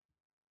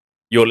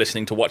You're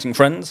listening to Watching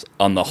Friends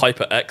on the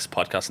HyperX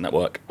Podcast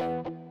Network.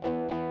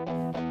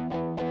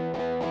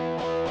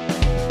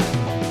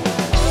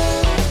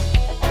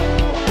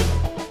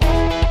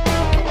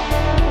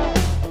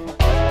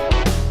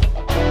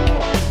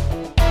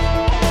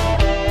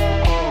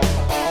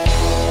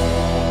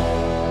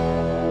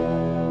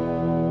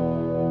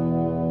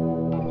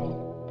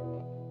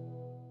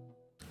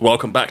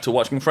 Welcome back to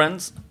Watching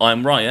Friends.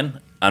 I'm Ryan,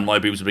 and my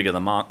boobs are bigger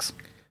than Mark's.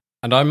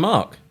 And I'm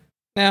Mark.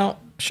 Now,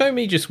 show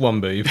me just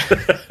one boob.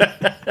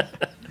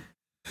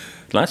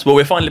 Nice. Well,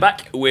 we're finally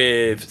back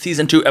with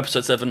Season 2,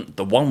 Episode 7,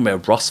 the one where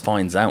Ross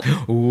finds out.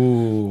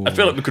 Ooh. I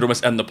feel like we could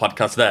almost end the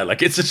podcast there.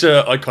 Like, it's such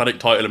an iconic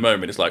title and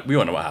moment. It's like, we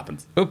all know what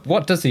happens. But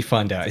what does he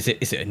find out? Is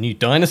it a new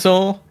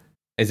dinosaur?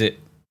 Is it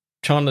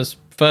Chandler's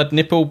third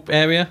nipple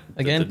area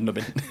again?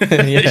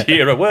 Yeah.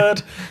 Hear a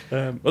word.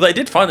 Well, they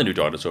did find a new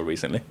dinosaur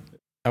recently.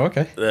 Oh,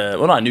 okay.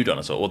 Well, not a new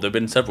dinosaur. Well, there have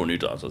been several new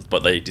dinosaurs,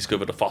 but they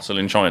discovered a fossil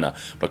in China,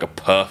 like a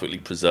perfectly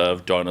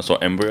preserved dinosaur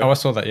embryo. Oh, I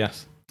saw that,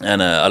 yes.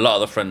 And a lot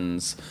of the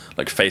friends,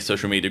 like face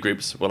social media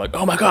groups, were like,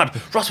 "Oh my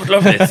god, Ross would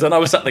love this," and I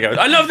was sat there going,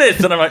 "I love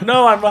this," and I'm like,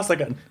 "No, I'm Ross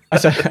again."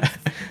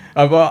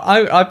 Well,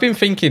 I've been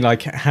thinking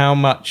like how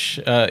much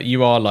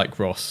you are like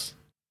Ross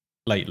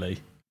lately.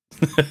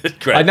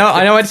 Great. I know.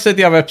 I said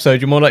the other episode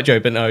you're more like Joe,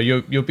 but no,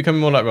 you're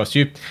becoming more like Ross.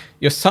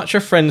 You're such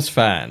a Friends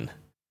fan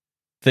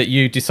that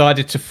you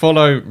decided to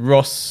follow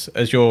Ross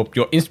as your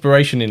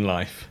inspiration in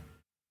life,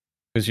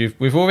 because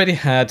we've already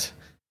had,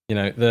 you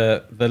know,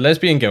 the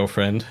lesbian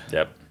girlfriend.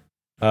 Yep.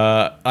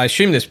 I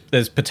assume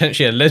there's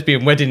potentially a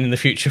lesbian wedding in the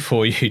future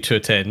for you to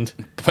attend.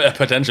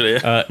 Potentially.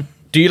 Yeah.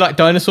 Do you like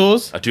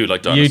dinosaurs? I do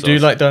like dinosaurs. You do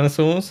like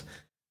dinosaurs.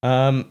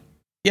 Yeah,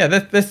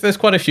 there's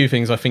quite a few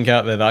things I think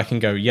out there that I can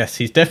go, yes,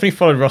 he's definitely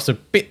followed Ross a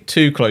bit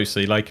too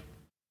closely. Like,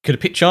 could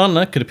have picked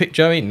Chandler, could have picked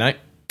Joey. No,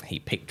 he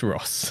picked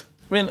Ross.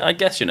 I mean, I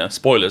guess,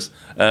 spoilers.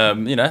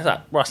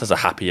 That Ross has a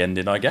happy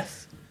ending, I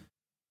guess.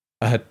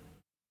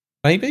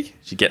 Maybe?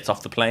 She gets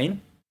off the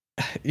plane.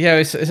 Yeah,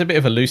 it's a bit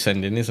of a loose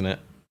ending, isn't it?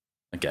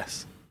 I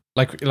guess.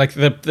 Like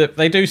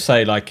they do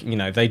say, like, you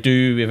know, they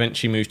do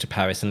eventually move to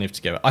Paris and live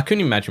together. I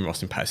couldn't imagine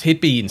Ross in Paris. He'd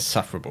be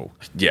insufferable.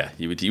 Yeah,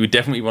 he would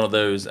definitely be one of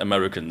those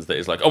Americans that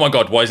is like, oh my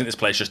god, why isn't this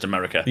place just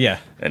America? Yeah.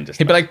 And just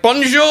he'd be like,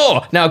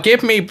 bonjour, now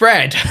give me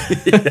bread.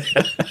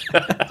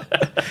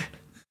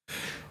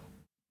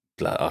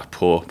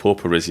 Poor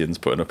Parisians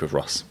putting up with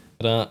Ross.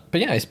 But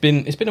yeah, it's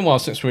been a while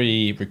since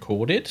we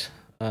recorded.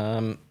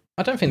 I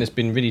don't think there's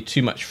been really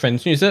too much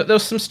Friends news. There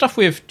was some stuff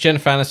with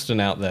Jennifer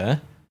Aniston out there,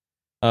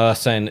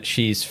 saying that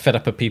she's fed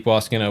up of people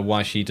asking her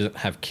why she doesn't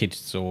have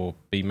kids or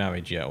be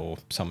married yet or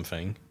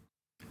something.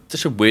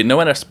 Such a weird. No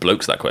one asks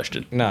blokes that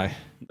question. No.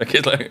 Like,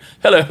 it's like,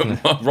 hello,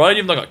 Ryan,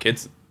 you've not got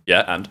kids.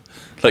 Yeah, and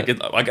like,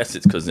 I guess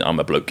it's because I'm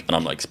a bloke and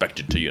I'm like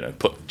expected to,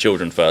 put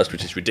children first,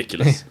 which is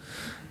ridiculous.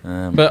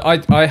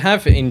 But I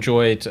have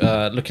enjoyed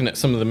looking at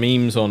some of the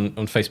memes on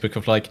Facebook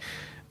of like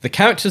the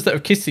characters that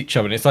have kissed each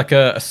other, and it's like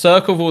a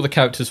circle of all the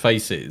characters'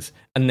 faces,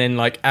 and then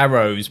like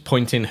arrows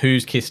pointing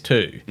who's kissed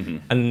who,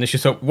 and then there's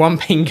just like one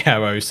pink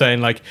arrow saying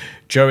like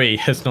Joey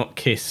has not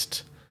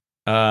kissed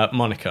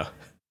Monica.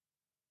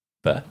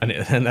 Fair.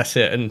 And that's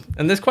it.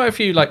 And there's quite a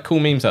few like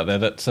cool memes out there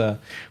that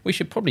we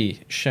should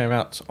probably share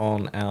out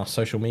on our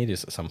social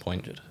medias at some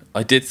point.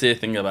 I did see a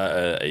thing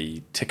about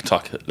a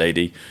TikTok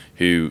lady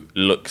who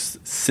looks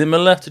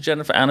similar to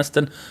Jennifer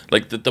Aniston.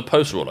 Like the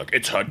posts were all like,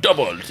 it's her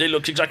double. She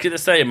looks exactly the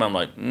same. I'm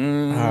like,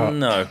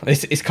 no.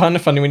 It's kind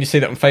of funny when you see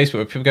that on Facebook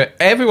where people go,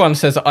 everyone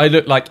says I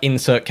look like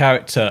insert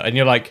character, and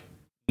you're like,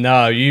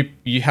 no,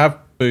 you have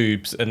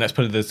boobs, and that's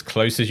probably as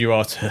close as you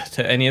are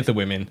to any of the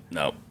women.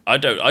 No, I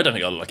don't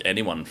think I look like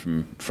anyone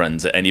from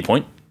Friends at any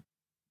point.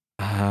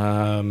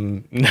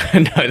 No,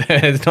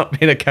 there's not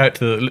been a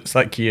character that looks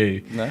like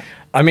you. No.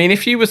 I mean,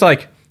 if you was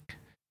like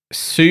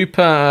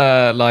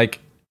super like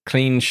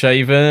clean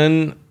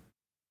shaven,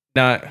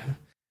 no,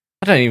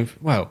 I don't even.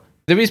 Well,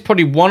 there is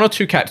probably one or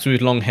two characters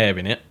with long hair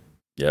in it.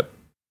 Yep.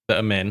 That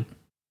are men.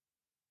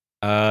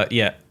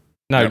 Yeah.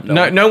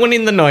 No one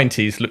in the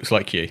 90s looks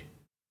like you.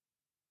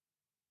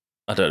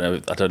 I don't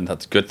know. I don't know if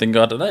that's a good thing.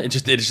 I don't know. It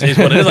just is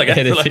what it is. I guess.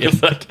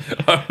 It's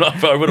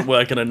like I wouldn't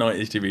work in a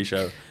 90s TV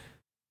show.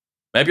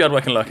 Maybe I'd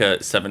work in like a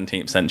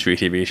 17th century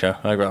TV show.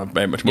 I'm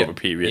very much more of a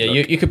period.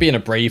 Yeah, you could be in a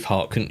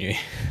Braveheart, couldn't you?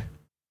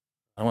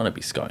 I want to be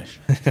Scottish.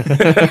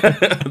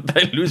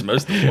 They lose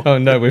most of them. Oh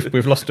no,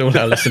 we've lost all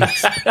our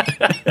listeners.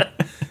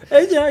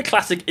 Yeah,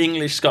 classic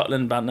English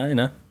Scotland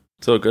banter.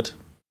 It's all good.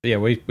 Yeah,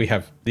 we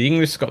have the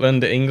English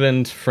Scotland,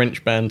 England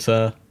French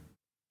banter,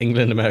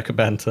 England America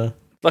banter.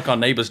 Like our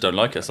neighbours don't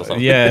like us or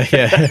something.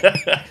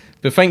 Yeah.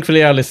 But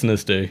thankfully our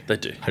listeners do. They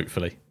do.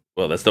 Hopefully.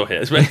 Well, they're still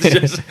here.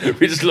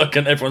 We just look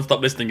and everyone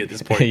stopped listening at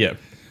this point. Yeah.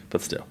 But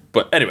still.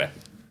 But anyway,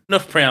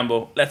 enough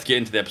preamble. Let's get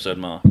into the episode,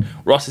 Mark.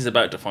 Ross is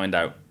about to find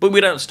out. But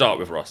we don't start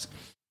with Ross.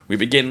 We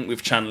begin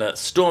with Chandler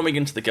storming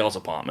into the girl's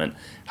apartment,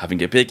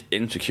 having a big,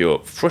 insecure,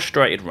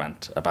 frustrated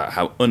rant about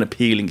how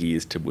unappealing he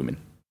is to women.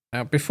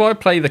 Now, before I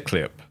play the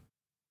clip,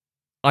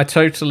 I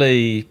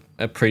totally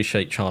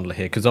appreciate Chandler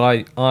here, because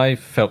I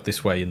felt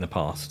this way in the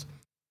past.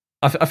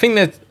 I think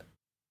that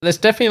there's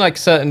definitely like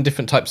certain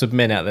different types of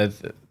men out there,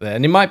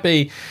 and it might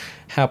be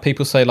how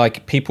people say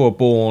like people are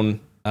born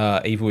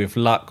either with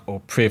luck or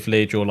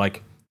privilege, or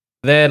like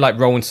their like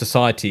role in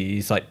society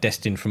is like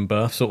destined from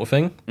birth, sort of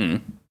thing.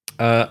 Mm.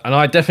 And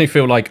I definitely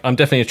feel like I'm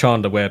definitely a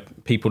Chandler where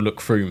people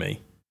look through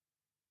me,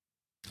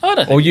 I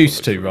don't think or people used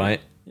look to, through right?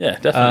 it. Yeah,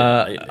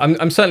 definitely.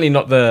 I'm certainly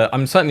not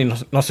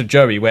not a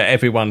Joey where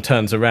everyone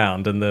turns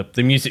around and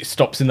the music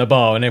stops in the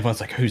bar and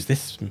everyone's like, who's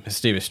this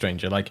mysterious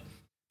stranger? Like,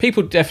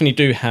 people definitely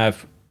do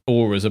have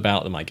auras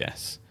about them, I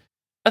guess.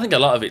 I think a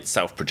lot of it's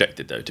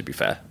self-projected, though, to be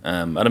fair.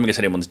 I don't think it's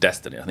anyone's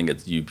destiny. I think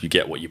it's you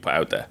get what you put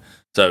out there.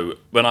 So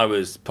when I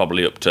was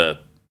probably up to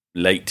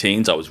late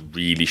teens, I was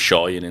really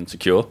shy and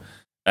insecure,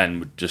 and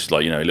would just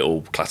like, a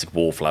little classic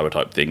wallflower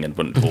type thing, and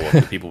wouldn't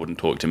talk. People wouldn't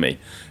talk to me.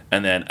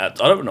 And then I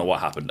don't know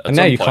what happened. And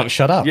now you can't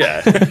shut up.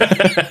 Yeah.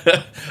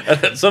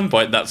 And at some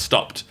point that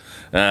stopped.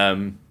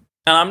 And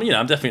I'm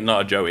definitely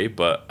not a Joey,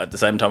 but at the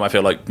same time, I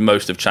feel like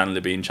most of Chandler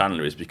being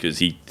Chandler is because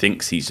he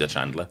thinks he's a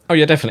Chandler. Oh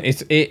yeah, definitely.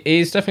 It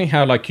is definitely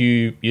how like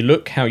you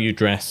look, how you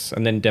dress,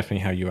 and then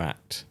definitely how you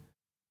act.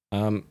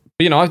 But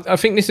I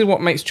think this is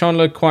what makes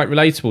Chandler quite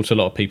relatable to a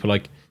lot of people.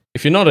 Like,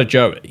 if you're not a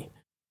Joey,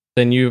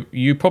 then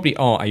you probably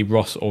are a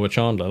Ross or a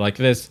Chandler. Like,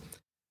 there's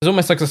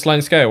almost like a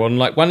sliding scale. On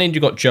like one end,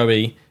 you got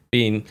Joey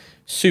being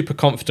super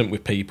confident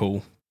with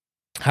people,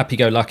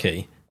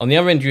 happy-go-lucky. On the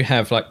other end, you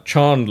have like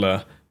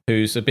Chandler,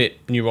 who's a bit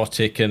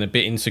neurotic and a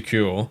bit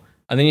insecure,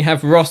 and then you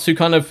have Ross, who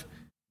kind of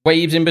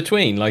waves in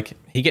between. Like,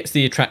 he gets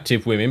the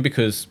attractive women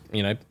because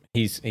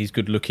he's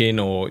good looking,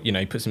 or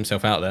he puts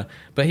himself out there,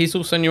 but he's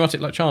also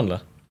neurotic like Chandler.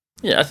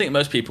 Yeah, I think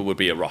most people would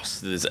be a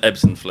Ross. There's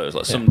ebbs and flows.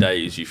 Like, some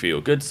days you feel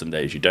good, some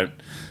days you don't.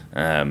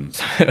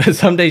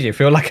 Some days you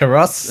feel like a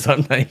Ross,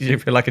 some days you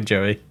feel like a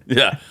Joey.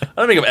 Yeah, I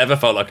don't think I've ever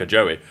felt like a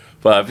Joey,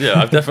 but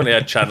I've definitely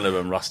had Chandler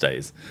and Ross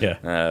days. Yeah.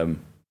 I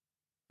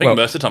think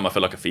most of the time I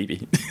feel like a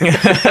Phoebe.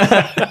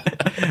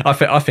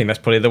 I think that's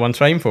probably the one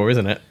to aim for,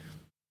 isn't it?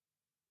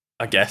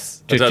 I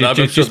guess.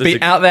 Just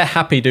be out there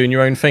happy doing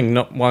your own thing,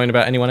 not worrying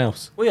about anyone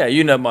else. Well,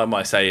 yeah,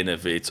 my saying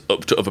of it's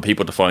up to other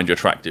people to find you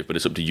attractive, but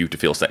it's up to you to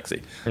feel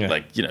sexy. Yeah.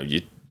 Like,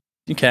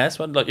 you care.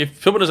 So, like,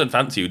 if someone doesn't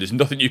fancy you, there's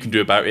nothing you can do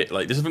about it.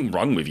 Like, there's nothing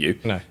wrong with you.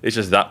 No. It's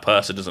just that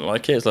person doesn't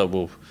like it. It's like,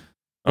 all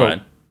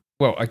right.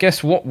 Well, I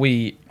guess what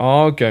we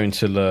are going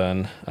to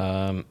learn,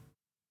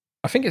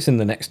 I think it's in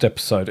the next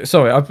episode.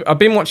 Sorry, I've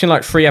been watching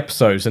like 3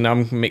 episodes and now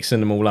I'm mixing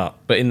them all up.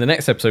 But in the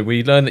next episode,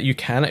 we learn that you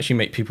can actually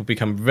make people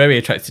become very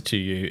attracted to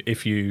you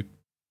if you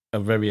are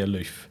very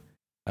aloof,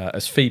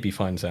 as Phoebe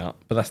finds out.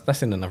 But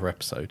that's in another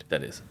episode.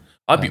 That is.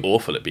 I'd be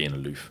awful at being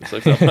aloof. It's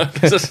like, I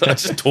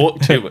just talk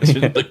too much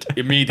and like,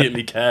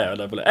 immediately care.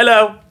 And I'd be like,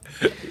 hello.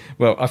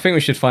 Well, I think we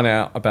should find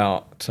out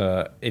about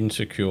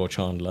insecure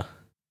Chandler.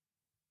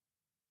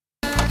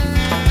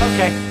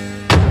 Okay.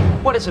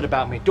 What is it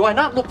about me? Do I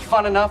not look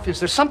fun enough? Is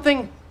there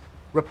something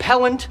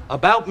repellent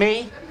about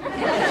me?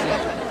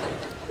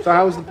 So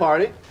how was the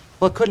party?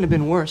 Well, it couldn't have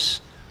been worse.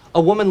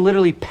 A woman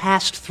literally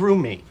passed through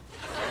me.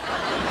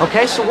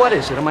 Okay, so what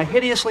is it? Am I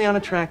hideously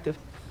unattractive?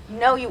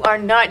 No, you are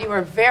not. You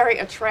are very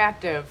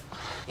attractive.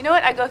 You know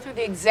what? I go through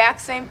the exact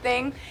same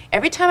thing.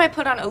 Every time I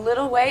put on a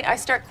little weight, I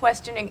start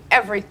questioning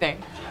everything.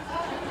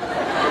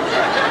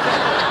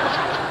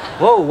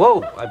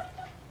 Whoa.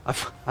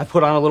 I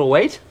put on a little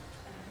weight?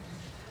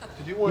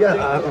 Did you want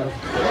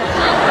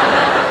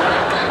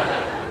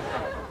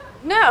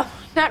No,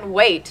 not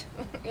weight.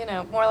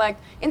 More like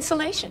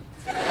insulation.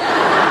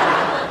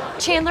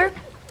 Chandler,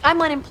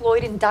 I'm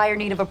unemployed in dire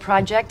need of a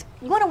project.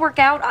 You want to work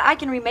out? I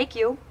can remake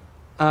you.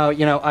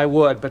 I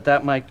would, but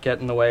that might get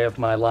in the way of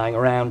my lying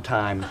around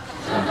time.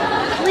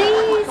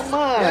 Please? Come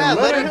on, Yeah,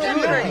 let her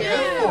do do it. it.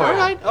 Yeah. All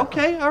right,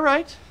 okay, all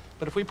right.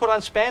 But if we put on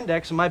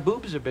spandex and my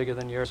boobs are bigger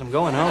than yours, I'm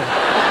going home.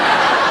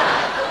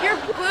 Your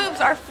boobs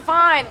are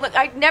fine. Look,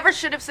 I never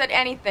should have said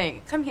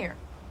anything. Come here.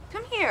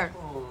 Come here.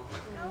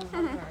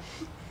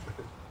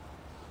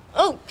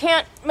 Oh,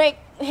 can't make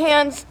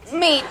hands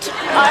meet.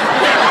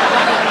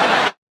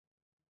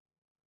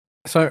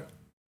 So,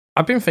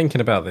 I've been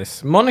thinking about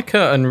this.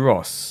 Monica and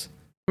Ross,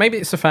 maybe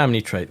it's a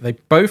family trait. They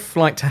both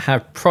like to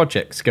have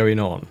projects going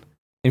on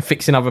in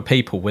fixing other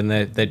people when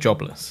they're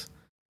jobless.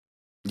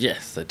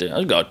 Yes, they do.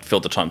 I've got to fill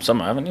the time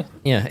somewhere, haven't you?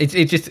 Yeah,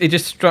 it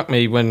just struck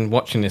me when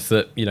watching this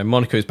that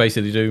Monica is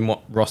basically doing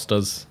what Ross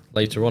does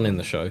later on in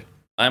the show.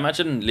 I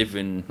imagine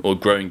living or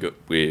growing up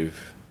with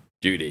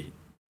Judy,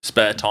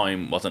 spare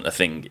time wasn't a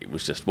thing. It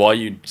was just, why are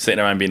you sitting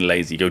around being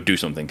lazy? Go do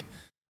something.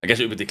 I guess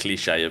it would be the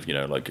cliche of,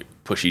 like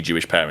pushy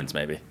Jewish parents,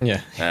 maybe.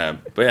 Yeah.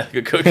 But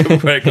yeah,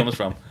 good where it comes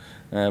from.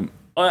 I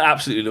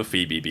absolutely love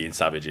Phoebe being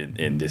savage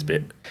in this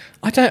bit.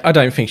 I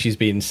don't think she's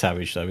being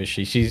savage though, is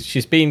she?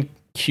 She's being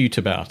cute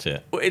about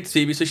it. Well, it's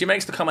Phoebe, so she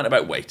makes the comment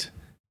about weight,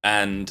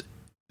 and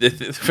the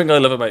thing I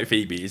love about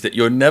Phoebe is that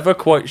you're never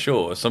quite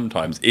sure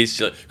sometimes,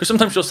 because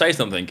sometimes she'll say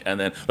something and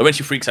then, like when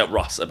she freaks out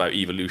Ross about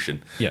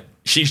evolution,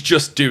 she's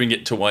just doing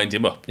it to wind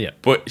him up. Yeah.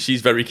 But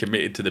she's very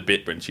committed to the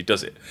bit when she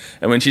does it.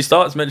 And when she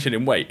starts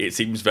mentioning weight, it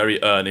seems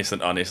very earnest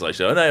and honest, like,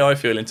 oh no, I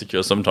feel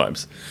insecure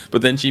sometimes.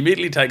 But then she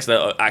immediately takes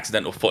that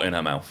accidental foot in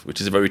her mouth, which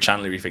is a very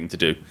Chandlery thing to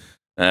do.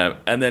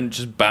 And then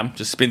just bam,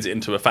 just spins it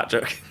into a fat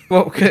joke.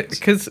 Well,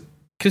 because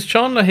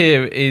Chandler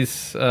here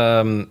is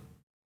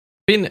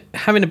been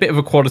having a bit of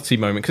a quality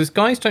moment because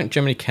guys don't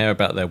generally care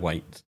about their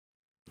weight.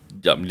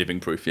 Yeah, I'm living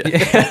proof,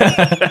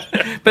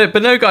 yeah.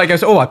 but no guy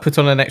goes, oh, I put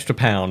on an extra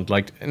pound.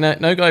 Like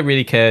no guy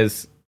really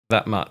cares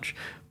that much.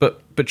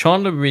 But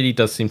Chandler really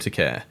does seem to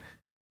care.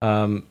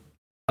 And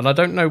I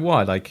don't know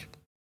why. Like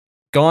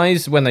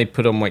guys, when they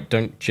put on weight,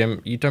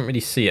 you don't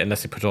really see it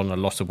unless they put on a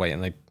lot of weight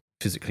and they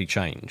physically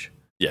change.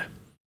 Yeah.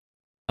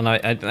 And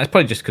that's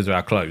probably just because of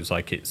our clothes.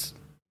 Like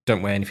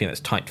don't wear anything that's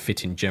tight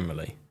fitting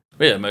generally.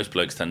 Yeah, most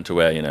blokes tend to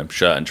wear,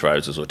 shirt and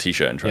trousers or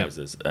t-shirt and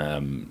trousers.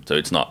 Yep. So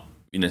it's not,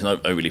 it's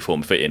not overly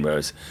form fitting.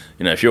 Whereas,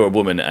 if you're a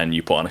woman and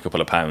you put on a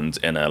couple of pounds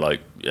in a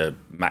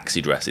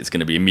maxi dress, it's going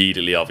to be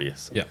immediately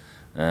obvious. Yeah.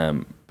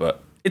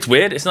 But it's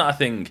weird. It's not a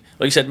thing.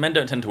 Like you said, men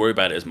don't tend to worry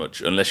about it as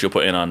much unless you're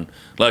putting on.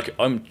 Like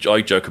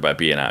I joke about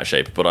being out of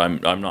shape, but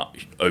I'm not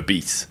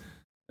obese.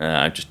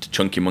 I'm just a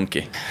chunky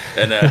monkey,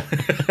 and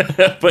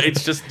but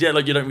it's just you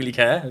don't really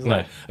care. It's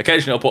like,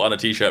 occasionally I'll put on a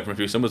t-shirt from a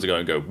few summers ago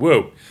and go,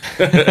 "Whoa,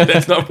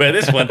 let's not wear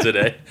this one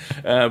today."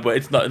 But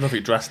it's not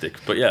nothing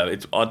drastic. But yeah,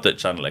 it's odd that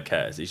Chandler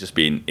cares. He's just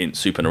being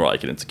super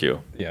neurotic and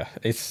insecure. Yeah,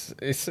 it's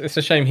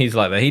a shame he's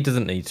like that. He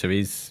doesn't need to.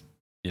 He's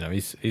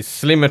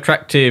slim,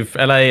 attractive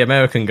LA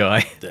American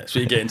guy. Yeah, so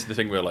you get into the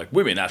thing where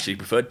women actually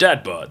prefer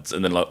dad bods,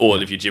 and then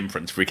all of your gym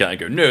friends freak out and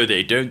go, "No,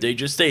 they don't. They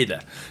just say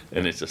that."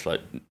 And it's just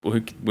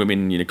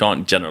women,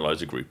 can't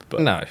generalize a group.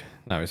 But no,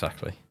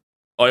 exactly.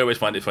 I always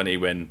find it funny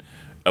when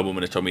a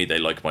woman has told me they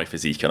like my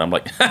physique, and I'm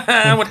like,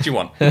 "What do you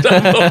want?"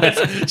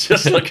 It's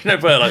just looking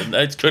over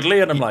it's cuddly,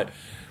 and I'm like,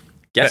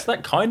 guess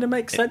that kind of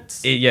makes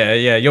sense.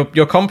 Yeah.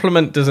 Your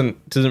compliment doesn't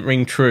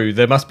ring true.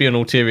 There must be an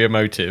ulterior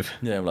motive.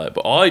 Yeah, I'm like,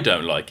 but I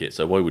don't like it,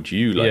 so why would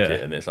you like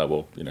it? And it's like,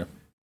 well,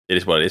 it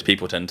is what it is.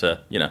 People tend to,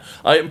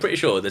 I'm pretty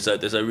sure there's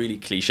a really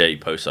cliche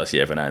post I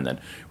see every now and then,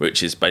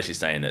 which is basically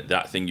saying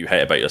that thing you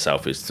hate about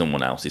yourself is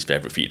someone else's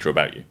favourite feature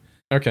about you.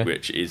 Okay.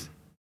 Which is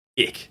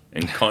ick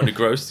and kind of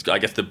gross. I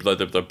guess the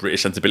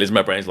British sensibilities in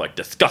my brain is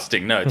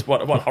disgusting. No, it's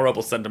what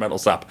horrible sentimental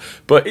sap.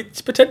 But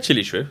it's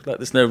potentially true.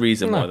 There's no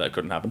reason why that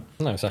couldn't happen.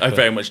 No, exactly. I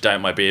very much doubt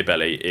my beer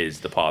belly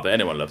is the part that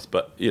anyone loves,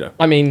 but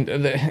I mean,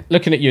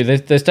 looking at you,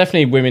 there's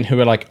definitely women who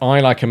are like, I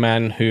like a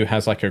man who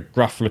has a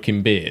gruff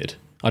looking beard.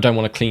 I don't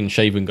want a clean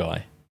shaven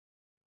guy.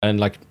 And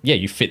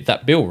you fit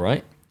that bill,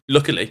 right?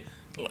 Luckily.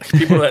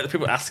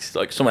 People ask,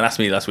 someone asked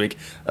me last week,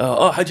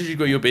 how did you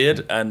grow your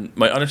beard? And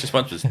my honest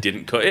response was,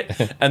 didn't cut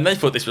it. And they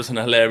thought this was an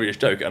hilarious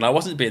joke. And I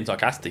wasn't being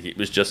sarcastic. It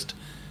was just,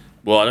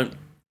 well, I don't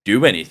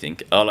do anything.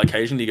 I'll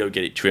occasionally go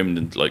get it trimmed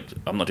and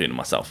I'm not doing it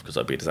myself because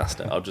I'd be a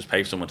disaster. I'll just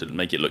pay someone to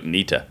make it look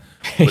neater.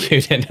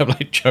 You'd end up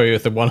like Joey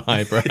with the one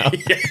eyebrow.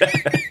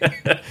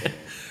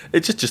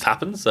 It just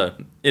happens. So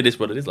it is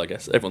what it is, I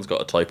guess. Everyone's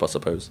got a type, I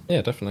suppose.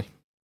 Yeah, definitely.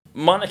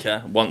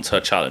 Monica wants her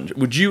challenge.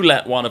 Would you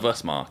let one of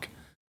us, Mark,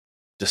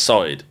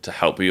 decide to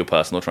help be your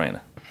personal trainer?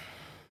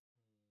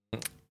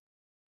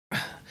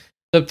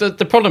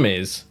 The problem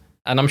is,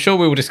 and I'm sure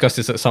we will discuss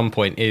this at some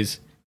point, is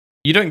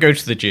you don't go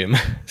to the gym,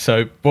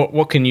 so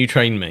what can you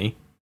train me?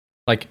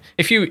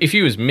 If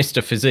you was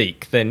Mr.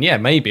 Physique, then yeah,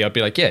 maybe I'd be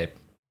like, yeah,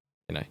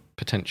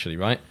 potentially,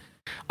 right?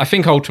 I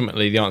think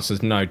ultimately the answer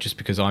is no, just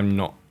because I'm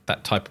not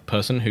that type of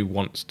person who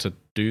wants to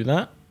do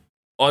that.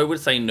 I would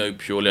say no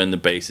purely on the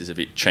basis of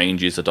it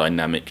changes the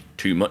dynamic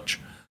too much.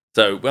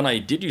 So when I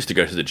did used to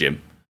go to the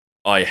gym,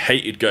 I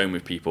hated going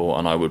with people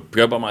and I would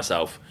go by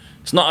myself.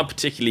 It's not a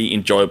particularly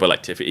enjoyable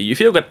activity. You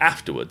feel good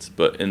afterwards,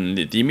 but in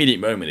the immediate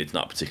moment, it's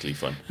not particularly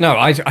fun. No,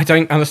 I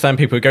don't understand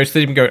people who go to the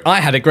gym and go, I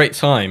had a great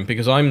time,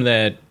 because I'm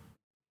there.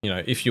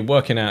 If you're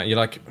working out, you're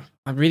like,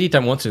 I really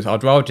don't want to.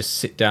 I'd rather just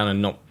sit down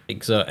and not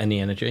exert any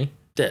energy.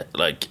 Yeah,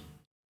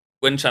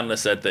 when Chandler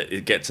said that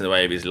it gets in the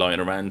way of his lying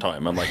around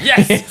time, I'm like,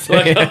 yes!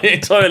 I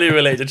entirely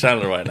relate to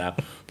Chandler right now.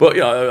 But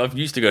yeah, I've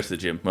used to go to the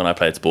gym when I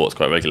played sports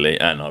quite regularly,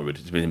 and I would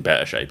have been in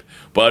better shape.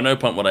 But at no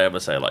point would I ever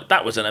say,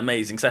 that was an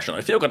amazing session. I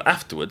feel good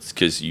afterwards,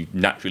 because you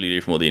naturally do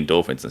from all the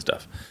endorphins and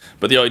stuff.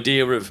 But the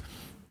idea of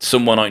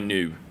someone I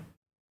knew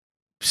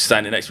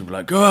standing next to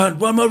me, go on,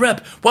 one more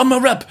rep.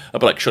 I'd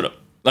be like, shut up.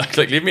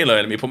 Leave me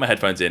alone, let me put my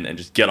headphones in and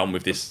just get on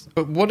with this.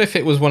 But what if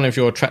it was one of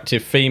your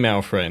attractive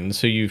female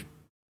friends who you've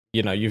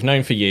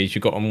known for years,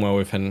 you got on well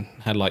with and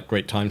had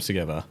great times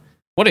together?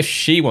 What if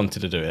she wanted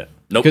to do it?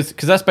 Nope.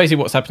 Because that's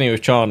basically what's happening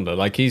with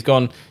Chandler. He's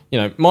gone,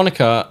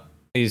 Monica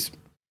is,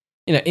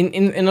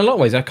 in a lot of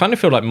ways, I kind of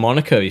feel like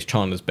Monica is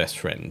Chandler's best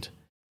friend.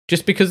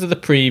 Just because of the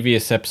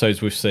previous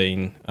episodes we've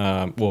seen,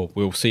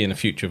 we'll see in the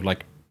future of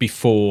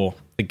before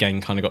the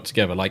gang kind of got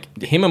together.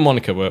 Him and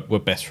Monica were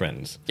best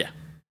friends. Yeah.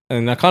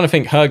 And I kind of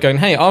think her going,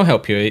 hey, I'll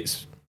help you.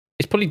 It's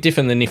probably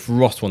different than if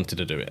Ross wanted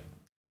to do it.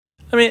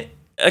 I mean,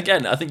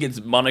 again, I think it's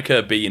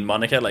Monica being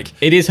Monica.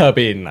 It is her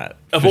being that.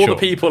 Of all the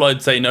people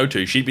I'd say no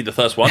to, she'd be the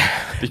first one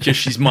because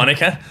she's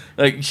Monica.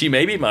 She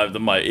may be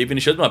even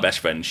if she's my best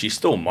friend, she's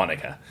still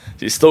Monica.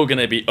 She's still going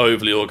to be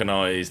overly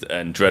organised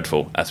and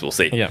dreadful, as we'll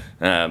see. Yeah.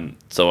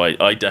 So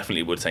I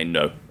definitely would say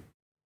no.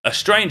 a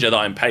stranger that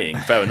I'm paying,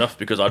 fair enough,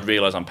 because I'd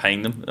realise I'm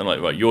paying them. I'm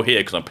like, right, you're here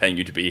because I'm paying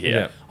you to be here.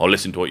 Yeah. I'll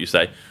listen to what you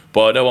say.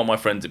 But I don't want my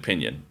friend's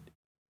opinion,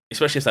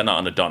 especially if they're not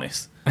an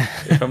Adonis.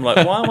 If I'm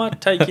like, why am I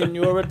taking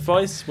your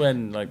advice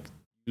when, like,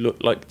 you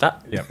look like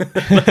that? Yeah.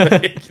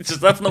 It's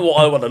just, that's not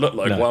what I want to look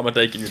like. No. Why am I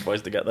taking your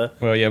advice to get there?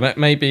 Well, yeah,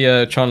 maybe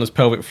Chandler's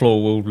pelvic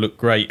floor will look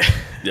great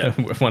Yeah.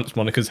 once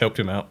Monica's helped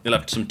him out. You'll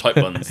have some tight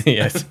buns.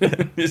 Yes.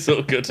 It's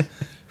all good.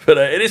 But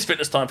it is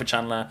fitness time for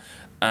Chandler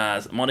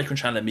as Monica and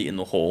Chandler meet in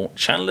the hall.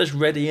 Chandler's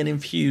ready and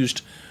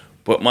infused,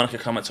 but Monica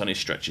comments on his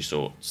stretchy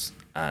shorts,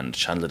 and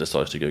Chandler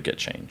decides to go get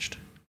changed.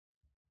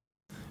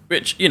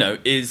 Which,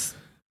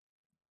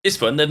 is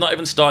fun. They've not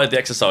even started the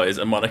exercise,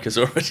 and Monica's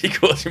already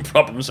causing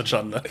problems for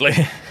Chandler.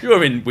 Like,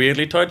 you're in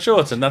weirdly tight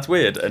shorts, and that's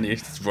weird, and you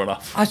just run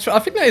off. I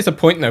think that is a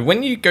point, though.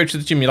 When you go to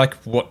the gym, you're like,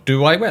 what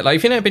do I wear? Like,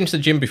 if you've never been to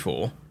the gym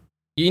before,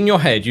 in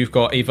your head, you've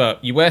got either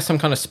you wear some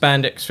kind of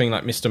spandex thing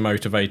like Mr.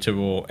 Motivator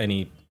or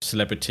any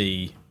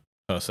celebrity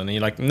person, and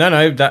you're like,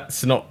 no,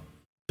 that's not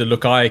the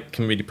look I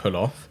can really pull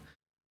off.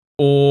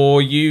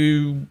 Or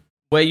you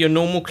wear your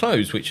normal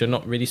clothes, which are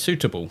not really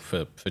suitable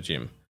for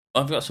gym.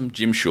 I've got some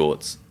gym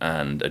shorts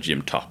and a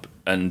gym top,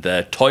 and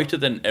they're tighter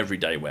than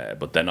everyday wear,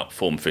 but they're not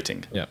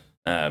form-fitting. Yeah.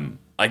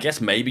 I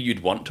guess maybe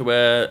you'd want to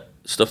wear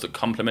stuff that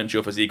complements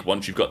your physique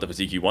once you've got the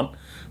physique you want,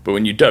 but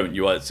when you don't,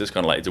 it's just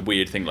kind of like, it's a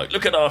weird thing. Like,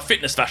 look at our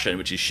fitness fashion,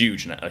 which is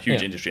huge now, a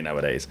huge industry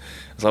nowadays.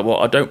 It's like, well,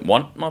 I don't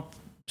want my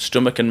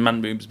stomach and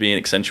man boobs being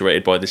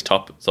accentuated by this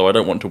top, so I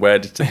don't want to wear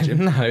it to the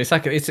gym. No, it's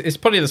like it's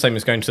probably the same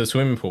as going to the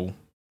swimming pool.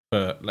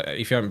 But like,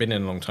 if you haven't been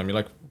in a long time, you're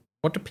like,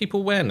 what do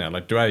people wear now?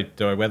 Like, do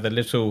I wear the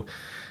little,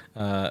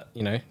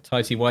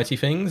 tighty whitey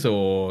things,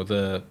 or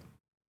do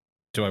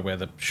I wear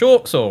the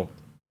shorts, or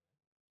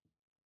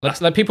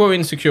like people are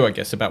insecure, I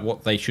guess, about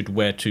what they should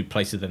wear to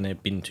places that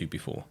they've been to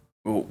before.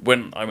 Well,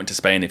 when I went to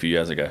Spain a few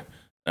years ago,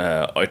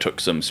 I took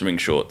some swimming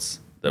shorts.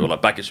 They were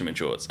like baggy swimming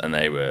shorts, and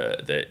they were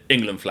the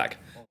England flag.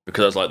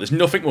 Because I was like, there's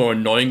nothing more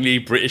annoyingly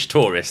British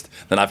tourist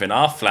than having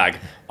our flag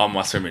on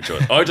my swimming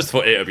shorts. I just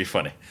thought it would be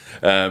funny.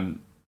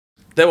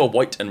 They were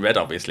white and red,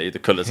 obviously, the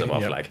colours of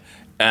our flag.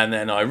 And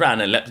then I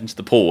ran and leapt into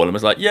the pool and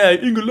was like, yeah,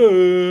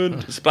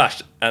 England!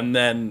 Splashed. And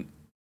then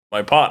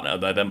my partner,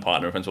 their then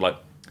partner and friends were like,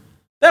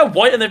 they're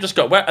white and they've just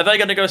got wet. Are they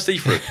going to go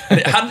see-through? And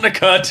it hadn't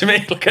occurred to me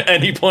at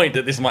any point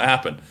that this might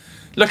happen.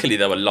 Luckily,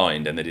 they were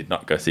lined and they did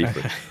not go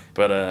see-through.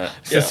 But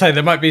So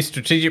there might be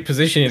strategic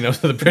positioning of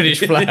the British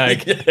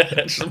flag.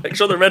 Yeah, just make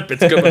sure the red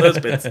bits cover those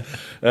bits.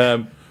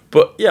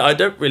 But yeah, I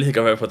don't really think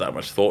I've ever put that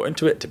much thought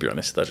into it, to be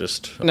honest.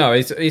 No,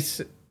 it's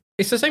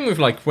the same with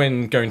like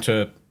when going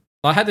to.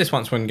 I had this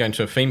once when going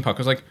to a theme park. I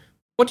was like,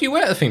 what do you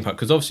wear at the theme park?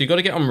 Because obviously you've got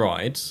to get on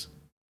rides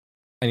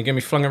and you're going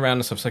to be flung around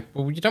and stuff. It's like,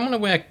 well, you don't want to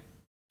wear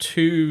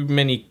too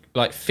many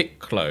like thick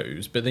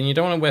clothes, but then you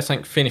don't want to wear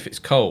something thin if it's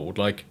cold.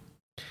 Like,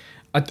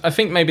 I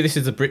think maybe this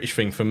is a British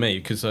thing for me,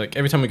 because like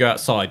every time we go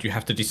outside, you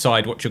have to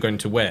decide what you're going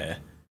to wear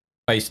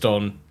based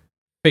on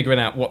figuring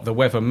out what the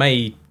weather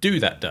may do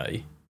that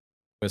day.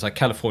 Whereas like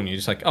California, you're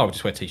just like, oh,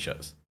 just wear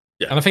t-shirts.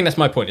 Yeah. And I think that's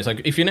my point. It's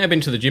like, if you've never been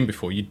to the gym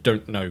before, you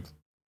don't know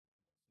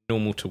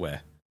normal to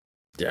wear.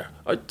 Yeah.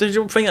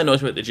 The thing that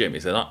annoys me at the gym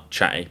is they're not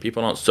chatty.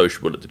 People aren't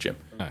sociable at the gym.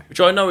 No.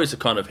 Which I know is a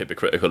kind of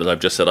hypocritical, as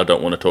I've just said, I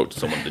don't want to talk to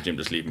someone at the gym,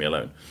 just leave me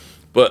alone.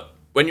 But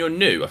when you're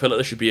new, I feel like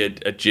there should be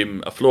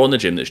a floor in the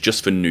gym that's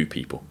just for new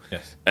people.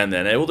 Yes. And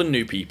then all the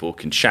new people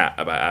can chat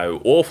about how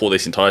awful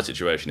this entire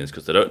situation is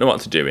because they don't know what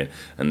to do in,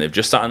 and they've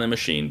just sat on a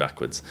machine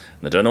backwards,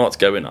 and they don't know what's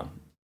going on.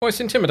 Well, it's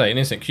intimidating,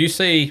 isn't it? Because you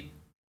see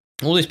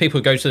all these people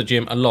who go to the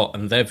gym a lot,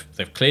 and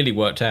they've clearly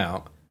worked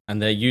out,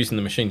 and they're using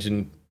the machines,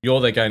 and you're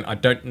there going, I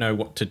don't know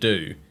what to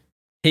do.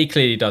 He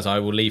clearly does. I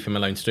will leave him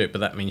alone to do it, but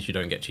that means you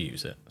don't get to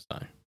use it. So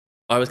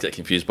I always get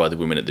confused by the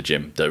women at the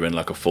gym that are in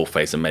like a full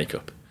face of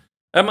makeup.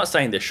 I'm not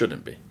saying they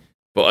shouldn't be,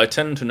 but I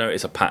tend to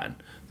notice a pattern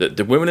that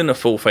the women in a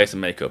full face of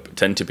makeup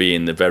tend to be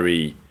in the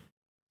very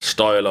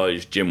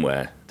stylized gym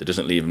wear that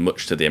doesn't leave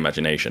much to the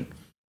imagination,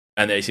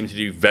 and they seem to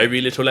do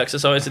very little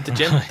exercise at the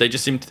gym. They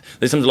seem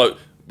to like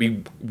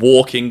be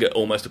walking at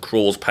almost a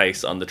crawl's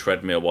pace on the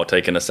treadmill while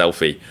taking a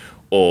selfie,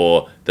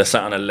 or they're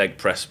sat on a leg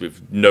press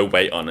with no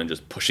weight on and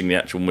just pushing the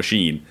actual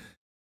machine.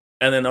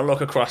 And then I look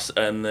across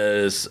and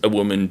there's a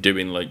woman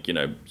doing like,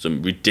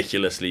 some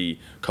ridiculously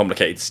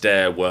complicated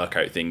stair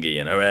workout thingy,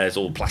 and her hair's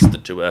all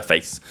plastered to her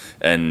face,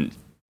 and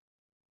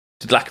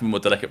to lack of a more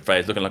delicate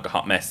phrase, looking like a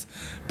hot mess.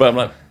 But I'm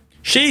like,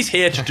 she's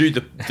here to do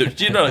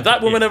that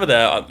woman over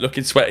there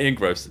looking sweaty and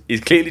gross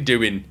is clearly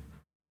doing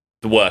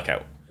the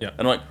workout. Yeah.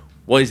 And I'm like,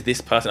 why is this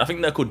person? I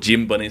think they're called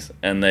gym bunnies,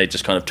 and they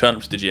just kind of turn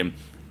up to the gym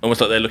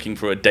almost like they're looking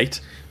for a date.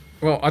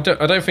 Well, I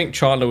don't think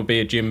Chandler would be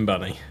a gym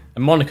bunny,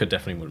 and Monica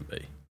definitely wouldn't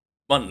be.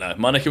 No,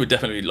 Monica would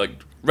definitely, like,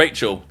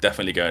 Rachel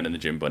definitely going in the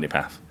gym bunny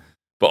path.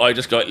 But I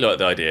just got like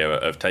the idea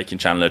of taking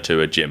Chandler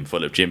to a gym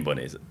full of gym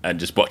bunnies and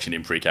just watching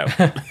him freak out.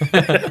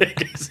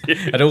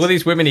 And all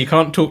these women he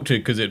can't talk to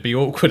because it'd be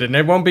awkward, and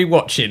everyone be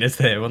watching as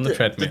they're on the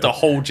treadmill. The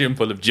whole gym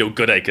full of Jill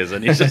Goodacres,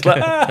 and he's just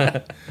like,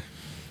 ah.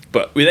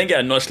 But we then get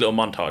a nice little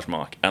montage,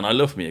 Mark, and I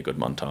love me a good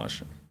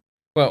montage.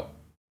 Well,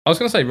 I was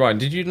going to say, Ryan,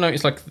 did you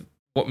notice like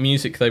what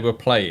music they were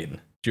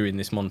playing during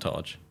this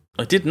montage?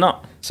 I did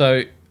not.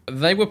 So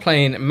they were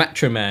playing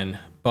Macho Man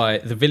by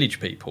the Village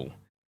People.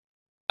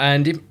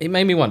 And it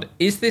made me wonder,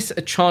 is this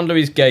a Chandler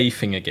is gay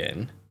thing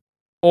again?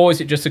 Or is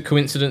it just a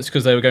coincidence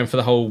because they were going for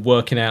the whole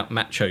working out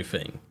macho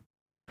thing?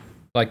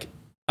 Like,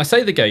 I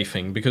say the gay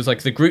thing because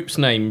like the group's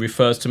name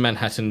refers to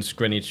Manhattan's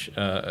Greenwich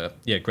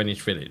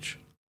Village,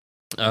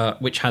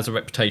 which has a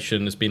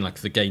reputation as being like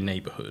the gay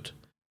neighborhood.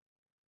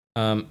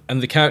 And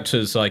the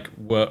characters like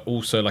were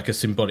also like a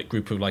symbolic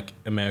group of like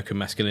American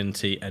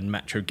masculinity and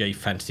macho gay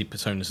fantasy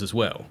personas as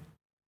well.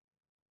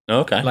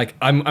 Okay. Like,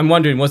 I'm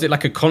wondering, was it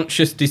like a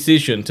conscious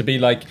decision to be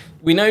like,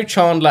 we know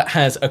Chandler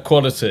has a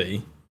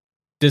quality,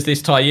 does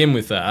this tie in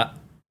with that?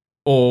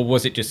 Or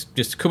was it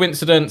just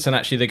coincidence and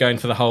actually they're going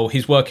for the whole,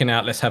 he's working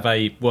out, let's have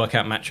a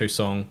workout macho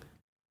song?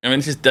 I mean,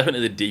 this is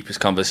definitely the deepest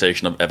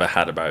conversation I've ever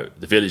had about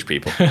the Village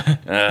People.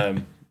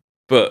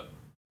 But,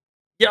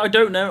 yeah, I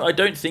don't know. I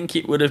don't think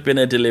it would have been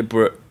a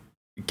deliberate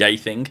gay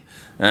thing.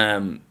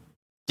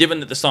 Given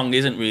that the song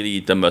isn't really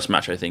the most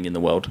macho thing in the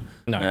world,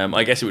 No.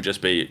 I guess it would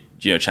just be,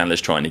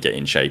 Chandler's trying to get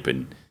in shape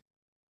and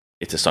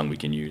it's a song we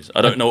can use.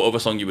 I don't know what other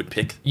song you would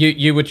pick.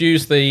 You would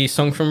use the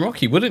song from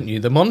Rocky, wouldn't you?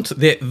 The montage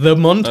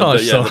the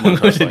song,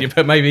 montage wouldn't song. you?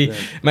 But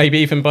maybe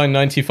even by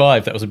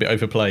 95, that was a bit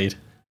overplayed.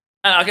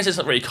 And I guess it's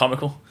not really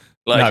comical.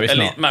 Like, No, it's at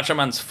not. least Macho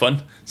Man's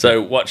fun.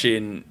 So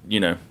watching,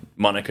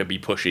 Monica be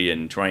pushy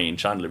and train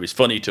Chandler is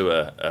funny to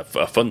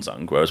a fun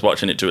song, whereas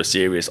watching it to a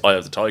serious Eye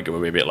of the Tiger, where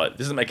we're a bit like,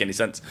 this doesn't make any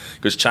sense,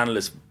 because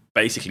Chandler's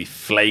basically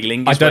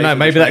flailing. I don't know,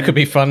 maybe that could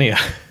be funnier.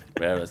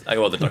 Whereas,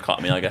 the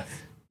dichotomy, I guess.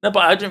 No,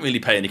 but I didn't really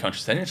pay any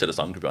conscious attention to the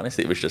song, to be honest.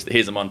 It was just,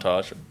 here's a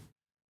montage,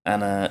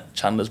 and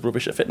Chandler's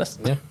rubbish at fitness.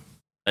 Yeah.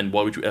 And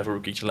why would you ever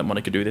agree to let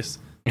Monica do this?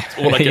 That's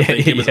all I can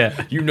think. It was,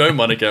 Yeah.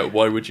 Monica,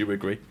 why would you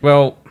agree?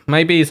 Well,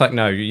 maybe he's like,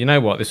 no, you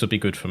know what, this would be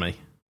good for me.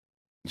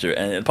 Sure.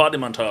 And in part of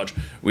the montage,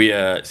 we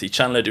see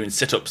Chandler doing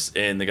sit-ups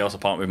in the girls'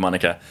 apartment with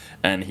Monica,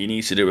 and he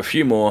needs to do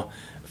 5 more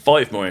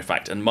in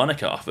fact, and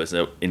Monica offers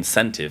an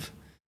incentive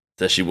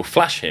that she will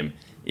flash him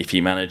if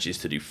he manages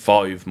to do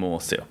 5 more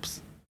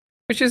sit-ups.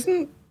 Which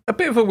isn't a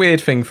bit of a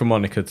weird thing for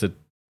Monica to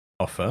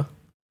offer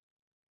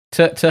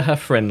to her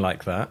friend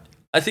like that.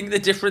 I think the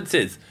difference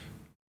is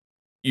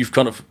you've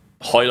kind of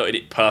highlighted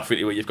it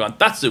perfectly where you've gone,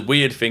 that's a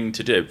weird thing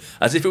to do,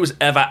 as if it was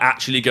ever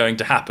actually going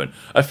to happen.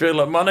 I feel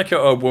like Monica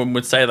or a woman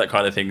would say that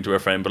kind of thing to her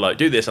friend, but like,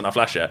 do this and I'll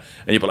flash her,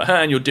 and you'd be like,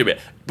 and you'll do it.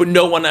 But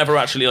no one ever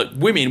actually, like,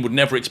 women would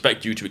never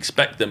expect you to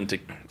expect them to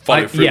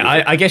follow through.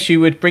 Yeah, I guess you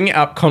would bring it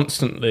up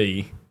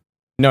constantly,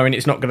 knowing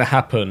it's not going to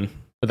happen,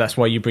 but that's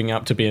why you bring it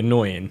up to be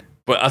annoying.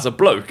 But as a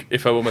bloke,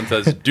 if a woman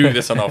says, do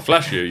this and I'll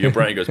flash you, your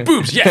brain goes,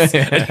 boobs, yes!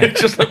 And it's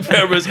just like,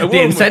 whereas a woman...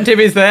 The incentive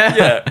is there.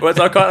 Yeah, whereas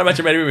I can't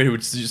imagine many women who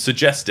would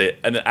suggest it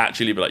and then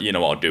actually be like, you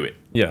know what, I'll do it.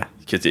 Yeah.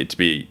 Because it'd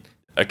be,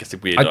 I guess, a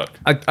weird look.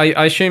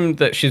 I assume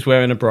that she's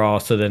wearing a bra,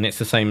 so then it's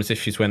the same as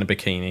if she's wearing a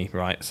bikini,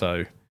 right?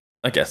 So...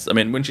 I guess. I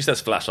mean, when she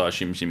says flash, I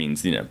assume she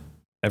means,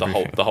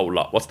 Everything. the whole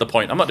lot. What's the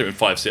point? I'm not doing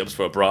 5 sit-ups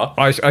for a bra.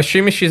 I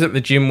assume if she's at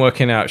the gym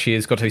working out, she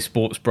has got a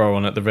sports bra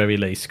on at the very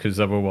least,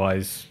 because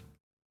otherwise...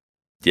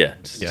 Yeah.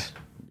 Yeah.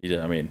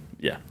 I mean,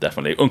 yeah,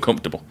 definitely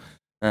uncomfortable.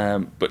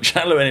 But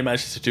Chandler only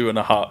manages to do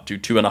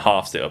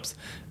 2.5 sit-ups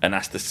and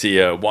has to see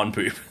one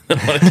boob that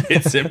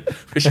hits him,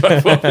 which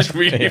I thought was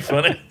really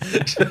funny.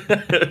 It's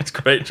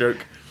a great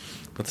joke.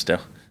 But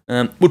still.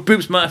 Would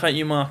boobs motivate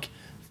you, Mark?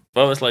 If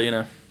I was like,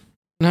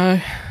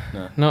 No.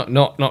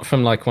 Not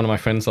from like one of my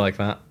friends like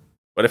that.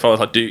 But if I was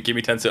like, give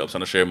me 10 sit-ups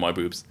and I'll show you my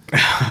boobs.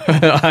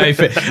 I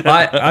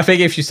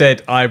think if you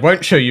said, I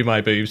won't show you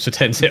my boobs for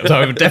 10 sit-ups,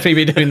 I would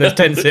definitely be doing those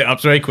 10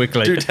 sit-ups very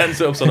quickly. Do 10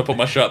 sit-ups and I'll put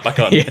my shirt back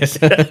on. Yes.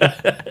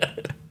 I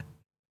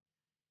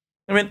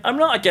mean, I'm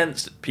not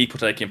against people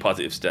taking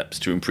positive steps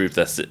to improve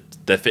their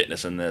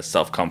fitness and their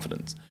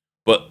self-confidence.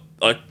 But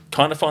I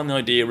kind of find the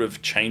idea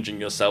of changing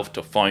yourself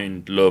to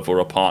find love or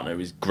a partner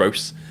is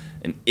gross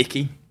and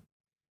icky.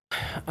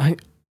 I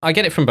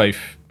get it from both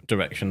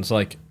directions.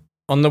 Like,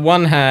 on the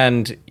one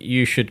hand,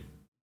 you should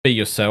be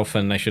yourself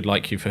and they should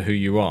like you for who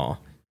you are.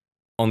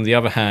 On the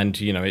other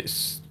hand,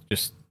 it's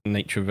just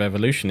nature of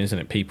evolution, isn't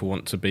it? People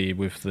want to be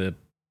with the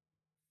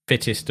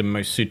fittest and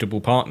most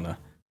suitable partner.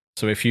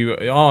 So if you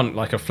aren't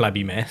like a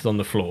flabby mess on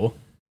the floor,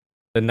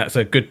 then that's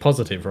a good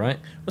positive, right?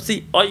 Well,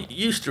 see, I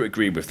used to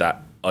agree with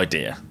that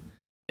idea.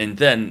 And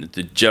then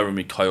the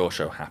Jeremy Kyle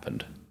show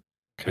happened,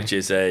 which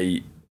is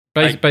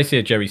basically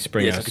a Jerry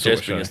Springer, it's like a Jerry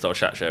Springer style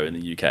chat show in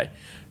the UK.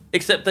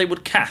 Except they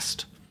would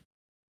cast...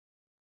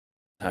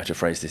 How to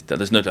phrase this?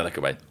 There's no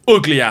delicate way.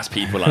 Ugly ass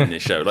people on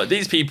this show. Like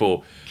these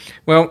people.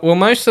 Well,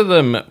 most of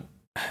them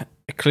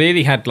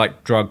clearly had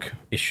like drug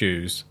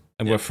issues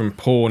and were from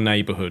poor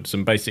neighborhoods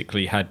and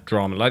basically had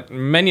drama. Like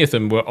many of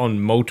them were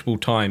on multiple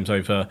times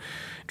over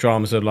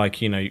dramas of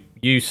like,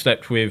 you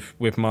slept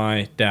with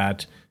my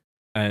dad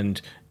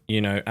and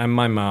and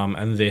my mum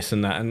and this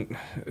and that, and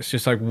it's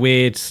just like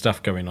weird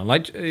stuff going on,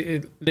 like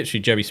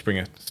literally Jerry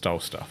Springer style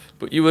stuff.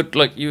 But you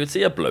would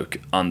see a bloke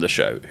on the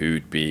show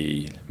who'd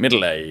be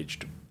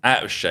middle-aged,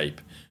 out of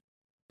shape,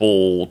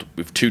 bald,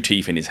 with 2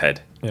 teeth in his head.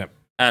 Yeah.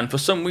 and for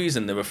some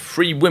reason there were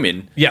 3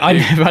 women. Yeah, I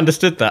never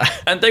understood that.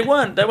 And they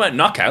weren't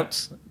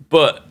knockouts,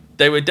 but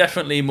they were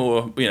definitely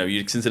more,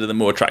 you'd consider them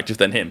more attractive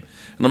than him.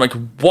 And I'm like,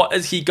 what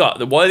has he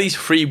got? Why are these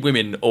 3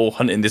 women all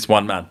hunting this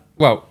one man?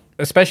 Well,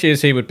 especially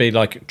as he would be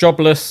like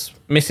jobless,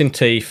 missing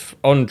teeth,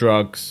 on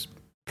drugs,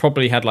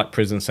 probably had like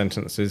prison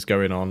sentences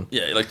going on.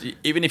 Yeah, like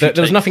even if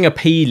there was nothing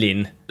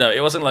appealing. No,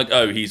 it wasn't like,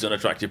 oh, he's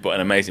unattractive but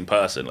an amazing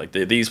person. Like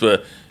these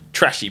were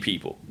trashy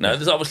people. Now,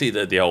 there's obviously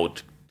the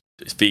old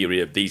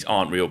theory of these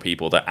aren't real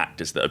people; they're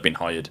actors that have been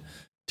hired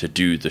to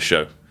do the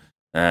show.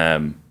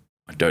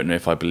 I don't know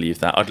if I believe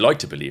that. I'd like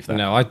to believe that.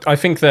 No, I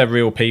think they're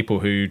real people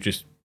who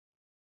just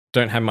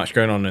don't have much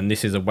going on, and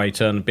this is a way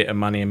to earn a bit of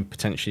money and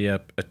potentially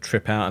a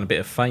trip out and a bit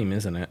of fame,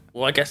 isn't it?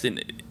 Well, I guess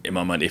in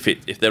my mind,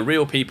 if they're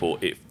real people,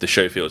 if the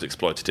show feels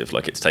exploitative,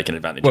 like it's taken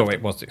advantage of. Well, them.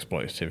 it was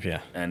exploitative,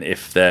 yeah. And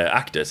if they're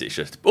actors, it's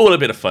just all a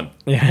bit of fun.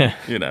 Yeah.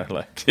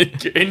 Like,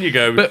 in you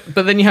go.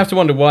 But then you have to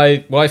wonder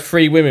why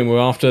 3 women were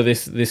after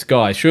this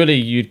guy. Surely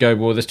you'd go,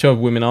 well, there's 2 other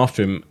women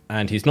after him,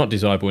 and he's not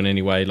desirable in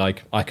any way.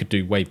 Like, I could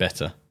do way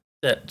better.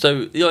 Yeah,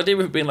 so the idea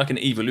of it being like an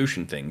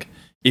evolution thing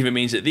either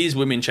means that these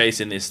women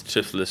chasing this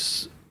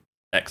toothless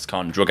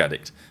ex-con drug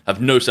addict have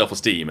no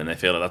self-esteem and they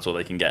feel like that's all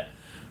they can get,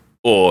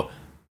 or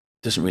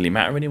it doesn't really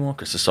matter anymore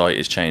because society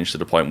has changed to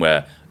the point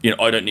where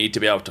I don't need to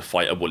be able to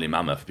fight a woolly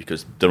mammoth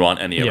because there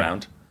aren't any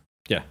around.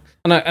 Yeah,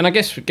 and I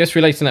guess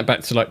relating that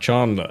back to like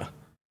Chandler.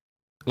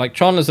 Like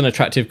Chandler's an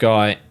attractive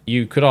guy.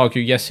 You could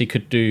argue, yes, he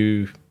could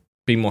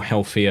be more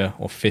healthier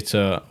or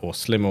fitter or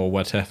slimmer or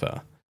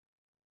whatever.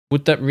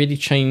 Would that really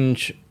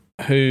change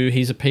who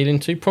he's appealing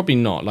to? Probably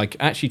not. Like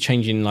actually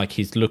changing like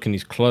his look and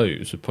his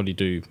clothes would probably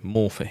do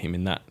more for him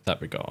in that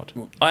regard.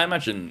 I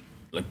imagine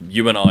like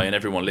you and I and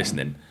everyone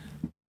listening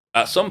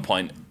at some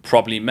point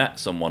probably met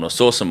someone or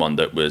saw someone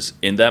that was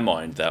in their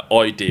mind their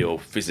ideal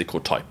physical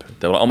type.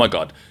 They were like, oh my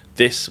god,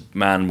 this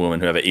man,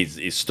 woman, whoever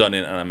is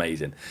stunning and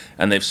amazing,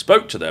 and they've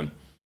spoke to them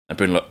and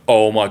been like,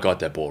 oh my god,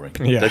 they're boring.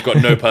 Yeah. They've got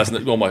no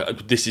person. Oh my,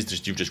 this is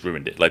just, you've just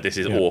ruined it. Like this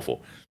is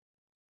awful.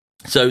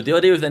 So the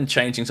idea of then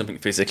changing something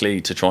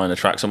physically to try and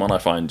attract someone, I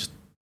find just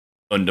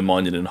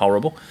undermining and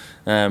horrible,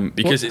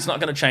 because it's not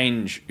going to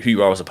change who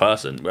you are as a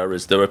person.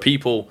 Whereas there are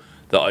people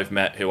that I've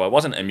met who I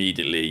wasn't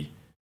immediately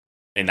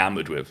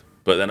enamored with,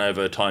 but then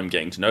over time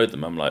getting to know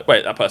them, I'm like,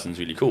 wait, that person's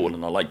really cool,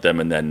 and I like them,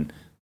 and then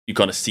you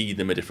kind of see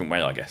them a different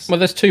way, I guess. Well,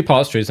 there's 2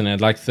 parts to it, isn't there?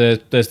 Like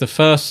there's the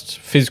first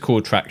physical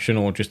attraction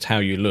or just how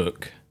you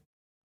look.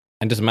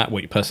 And it doesn't matter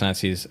what your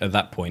personality is at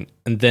that point.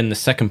 And then the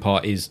second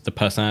part is the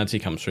personality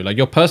comes through. Like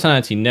your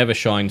personality never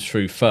shines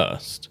through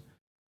first,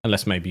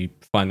 unless maybe you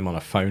find them on a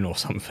phone or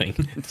something.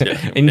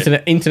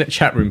 Internet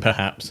chat room,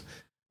 perhaps.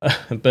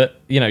 But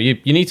you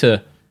need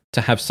to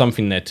have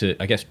something there to,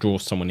 I guess, draw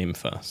someone in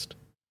first.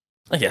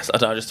 I guess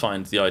I just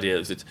find the idea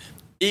that it's,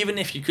 even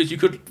if you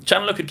could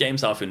Chandler could get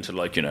himself into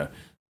like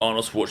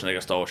Arnold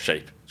Schwarzenegger style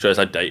shape. Shows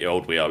how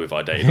old we are with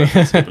our dating.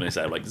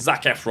 Like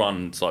Zac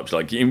Efron types,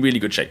 like in really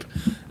good shape.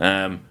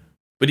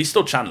 But he's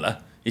still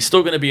Chandler. He's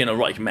still going to be in a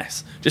right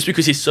mess. Just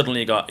because he's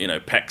suddenly got,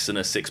 pecs and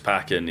a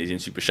 6-pack and he's in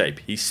super shape.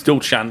 He's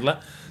still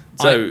Chandler.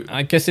 So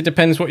I guess it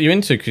depends what you're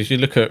into, because you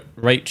look at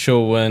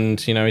Rachel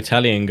and,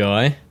 Italian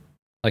guy.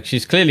 Like,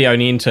 she's clearly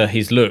only into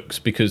his looks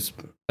because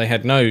they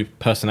had no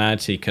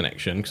personality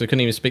connection because they couldn't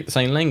even speak the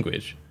same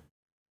language.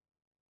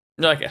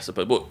 No, I guess it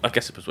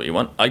was what you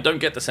want. I don't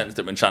get the sense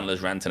that when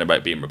Chandler's ranting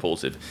about being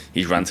repulsive,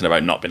 he's ranting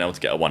about not being able to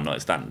get a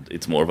one-night stand.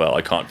 It's more of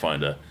I can't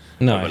find a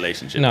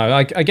relationship. No,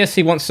 I guess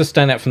he wants to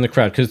stand out from the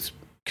crowd because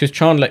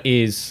Chandler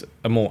is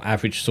a more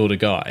average sort of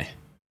guy.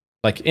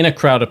 Like, in a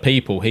crowd of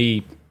people,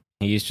 he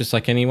is just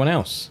like anyone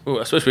else. Well,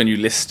 especially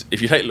when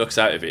if you take looks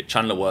out of it,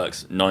 Chandler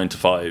works 9 to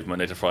 5,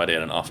 Monday to Friday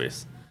in an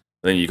office.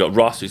 Then you've got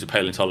Ross, who's a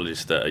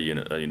paleontologist at a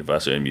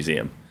university and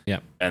museum. Yeah.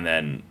 And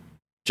then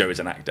Joe is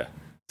an actor.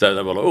 So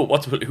they were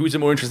like, who's a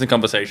more interesting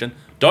conversation?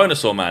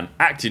 Dinosaur man,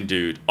 acting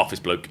dude, office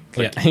bloke.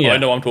 Like, I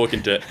know I'm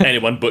talking to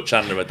anyone but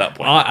Chandler at that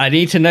point. I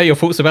need to know your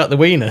thoughts about the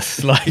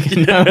weenus. Like,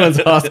 no one's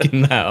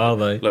asking that, are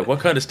they? Like, what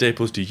kind of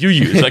staples do you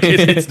use? Like,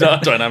 it's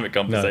not a dynamic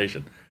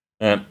conversation.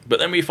 No. But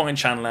then we find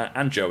Chandler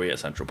and Joey at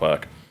Central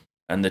Park.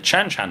 And the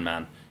Chan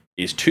man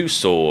is too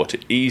sore to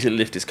easily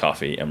lift his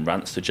coffee and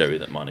rants to Joey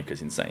that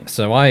Monica's insane.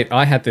 So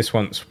I had this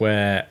once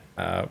where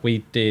we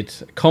did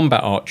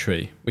combat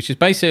archery, which is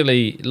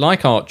basically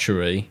like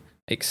archery,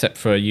 except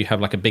for you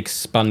have like a big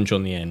sponge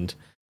on the end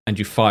and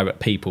you fire at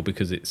people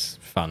because it's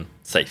fun.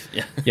 Safe,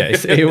 yeah. Yeah,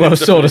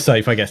 it's sort of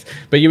safe, I guess.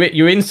 But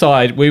you're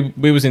inside. We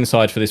was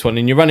inside for this one,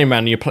 and you're running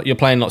around and you're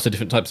playing lots of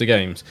different types of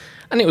games.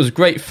 And it was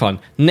great fun.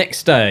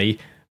 Next day,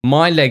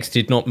 my legs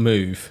did not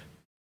move.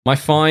 My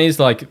thighs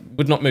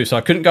would not move, so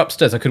I couldn't go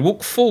upstairs. I could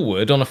walk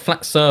forward on a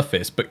flat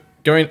surface, but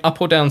going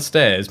up or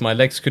downstairs, my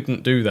legs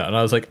couldn't do that. And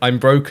I was like, I'm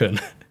broken.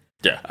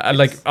 Yeah.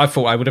 I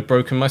thought I would have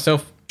broken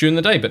myself during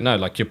the day, but no,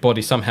 your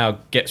body somehow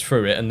gets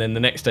through it, and then the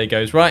next day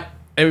goes, right,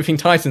 everything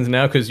tightens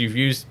now because you've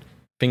used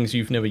things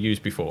you've never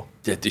used before.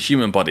 Yeah, the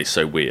human body is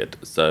so weird.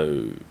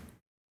 So,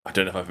 I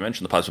don't know if I've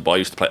mentioned the past, but I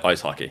used to play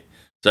ice hockey.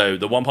 So,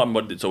 the one part of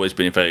my body that's always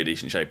been in fairly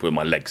decent shape were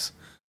my legs.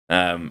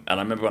 And I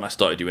remember when I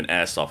started doing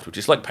airsoft, which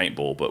is like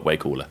paintball but way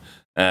cooler.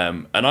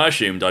 And I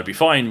assumed I'd be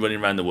fine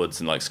running around the woods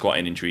and like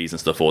squatting in trees and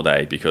stuff all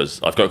day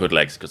because I've got good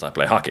legs because I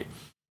play hockey.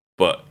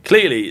 But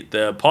clearly,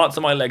 the parts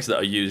of my legs that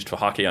are used for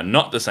hockey are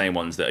not the same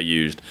ones that are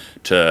used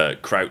to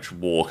crouch,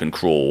 walk, and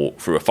crawl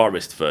through a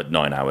forest for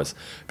 9 hours.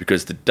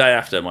 Because the day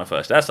after my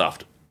first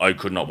airsoft, I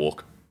could not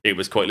walk. It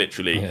was quite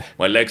literally,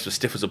 my legs were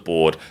stiff as a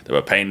board. They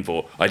were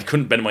painful. I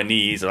couldn't bend my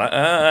knees.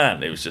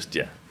 And it was just,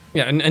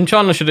 Yeah, and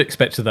Chandler should have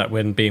expected that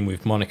when being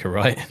with Monica,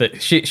 right?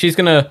 That she's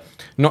going to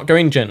not go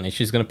in gently.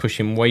 She's going to push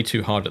him way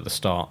too hard at the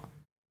start.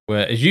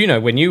 Where, as you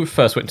know, when you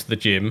first went to the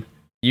gym,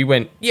 you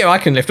went, yeah, I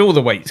can lift all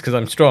the weights because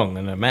I'm strong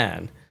and a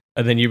man.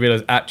 And then you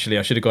realise, actually,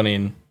 I should have gone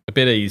in a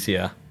bit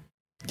easier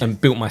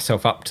and built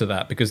myself up to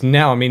that because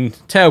now I'm in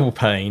terrible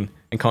pain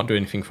and can't do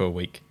anything for a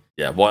week.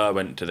 Yeah, why I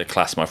went to the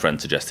class my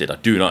friend suggested, I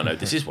do not know.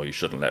 This is why you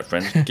shouldn't let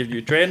friends give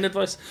you training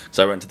advice.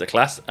 So I went to the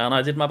class and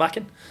I did my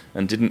backing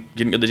and didn't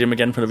go to the gym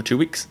again for another 2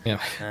 weeks.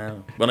 Yeah.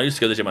 When I used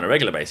to go to the gym on a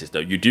regular basis, though,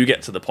 you do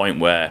get to the point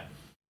where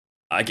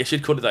I guess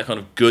you'd call it that kind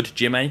of good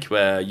gym ache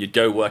where you'd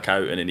go work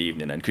out in an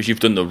evening and because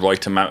you've done the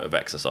right amount of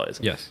exercise,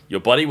 yes,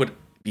 your body would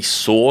be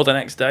sore the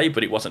next day,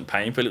 but it wasn't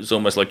painful. It was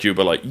almost like you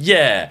were like,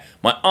 yeah,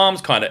 my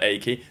arm's kind of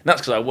achy. And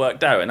that's because I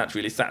worked out and that's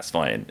really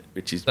satisfying,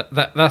 which is...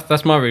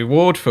 That's my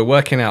reward for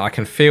working out. I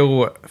can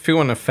feel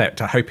an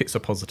effect. I hope it's a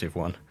positive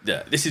one.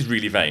 Yeah, this is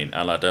really vain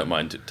and I don't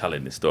mind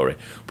telling this story.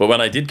 But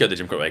when I did go to the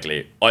gym quite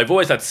regularly, I've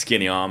always had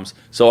skinny arms.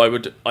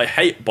 So I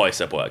hate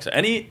bicep work. So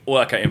any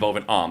workout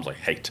involving arms, I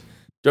hate.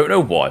 Don't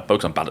know why,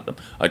 because I'm bad at them.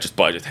 I just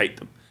hate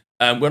them.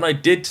 When I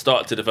did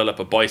start to develop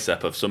a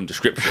bicep of some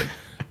description,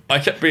 I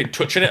kept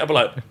touching it. I'd be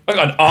like, I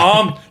got an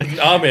arm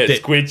here,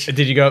 squidge.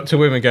 Did you go up to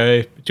women and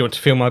go, do you want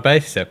to feel my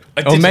bicep?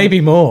 Or maybe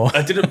more.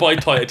 I didn't buy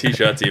tighter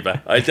t-shirts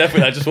either. I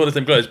just wanted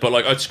some clothes. But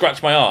like, I'd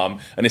scratch my arm,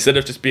 and instead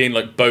of just being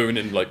like bone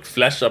and like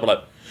flesh, I'd be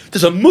like,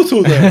 there's a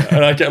muscle there.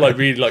 And I get like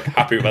really like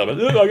happy about it.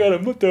 Like, I got a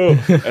muscle.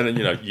 And then,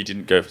 you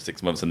didn't go for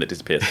 6 months and it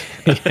disappears.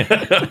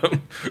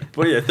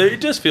 But yeah, so it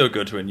does feel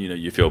good when,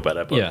 you feel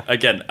better. But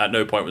again, at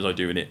no point was I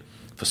doing it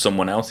for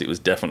someone else. It was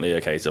definitely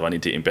a case of I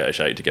need to get in better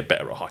shape to get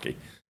better at hockey.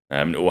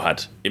 It all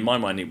had, in my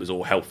mind, it was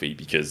all healthy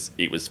because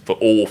it was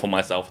for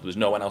myself. There was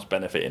no one else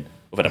benefiting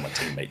other than my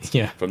teammates.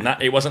 Yeah. From that,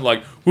 it wasn't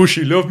like, will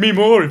she love me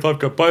more if I've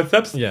got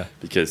biceps? Yeah.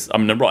 Because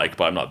I'm neurotic,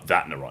 but I'm not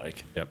that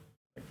neurotic. Yep.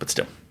 But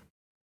still.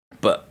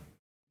 But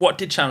what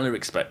did Chandler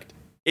expect?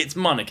 It's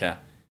Monica.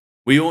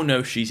 We all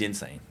know she's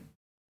insane.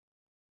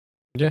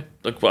 Yeah.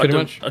 Like, I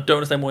don't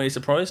understand why he's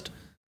surprised.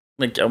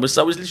 Like, I was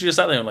literally just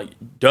sat there and like,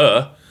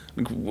 duh.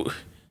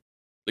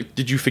 Like,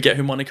 did you forget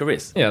who Monica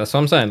is? Yeah, that's what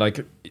I'm saying.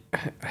 Like,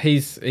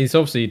 he's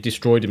obviously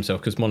destroyed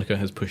himself because Monica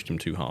has pushed him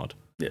too hard.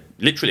 Yeah,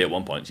 literally at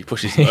one point she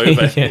pushes him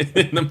over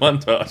in the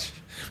montage,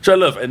 which I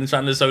love. And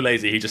Chandler's so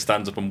lazy he just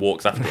stands up and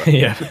walks after her.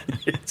 Yeah,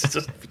 it's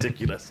just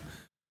ridiculous.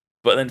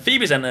 But then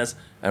Phoebe's enters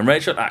and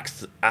Rachel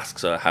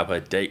asks her how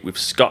her date with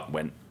Scott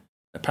went.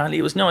 Apparently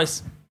it was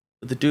nice,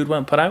 but the dude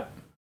won't put out.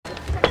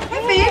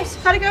 Hey, Phoebe,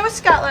 how'd it go with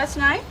Scott last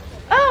night?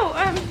 Oh,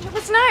 it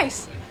was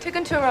nice. Took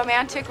him to a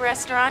romantic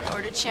restaurant,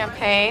 ordered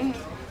champagne.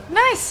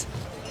 Nice.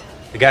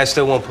 The guy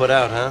still won't put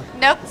out, huh?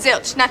 Nope,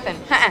 zilch, nothing.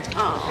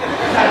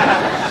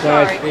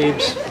 Sorry,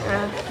 Phoebes.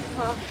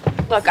 Well,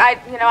 look, I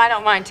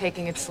don't mind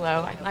taking it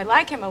slow. I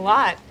like him a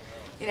lot.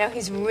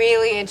 He's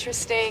really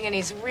interesting and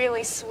he's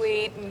really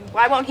sweet. And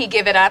why won't he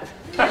give it up?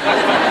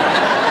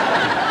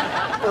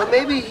 Well,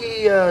 maybe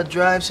he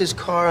drives his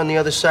car on the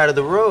other side of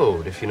the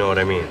road, if you know what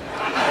I mean.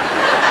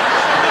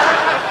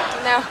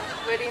 No,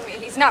 what do you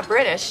mean? He's not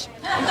British.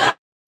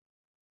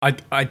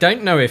 I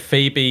don't know if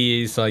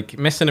Phoebe is like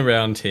messing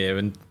around here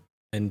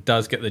and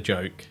does get the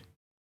joke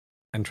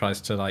and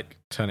tries to like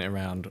turn it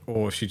around,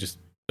 or is she just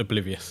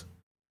oblivious?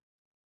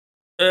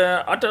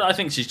 I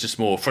think she's just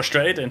more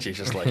frustrated, and she's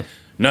just like,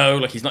 no,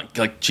 like he's not,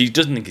 like she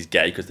doesn't think he's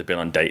gay because they've been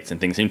on dates and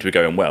things seem to be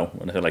going well.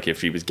 And I feel like if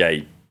she was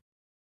gay,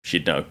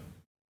 she'd know.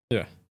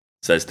 Yeah,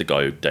 says the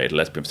guy who dated a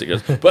lesbian for 6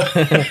 years.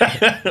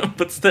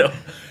 But still,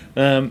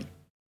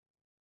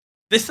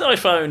 this I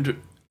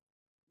found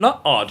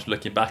not odd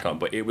looking back on,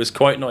 but it was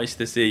quite nice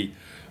to see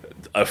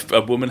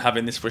a woman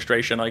having this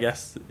frustration, I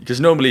guess. Because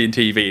normally in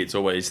TV, it's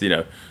always,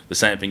 the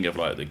same thing of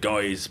like the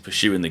guys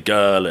pursuing the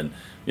girl. And,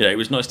 it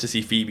was nice to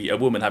see Phoebe, a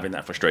woman, having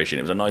that frustration.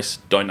 It was a nice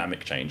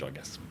dynamic change, I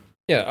guess.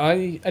 Yeah,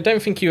 I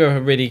don't think you ever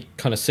really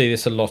kind of see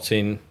this a lot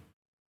in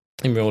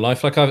real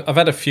life. Like I've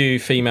had a few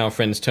female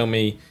friends tell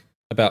me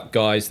about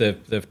guys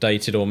they've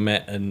dated or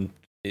met, and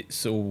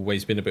it's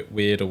always been a bit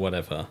weird or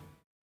whatever.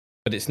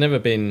 But it's never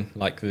been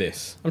like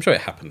this. I'm sure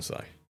it happens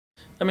though.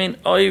 I mean,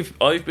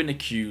 I've been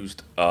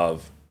accused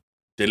of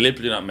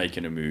deliberately not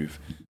making a move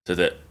so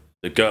that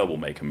the girl will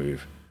make a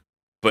move,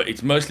 but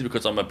it's mostly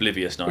because I'm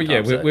oblivious. Well,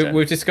 yeah,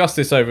 we've discussed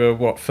this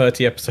over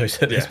 30 episodes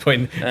at this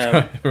point.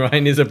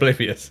 Ryan is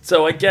oblivious.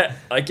 So I get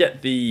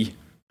the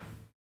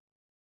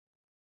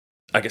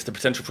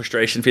potential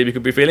frustration Phoebe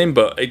could be feeling,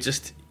 but it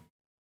just,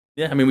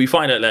 I mean, we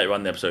find out later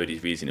on in the episode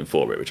he's reasoning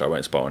for it, which I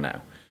won't spoil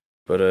now.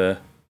 But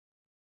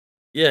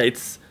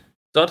it's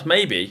Thought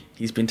maybe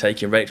he's been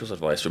taking Rachel's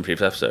advice from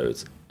previous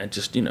episodes and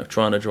just,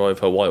 trying to drive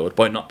her wild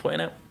by not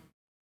putting out.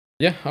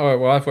 Yeah,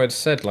 well, I've already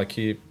said, like,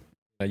 you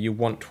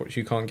want what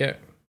you can't get.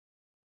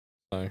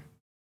 So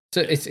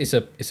it's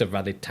a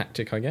valid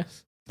tactic, I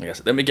guess.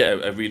 Then we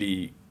get a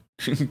really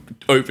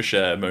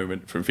overshare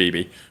moment from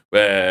Phoebe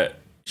where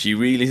she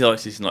really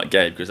likes he's not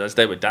gay because as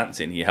they were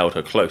dancing, he held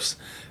her close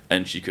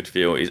and she could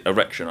feel his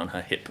erection on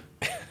her hip.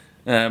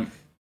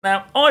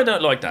 Now, I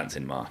don't like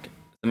dancing, Mark.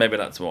 Maybe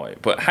that's why.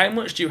 But how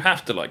much do you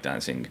have to like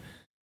dancing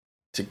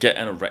to get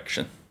an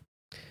erection?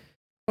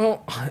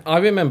 Well, I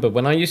remember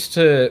when I used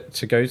to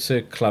go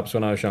to clubs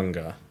when I was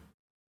younger,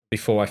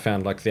 before I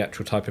found like the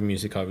actual type of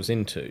music I was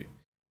into.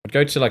 I'd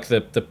go to like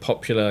the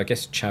popular, I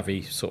guess,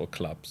 chavvy sort of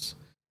clubs.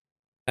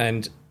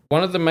 And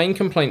one of the main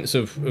complaints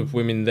of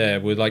women there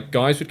were like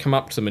guys would come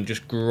up to them and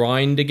just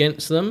grind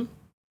against them.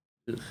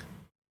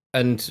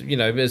 And,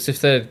 as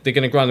if they're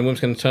going to grind, the woman's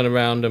going to turn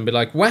around and be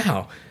like,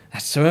 wow,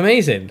 that's so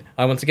amazing.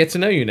 I want to get to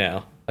know you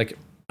now. Like,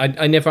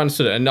 I never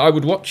understood it. And I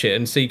would watch it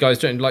and see guys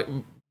doing like,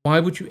 why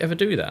would you ever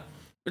do that?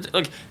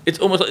 It's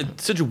almost like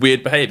it's such a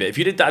weird behaviour. If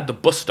you did that at the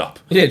bus stop,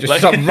 just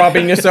stop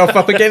rubbing yourself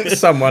up against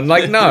someone.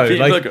 Like, no,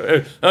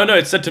 oh no,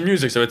 it's set to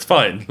music, so it's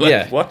fine.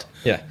 What?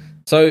 Yeah.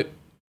 So,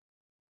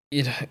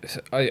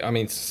 I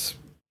mean,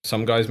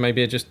 some guys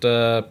maybe are just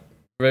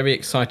very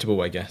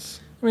excitable, I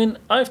guess. I mean,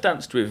 I've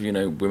danced with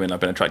women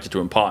I've been attracted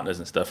to and partners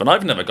and stuff, and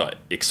I've never got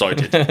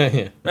excited.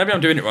 Yeah. Maybe I'm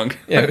doing it wrong.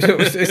 Yeah,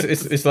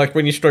 it's like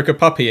when you stroke a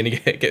puppy and he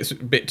gets a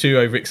bit too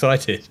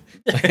overexcited.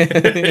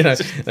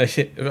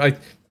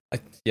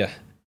 Yeah.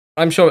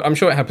 I'm sure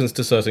it happens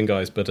to certain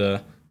guys, but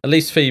at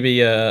least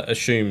Phoebe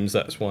assumes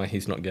that's why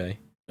he's not gay.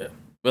 Yeah.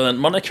 Well, then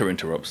Monica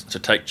interrupts to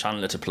take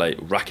Chandler to play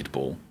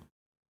racquetball.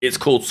 It's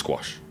called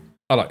squash.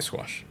 I like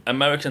squash.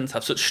 Americans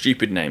have such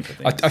stupid names for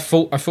things. I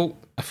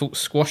thought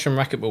squash and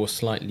racquetball were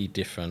slightly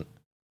different.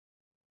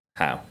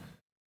 How?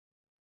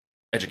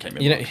 Educate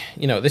me.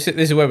 This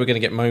is where we're going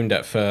to get moaned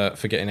at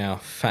for getting our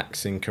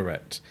facts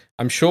incorrect.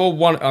 I'm sure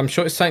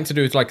it's something to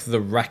do with like the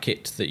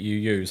racket that you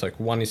use. Like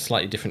one is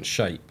slightly different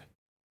shape.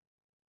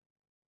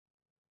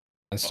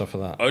 And stuff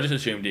like that. I just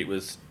assumed it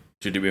was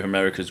to do with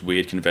America's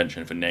weird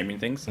convention for naming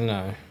things.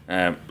 No.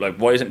 Like,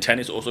 why isn't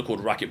tennis also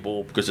called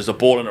racquetball? Because there's a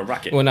ball and a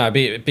racket. Well, no,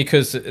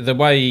 because the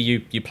way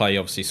you play,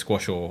 obviously,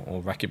 squash or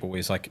racquetball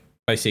is like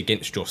basically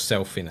against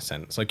yourself in a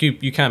sense. Like,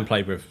 you can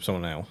play with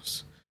someone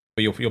else,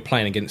 but you're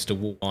playing against a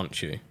wall,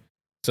 aren't you?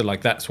 So,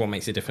 like, that's what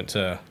makes it different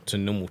to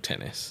normal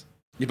tennis.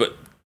 Yeah, but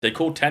they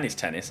call tennis.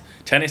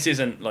 Tennis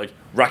isn't like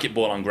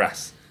racquetball on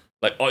grass.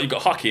 Like, you've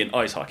got hockey and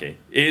ice hockey.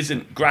 It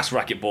isn't grass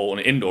racquetball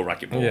and indoor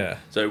racquetball. Yeah.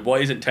 So why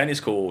isn't tennis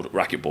called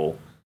racquetball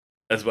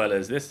as well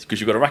as this?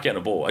 Because you've got a racket and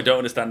a ball. I don't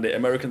understand it.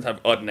 Americans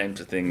have odd names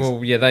for things.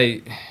 Well,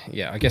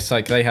 I guess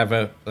like they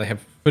have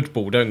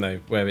football, don't they?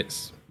 Where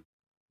it's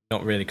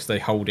not really because they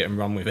hold it and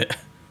run with it.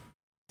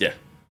 Yeah. It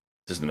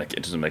doesn't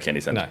make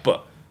any sense. No.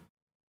 But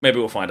maybe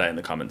we'll find out in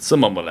the comments.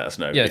 Someone will let us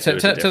know. Yeah, tell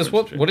us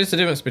what is the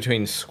difference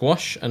between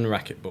squash and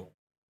racquetball?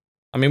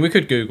 I mean, we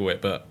could Google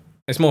it, but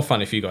it's more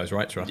fun if you guys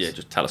write to us. Yeah,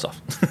 just tell us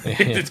off. Yeah.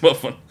 It's more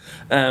fun.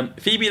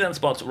 Phoebe then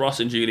spots Ross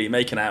and Julie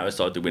making out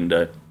outside the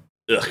window.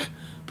 Ugh.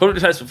 Public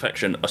displays of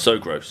affection are so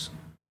gross.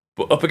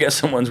 But up against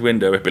someone's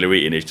window with Billy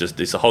Eaton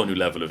it's a whole new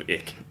level of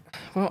ick.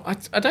 Well,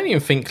 I don't even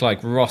think like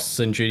Ross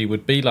and Julie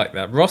would be like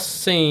that. Ross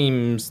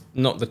seems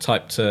not the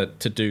type to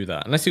do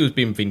that, unless he was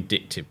being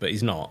vindictive, but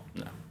he's not.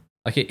 No.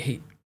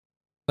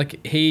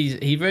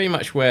 He very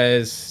much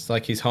wears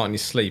like his heart on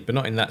his sleeve, but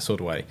not in that sort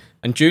of way.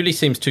 And Julie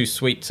seems too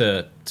sweet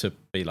to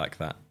be like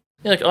that.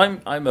 Yeah,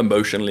 like I'm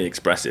emotionally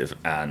expressive,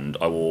 and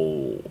I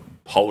will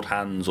hold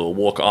hands or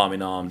walk arm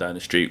in arm down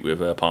the street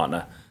with a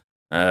partner.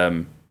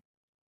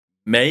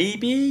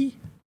 Maybe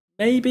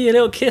a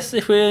little kiss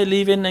if we're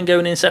leaving and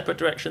going in separate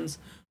directions.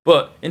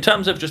 But in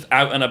terms of just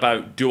out and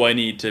about, do I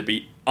need to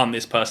be on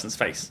this person's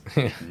face?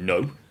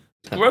 No.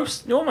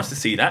 Gross. No one wants to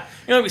see that.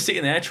 You're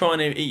sitting there trying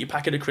to eat your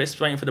packet of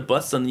crisps, waiting for the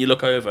bus, and you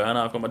look over and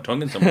I've got my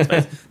tongue in someone's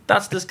face.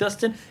 That's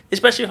disgusting.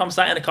 Especially if I'm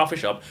sat in a coffee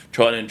shop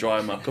trying to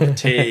enjoy my cup of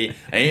tea,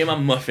 I eat my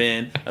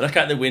muffin, I look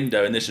out the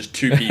window and there's just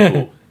two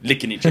people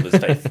licking each other's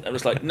face. I'm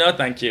just like, no,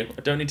 thank you.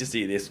 I don't need to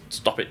see this.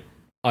 Stop it.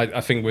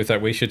 I think with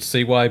that we should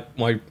see why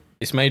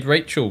it's made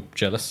Rachel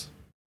jealous.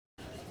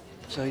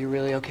 So you're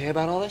really okay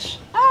about all this?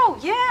 Oh,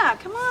 yeah,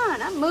 come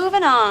on. I'm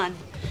moving on.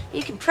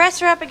 You can press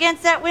her up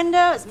against that window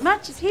as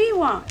much as he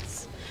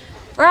wants.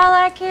 For all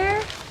I care,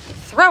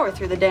 throw her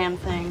through the damn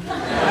thing.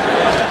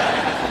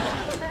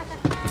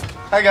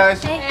 Hi,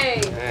 guys.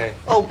 Hey. Hey.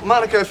 Oh,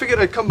 Monica, I figured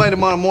I'd come by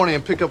tomorrow morning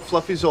and pick up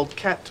Fluffy's old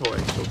cat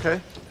toys, okay?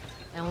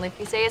 Only if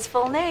you say his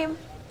full name.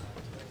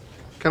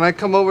 Can I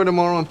come over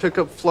tomorrow and pick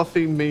up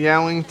Fluffy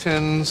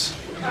Meowington's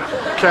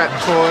cat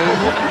toys?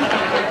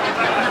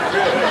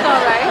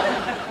 All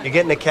right. You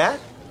getting a cat?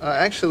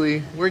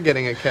 Actually, we're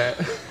getting a cat.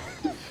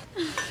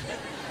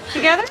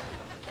 Together?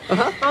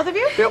 Uh-huh. Both of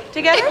you? Yep.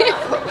 Together?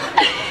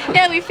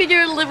 Yeah, we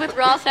figure to live with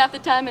Ross half the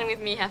time and with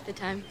me half the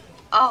time.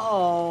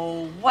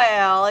 Oh,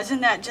 well,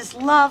 isn't that just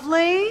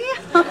lovely?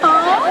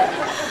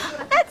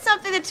 That's It's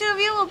something the two of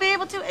you will be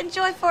able to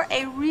enjoy for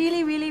a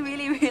really, really,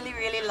 really, really,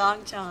 really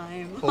long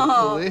time.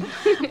 Hopefully.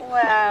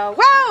 Wow.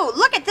 Whoa,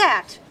 look at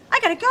that. I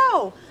gotta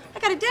go. I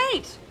got a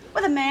date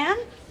with a man.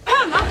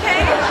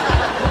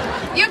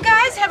 Okay. You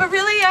guys have a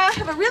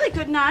really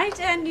good night,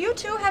 and you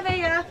two have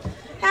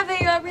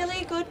a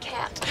really good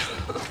cat.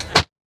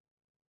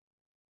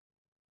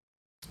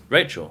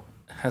 Rachel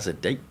has a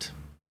date.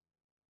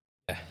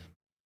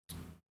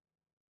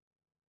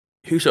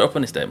 Who showed up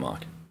on this date,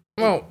 Mark?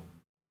 Well,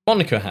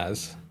 Monica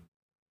has.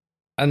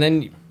 And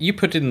then you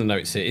put in the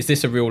notes here, is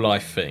this a real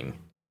life thing?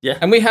 Yeah.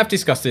 And we have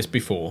discussed this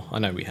before. I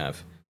know we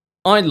have.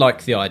 I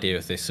like the idea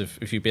of this,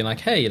 of you being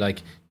like, hey,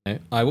 like, you know,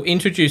 I will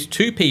introduce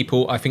two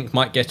people I think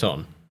might get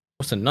on.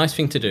 What's a nice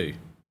thing to do?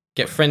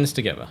 Get friends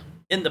together.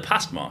 In the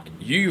past, Mark,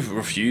 you've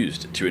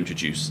refused to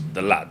introduce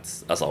the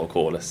lads, as I'll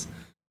call us,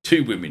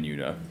 to women you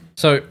know.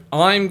 So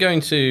I'm going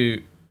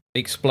to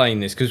explain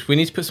this because we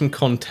need to put some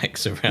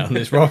context around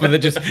this rather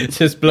than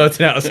just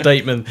blurting out a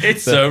statement.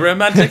 It's so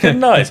romantic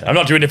and nice. I'm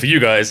not doing it for you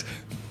guys.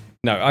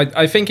 No,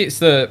 I think it's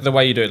the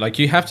way you do it. Like,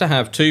 you have to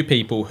have two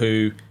people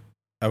who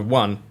are,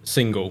 one,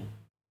 single,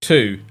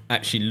 two,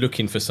 actually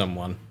looking for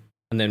someone,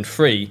 and then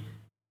three,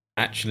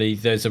 actually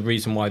there's a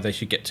reason why they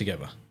should get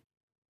together.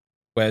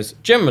 Whereas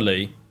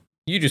generally,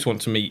 you just want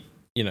to meet,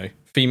 you know,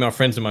 female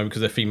friends at the moment because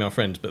they're female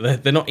friends,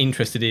 but they're not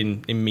interested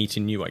in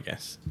meeting you, I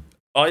guess.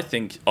 I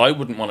think I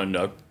wouldn't want to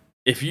know.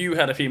 If you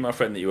had a female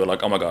friend that you were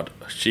like, oh my god,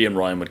 she and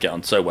Ryan would get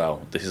on so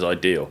well, this is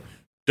ideal.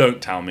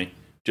 Don't tell me.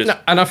 Just No,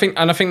 and I think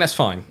that's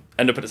fine.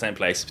 end up at the same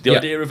place. The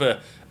idea of a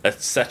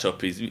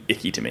setup is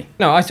icky to me.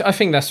 No, I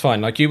think that's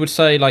fine. Like, you would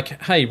say,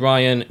 like, hey,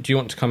 Ryan, do you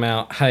want to come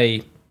out?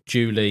 Hey,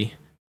 Julie,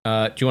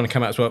 do you want to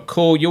come out as well?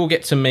 Cool, you'll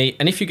get to meet.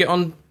 And if you get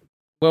on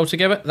well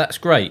together, that's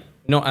great.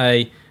 Not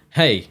a,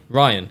 hey,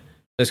 Ryan,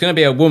 there's going to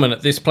be a woman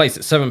at this place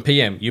at 7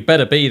 p.m. You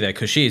better be there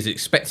because she is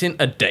expecting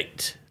a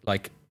date.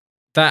 Like,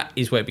 that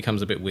is where it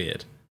becomes a bit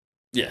weird.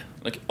 Yeah,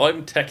 like,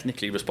 I'm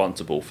technically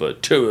responsible for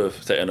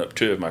setting up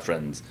two of my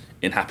friends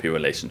in happy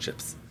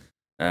relationships.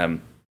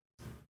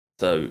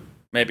 So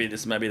maybe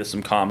there's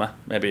some karma.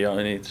 Maybe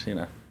I need, you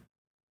know.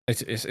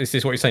 Is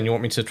this what you're saying? You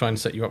want me to try and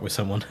set you up with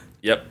someone?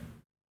 Yep.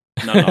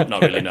 No,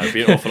 not really. No, it'd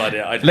be an awful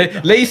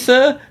idea.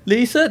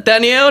 Lisa,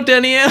 Danielle.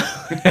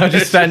 I'm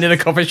just standing in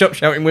a coffee shop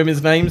shouting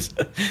women's names.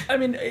 I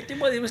mean,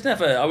 it was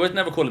never. I would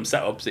never call them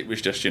setups. It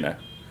was just, you know,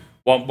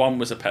 one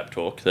was a pep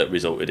talk that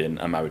resulted in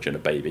a marriage and a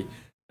baby,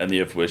 and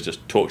the other was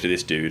just talk to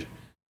this dude,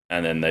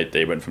 and then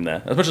they went from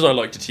there. As much as I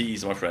like to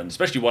tease my friends,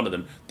 especially one of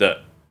them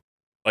that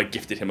I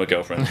gifted him a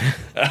girlfriend,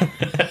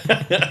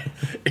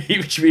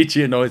 which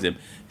annoys him.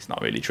 It's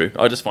not really true.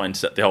 I just find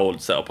the whole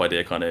setup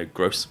idea kind of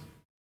gross.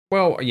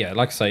 Well, yeah,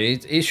 like I say,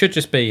 it should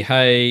just be,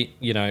 hey,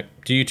 you know,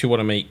 do you two want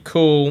to meet?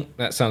 Cool,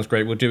 that sounds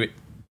great. We'll do it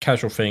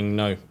casual thing,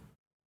 no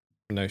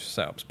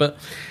setups. But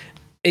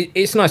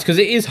it's nice because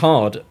it is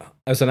hard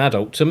as an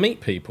adult to meet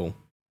people.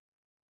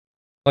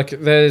 Like,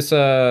 there was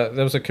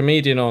a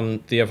comedian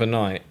on the other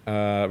night,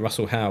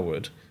 Russell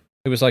Howard,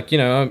 who was like, you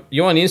know,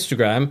 you're on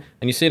Instagram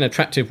and you see an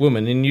attractive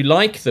woman and you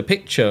like the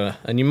picture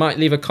and you might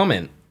leave a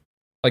comment.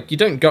 Like, you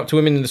don't go up to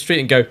women in the street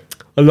and go,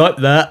 I like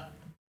that,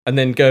 and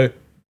then go,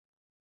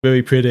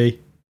 very pretty,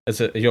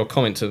 as your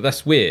comment. So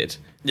that's weird.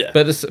 Yeah.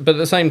 But at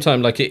the same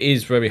time, like, it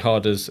is very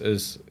hard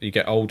as you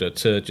get older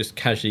to just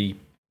casually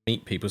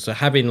meet people. So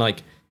having,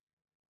 like,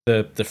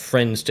 the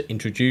friends to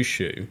introduce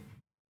you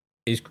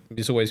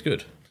is always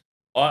good.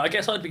 I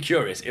guess I'd be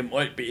curious.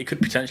 It could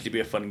potentially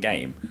be a fun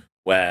game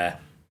where,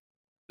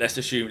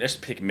 let's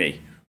pick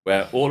me,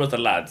 where all of the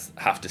lads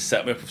have to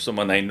set me up with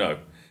someone they know.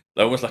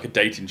 Almost like a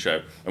dating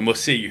show, and we'll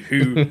see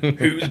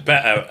who's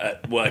better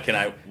at working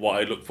out what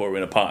I look for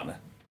in a partner.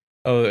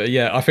 Oh,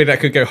 yeah, I think that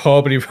could go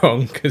horribly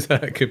wrong, because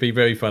that could be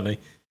very funny.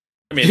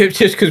 I mean,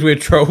 just because we'd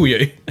troll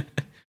you.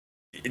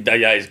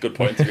 Yeah, it's a good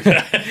point, to be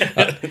fair.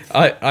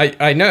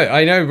 I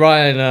know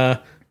Ryan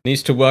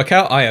needs to work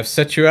out. I have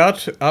set you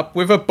up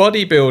with a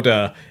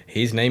bodybuilder.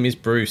 His name is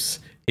Bruce.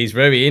 He's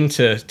very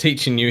into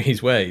teaching you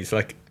his ways.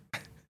 Like,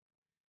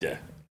 yeah.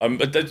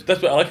 That's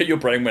what I like how your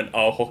brain went,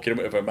 oh, hooking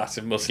him with a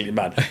massive muscly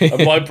man.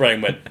 And my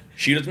brain went,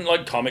 she doesn't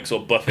like comics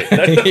or Buffy.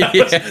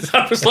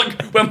 That was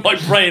like when my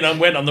brain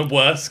went on the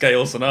worst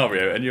scale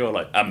scenario, and you're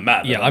like, I'm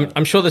mad. Yeah,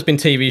 I'm sure there's been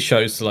TV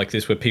shows like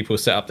this where people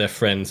set up their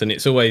friends, and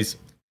it's always,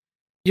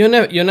 you're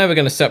never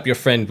going to set up your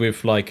friend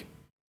with, like,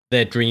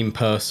 their dream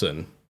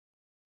person.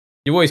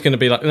 You're always going to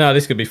be like, no,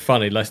 this could be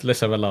funny.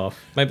 Let's have a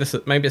laugh. Maybe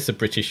it's a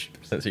British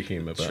sense of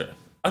humour, but. Sure.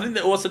 I think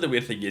that also the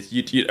weird thing is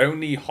you'd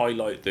only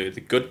highlight the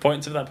good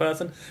points of that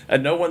person,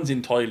 and no one's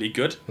entirely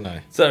good. No.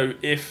 So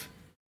if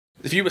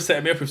you were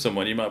setting me up with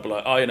someone, you might be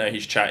like, oh, you know,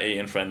 he's chatty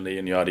and friendly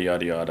and yada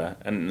yada yada,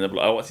 and they'll be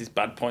like, oh, what's his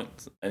bad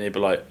points? And you'd be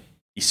like,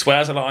 he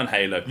swears a lot on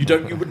Halo.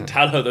 You wouldn't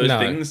tell her those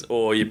things,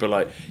 or you'd be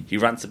like, he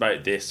rants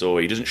about this,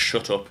 or he doesn't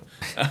shut up.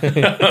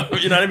 You know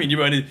what I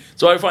mean?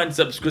 So I find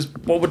because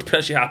what would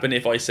potentially happen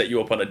if I set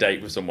you up on a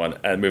date with someone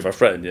and with a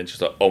friend, and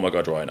she's like, oh my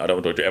god, Ryan, I don't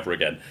want to talk to you ever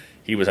again.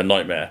 He was a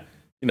nightmare.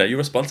 You know, you're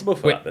responsible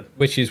for that then.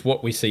 Which is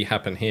what we see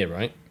happen here,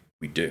 right?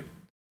 We do.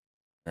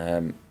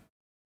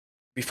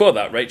 before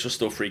that, Rachel's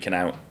still freaking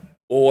out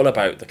all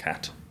about the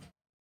cat,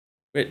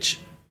 which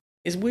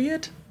is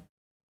weird.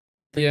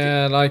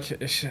 Yeah,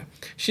 like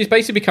she's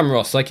basically become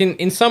Ross. Like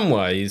in some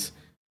ways,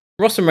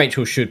 Ross and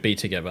Rachel should be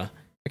together.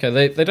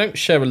 Okay, they don't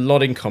share a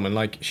lot in common.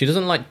 Like she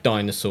doesn't like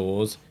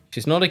dinosaurs.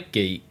 She's not a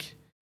geek.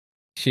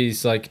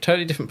 She's like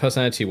totally different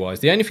personality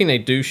wise. The only thing they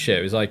do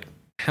share is like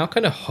how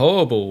kind of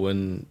horrible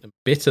and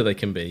bitter they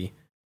can be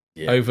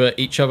over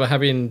each other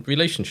having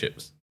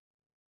relationships.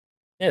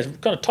 Yeah, it's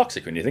kind of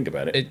toxic when you think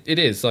about it. It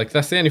is. Like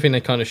that's the only thing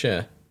they kind of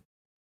share.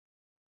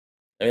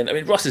 I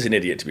mean, Ross is an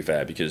idiot, to be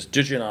fair, because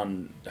judging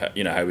on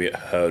how we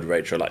heard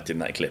Rachel act in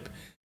that clip,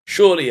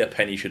 surely a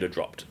penny should have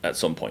dropped at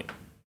some point.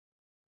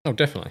 Oh,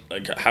 definitely.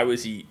 Like, how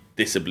is he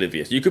this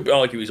oblivious? You could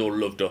argue he's all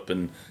loved up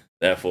and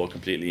therefore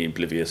completely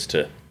oblivious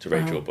to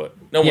Rachel, but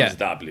no one's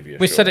that oblivious.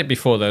 We said it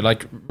before, though.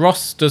 Like,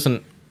 Ross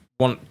doesn't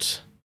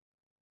want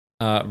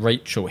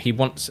Rachel. He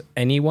wants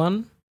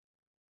anyone.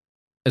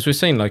 As we've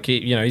seen, like,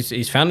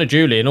 he's found a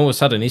Julie, and all of a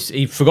sudden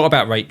he forgot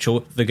about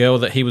Rachel, the girl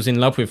that he was in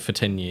love with for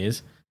 10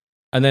 years.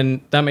 And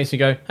then that makes me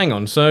go, hang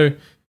on, so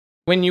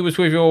when you was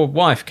with your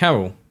wife,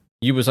 Carol,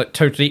 you was like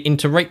totally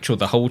into Rachel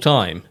the whole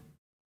time.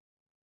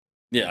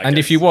 Yeah, and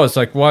if you was,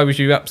 like, why was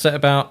you upset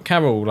about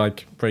Carol,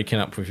 like, breaking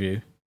up with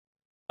you?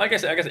 I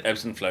guess it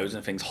ebbs and flows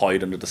and things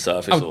hide under the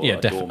surface. Oh, yeah,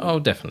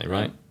 definitely,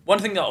 right. One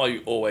thing that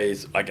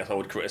I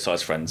would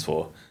criticise friends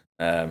for,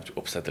 to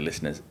upset the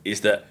listeners,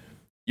 is that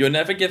you're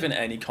never given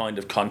any kind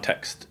of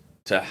context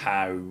to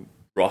how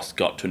Ross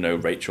got to know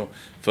Rachel.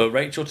 For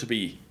Rachel to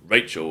be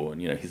Rachel and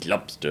his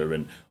lobster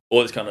and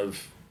all this kind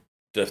of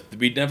stuff,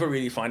 we never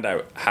really find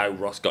out how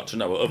Ross got to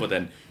know her other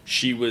than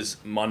she was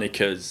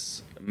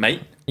Monica's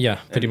mate. Yeah,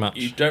 pretty much.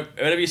 You don't,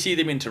 whenever you see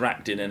them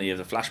interact in any of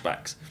the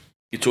flashbacks,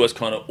 it's always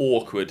kind of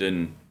awkward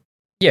and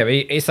yeah,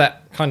 it's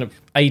that kind of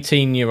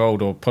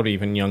 18-year-old or probably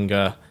even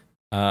younger.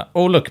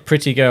 Oh look,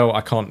 pretty girl, I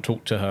can't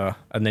talk to her,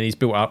 and then he's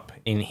built up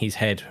in his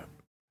head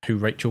who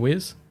Rachel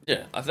is.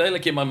 Yeah, I feel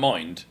like in my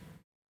mind,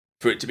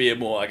 for it to be a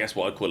more, I guess,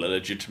 what I'd call a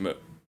legitimate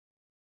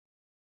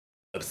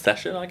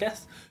obsession, I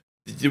guess.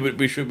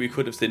 We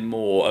could have seen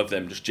more of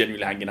them just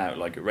genuinely hanging out,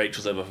 like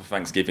Rachel's over for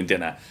Thanksgiving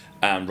dinner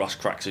and Ross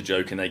cracks a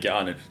joke and they get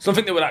on, and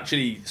something that would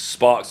actually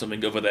spark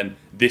something other than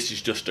this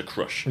is just a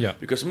crush. Yeah.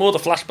 Because more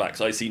of the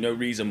flashbacks, I see no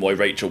reason why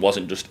Rachel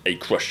wasn't just a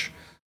crush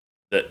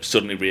that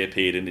suddenly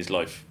reappeared in his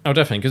life. Oh,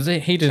 definitely,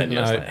 because he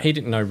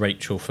didn't know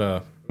Rachel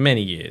for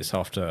many years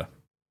after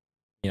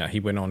he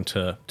went on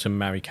to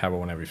marry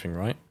Carol and everything,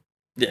 right?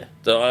 Yeah,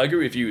 so I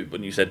agree with you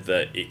when you said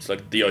that it's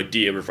like the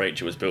idea of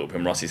Rachel was built up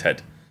in Ross's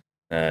head.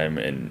 And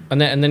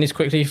then he's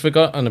quickly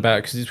forgotten about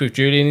it because he's with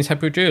Julie and he's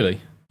happy with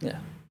Julie. Yeah,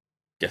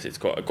 guess it's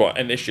quite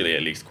initially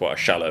at least quite a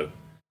shallow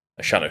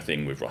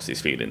thing with Ross's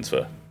feelings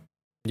for.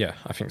 Yeah,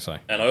 I think so.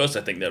 And I also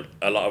think that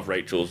a lot of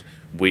Rachel's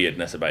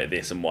weirdness about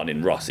this and one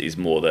in Ross is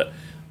more that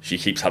she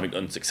keeps having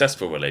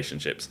unsuccessful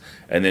relationships,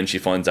 and then she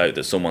finds out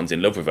that someone's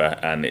in love with her,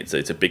 and it's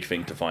a big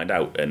thing to find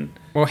out. And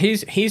well,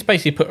 he's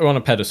basically put her on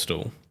a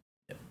pedestal,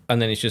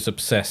 and then he's just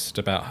obsessed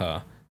about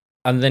her,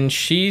 and then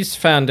she's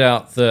found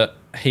out that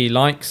he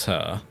likes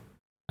her,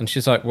 and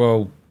she's like,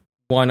 well,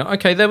 why not?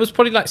 Okay, there was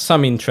probably like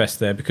some interest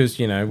there because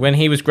when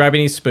he was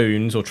grabbing his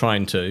spoons or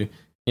trying to,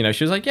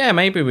 she was like, yeah,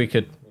 maybe we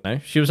could.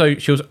 She was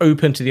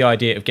open to the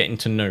idea of getting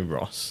to know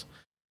Ross,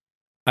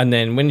 and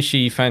then when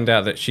she found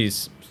out that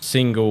she's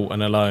single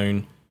and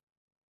alone,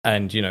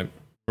 and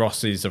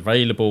Ross is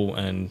available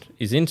and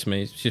is into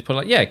me, she's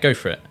probably like, yeah, go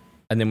for it.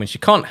 And then when she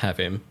can't have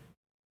him,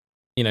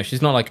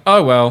 she's not like,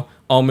 oh well,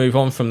 I'll move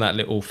on from that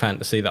little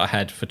fantasy that I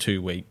had for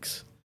 2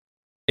 weeks.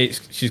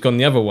 She's gone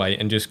the other way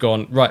and just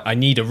gone, right, I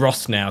need a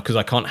Ross now because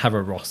I can't have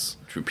a Ross.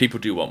 True, people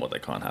do want what they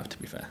can't have, to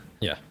be fair.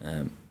 Yeah.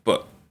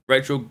 But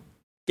Rachel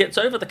gets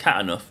over the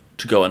cat enough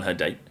to go on her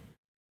date.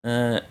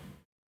 And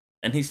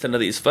he's telling her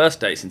that his first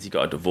date since he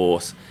got a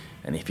divorce,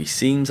 and if he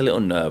seems a little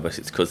nervous,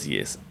 it's because he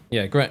is.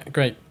 Yeah,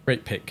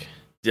 great pick.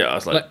 Yeah, I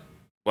was like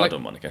well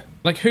done, Monica.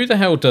 Like, who the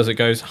hell does it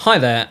goes, hi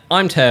there,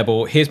 I'm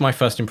terrible, here's my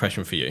first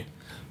impression for you.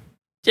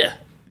 Yeah,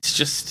 it's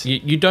just...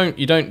 You don't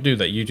do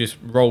that, you just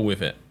roll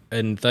with it.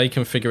 And they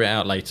can figure it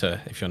out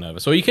later if you're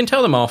nervous. Or you can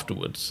tell them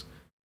afterwards.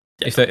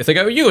 Yeah. If they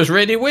go, you was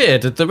really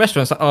weird. The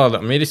restaurant's like, oh, look,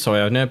 I'm really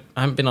sorry. I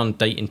haven't been on a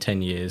date in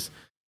 10 years.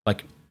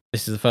 Like,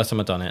 this is the first time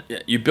I've done it. Yeah,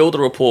 you build a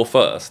rapport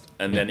first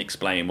and then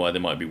explain why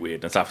there might be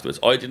weirdness afterwards.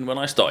 I didn't when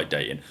I started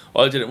dating.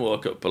 I didn't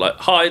walk up but like,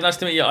 hi, nice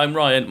to meet you. I'm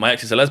Ryan. My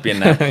ex is a lesbian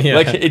now. Yeah.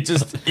 Like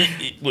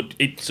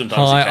it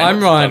sometimes. Hi,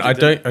 I'm Ryan. I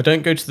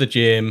don't go to the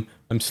gym.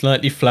 I'm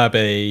slightly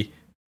flabby.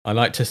 I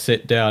like to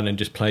sit down and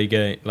just play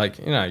game. Like,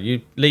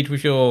 you lead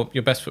with your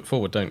best foot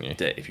forward, don't you?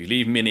 If you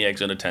leave mini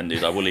eggs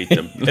unattended, I will eat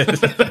them.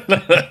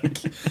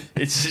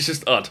 It's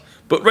just odd.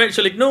 But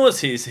Rachel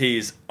ignores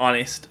he's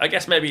honest. I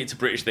guess maybe it's a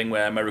British thing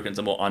where Americans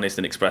are more honest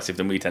and expressive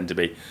than we tend to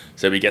be.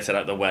 So he gets it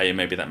out of the way and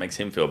maybe that makes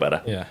him feel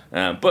better.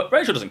 Yeah. But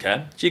Rachel doesn't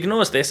care. She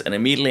ignores this and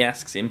immediately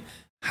asks him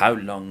how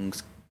long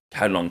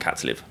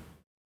cats live.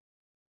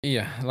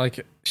 Yeah,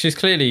 like, she's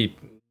clearly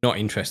not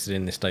interested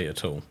in this date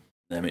at all.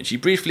 I mean, she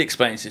briefly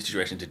explains the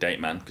situation to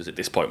Date Man, because at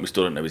this point we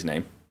still don't know his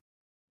name.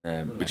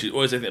 which is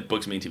always a thing that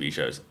bugs me in TV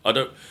shows.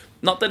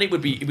 Not that it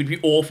would be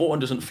awful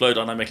and doesn't flow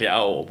dynamically at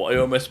all, but I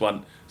almost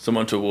want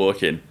someone to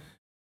walk in.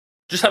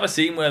 Just have a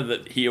scene where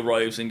he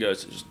arrives and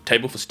goes,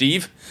 table for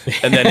Steve,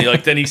 and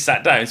then he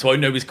sat down, so I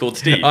know he's called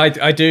Steve.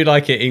 I do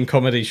like it in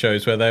comedy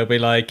shows where they'll be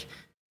like,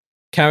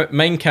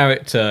 main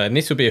character, and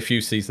this will be a few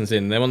seasons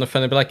in, they're on the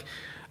phone, they'll be like,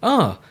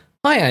 hi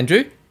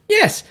Andrew,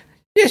 yes,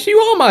 you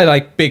are my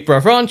big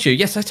brother, aren't you?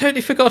 Yes, I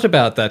totally forgot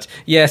about that.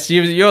 Yes,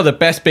 you're the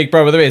best big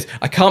brother there is.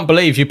 I can't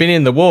believe you've been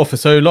in the war for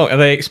so long. And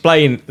they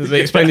explain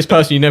this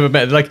person you never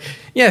met. They're like,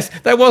 yes,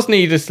 that was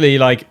needlessly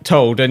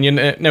told, and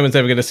no one's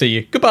ever going to see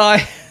you.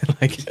 Goodbye.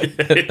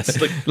 It's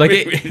we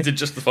need to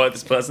justify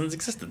this person's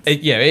existence.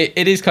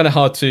 It is kind of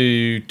hard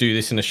to do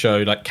this in a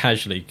show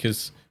casually,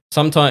 because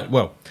sometimes,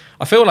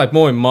 I feel like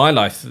more in my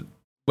life,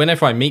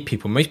 whenever I meet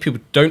people, most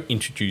people don't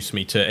introduce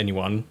me to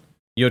anyone.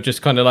 You're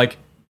just kind of like,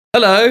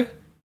 hello.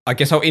 I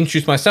guess I'll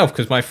introduce myself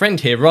because my friend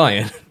here,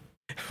 Ryan,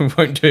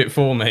 won't do it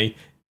for me.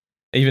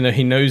 Even though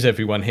he knows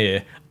everyone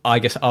here, I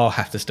guess I'll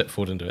have to step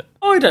forward and do it.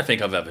 I don't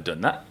think I've ever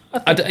done that.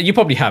 You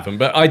probably haven't,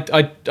 but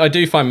I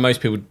do find most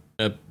people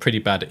are pretty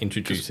bad at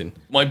introducing.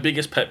 My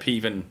biggest pet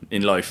peeve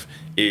in life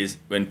is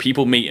when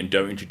people meet and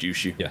don't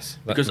introduce you. Yes.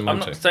 Because I'm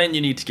not saying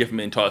you need to give them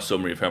an entire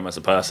summary of him as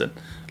a person.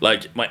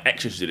 My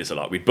ex used to do this a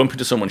lot. We'd bump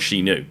into someone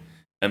she knew,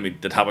 and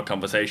we'd have a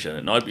conversation,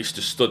 and I'd be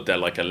just stood there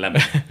like a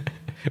lemon.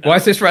 Why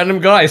is this random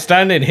guy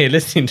standing here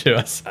listening to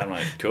us? I'm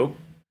like, cool.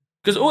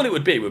 Because all it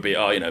would be,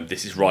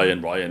 this is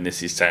Ryan,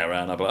 this is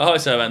Sarah, and I'd be like, hi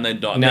Sarah, and then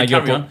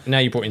carry on. Now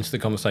you're brought into the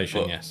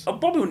conversation, yes. I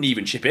probably wouldn't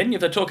even chip in if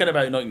they're talking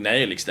about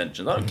nail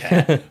extensions. I don't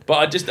care.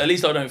 But at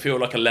least I don't feel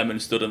like a lemon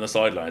stood on the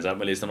sidelines. At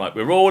least I'm like,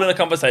 we're all in a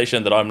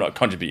conversation that I'm not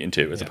contributing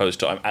to, as opposed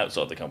to I'm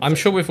outside the conversation. I'm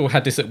sure we've all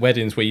had this at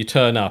weddings where you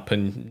turn up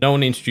and no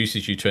one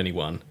introduces you to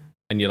anyone,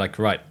 and you're like,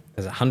 right,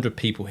 there's 100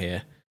 people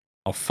here.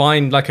 I'll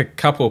find a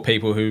couple of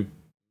people who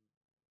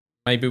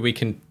maybe we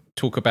can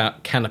talk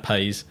about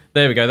canapes.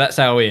 There we go. That's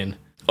our in.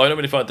 I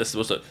normally find this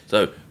also.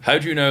 So, how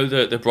do you know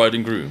the bride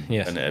and groom?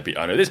 Yes. And it'd be,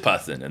 I know this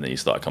person, and then you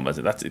start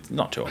conversing. It's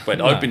not too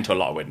often. I've been to a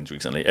lot of weddings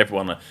recently.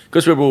 Everyone,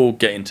 because we're all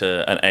getting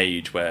to an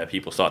age where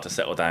people start to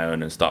settle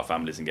down and start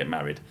families and get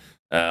married.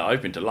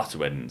 I've been to lots of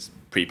weddings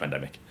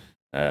pre-pandemic.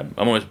 I'm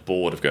almost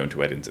bored of going to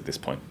weddings at this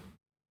point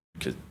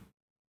because,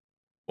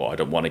 I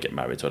don't want to get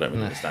married, so I don't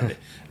really understand it.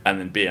 And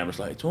then I'm just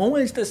like, it's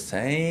always the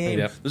same.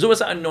 Yep. There's always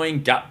that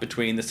annoying gap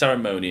between the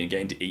ceremony and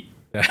getting to eat.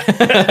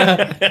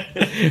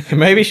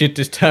 Maybe you should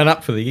just turn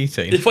up for the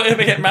eating. If I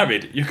ever get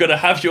married, you've got to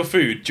have your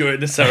food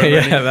during the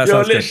ceremony.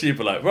 You're literally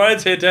like,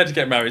 Ryan's here to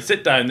get married.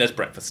 Sit down, there's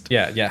breakfast.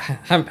 Yeah.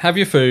 Have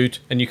your food,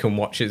 and you can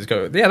watch it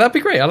go. Yeah, that'd be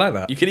great. I like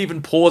that. You can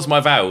even pause my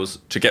vows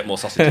to get more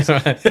sausages.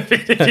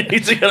 You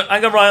need to go,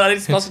 hang on, Ryan, I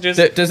need sausages.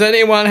 Does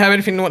anyone have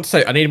anything they want to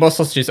say? I need more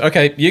sausages.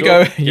 Okay, you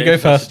go. You go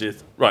first.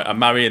 Sausages. Right, I'm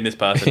marrying this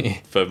person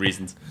for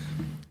reasons.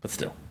 But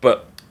still.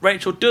 But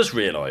Rachel does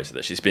realise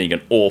that she's being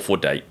an awful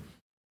date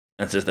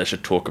and says they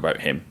should talk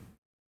about him.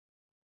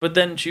 But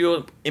then she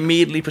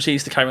immediately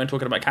proceeds to carry on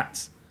talking about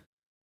cats.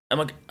 I'm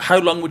like, how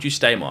long would you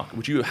stay, Mark?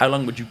 How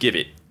long would you give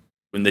it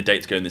when the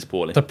date's going this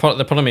poorly? The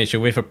problem is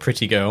you're with a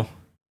pretty girl.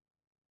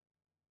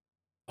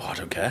 Oh, I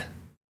don't care.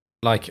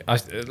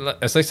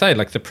 As they say,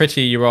 the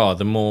prettier you are,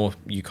 the more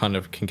you kind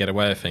of can get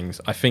away with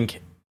things. I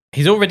think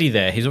he's already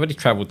there. He's already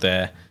travelled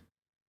there.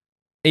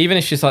 Even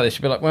if she's like this,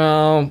 she'd be like,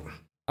 well,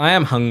 I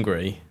am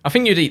hungry. I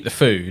think you'd eat the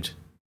food.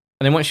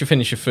 And then once you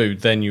finish your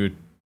food, then you would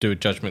do a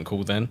judgment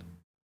call then.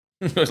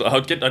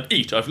 I'd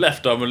eat. I've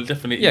left. I will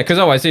definitely eat. Yeah, because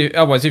otherwise,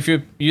 if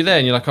you're there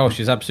and you're like, oh,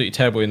 she's absolutely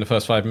terrible in the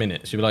first 5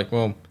 minutes, you'd be like,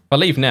 well, if I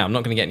leave now, I'm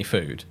not going to get any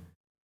food.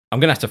 I'm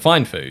going to have to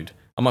find food.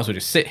 I might as well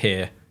just sit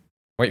here,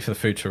 wait for the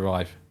food to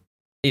arrive,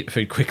 eat the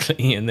food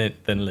quickly, and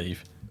then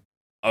leave.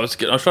 I was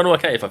trying to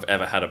work out if I've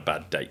ever had a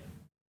bad date.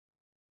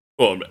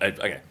 Well,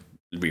 okay,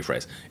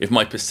 rephrase. If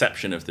my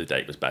perception of the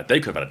date was bad, they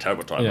could have had a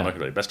terrible time, and I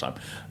could have had the best time.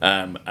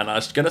 And I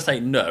was going to say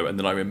no, and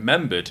then I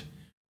remembered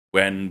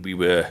when we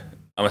were,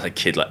 I was a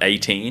kid,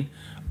 18,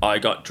 I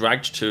got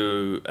dragged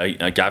to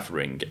a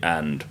gathering,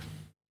 and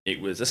it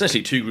was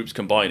essentially two groups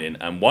combining,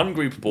 and one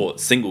group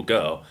bought single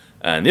girl,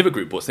 and the other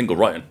group bought single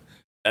Ryan.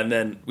 And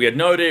then we had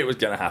no idea it was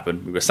going to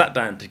happen. We were sat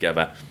down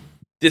together.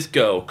 This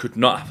girl could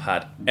not have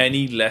had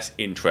any less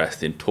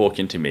interest in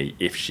talking to me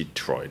if she'd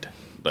tried.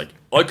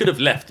 I could have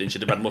left and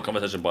she'd have had more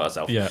conversation by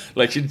herself. Yeah.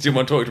 She didn't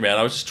want to talk to me, and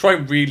I was just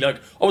trying really, I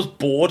was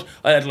bored.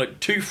 I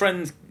had, two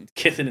friends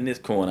kissing in this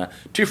corner,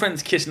 two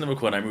friends kissing in the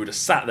corner, and we would have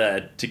sat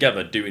there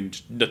together doing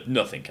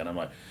nothing. And I'm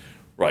like,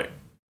 right,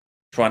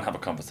 try and have a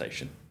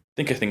conversation.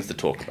 Think of things to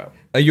talk about.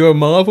 Are you a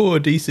Marvel or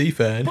DC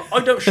fan?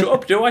 I don't shut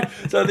up, do I?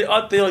 So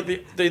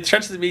the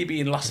chances of me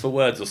being lost for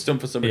words or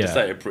stumped for something to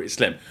say are pretty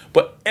slim.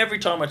 But every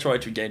time I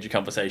tried to engage a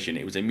conversation,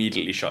 it was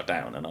immediately shut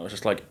down, and I was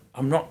just like,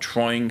 I'm not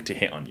trying to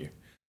hit on you.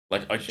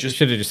 I just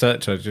should have just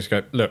said to her, just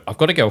go, look, I've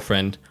got a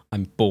girlfriend.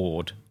 I'm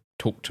bored.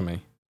 Talk to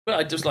me. But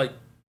I just I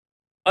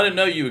didn't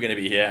know you were going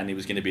to be here and it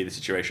was going to be the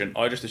situation.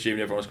 I just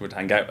assumed everyone was going to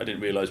hang out. I didn't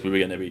realise we were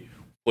going to be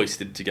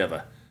hoisted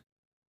together.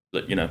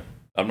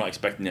 I'm not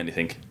expecting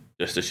anything.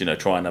 Just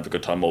try and have a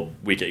good time, or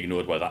we get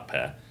ignored by that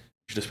pair.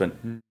 She just went,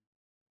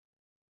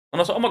 And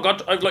I was like, oh my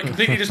god, I've like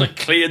completely just like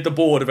cleared the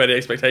board of any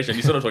expectation.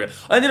 You sort of talking.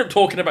 I ended up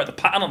talking about the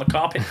pattern on the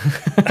carpet.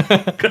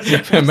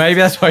 Maybe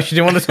that's why she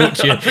didn't want to talk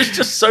to you. I was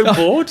just so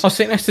bored. I was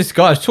sitting next to this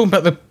guy. I was talking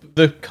about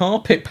the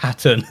carpet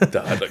pattern.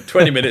 I had like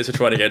 20 minutes of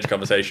trying to get into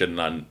conversation,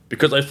 and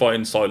because I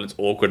find silence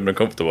awkward and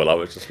uncomfortable, I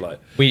was just like,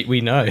 we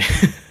know.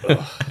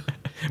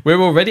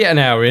 We're already at an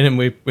hour in, and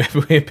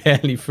we're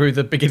barely through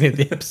the beginning of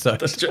the episode.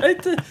 That's true.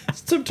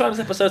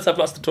 Sometimes episodes have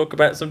lots to talk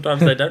about,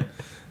 sometimes they don't.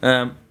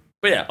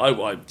 But yeah,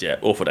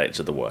 awful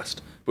dates are the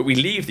worst. But we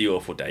leave the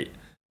awful date,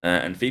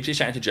 and Phoebe's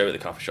chatting to Joey at the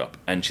coffee shop,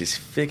 and she's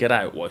figured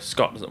out why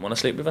Scott doesn't want to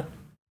sleep with her.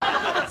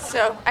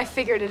 So I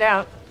figured it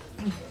out.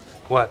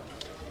 What?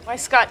 Why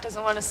Scott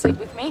doesn't want to sleep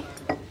with me?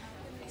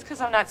 It's because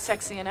I'm not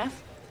sexy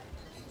enough.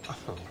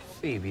 Oh,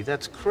 Phoebe,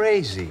 that's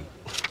crazy.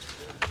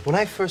 When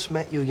I first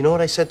met you, you know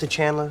what I said to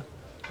Chandler?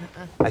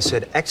 I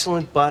said,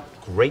 excellent butt,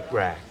 great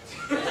rack.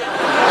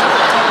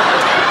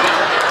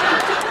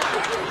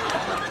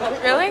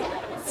 Really?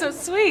 So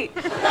sweet.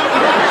 I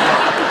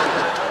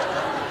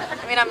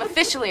mean, I'm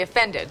officially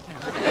offended.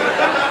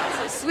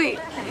 So sweet.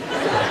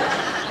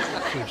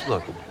 Phoebe,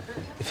 look,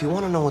 if you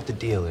want to know what the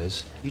deal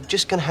is, you're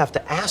just going to have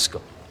to ask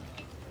him.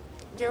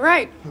 You're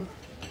right.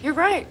 You're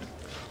right.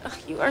 Ugh,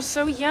 you are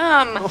so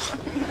yum.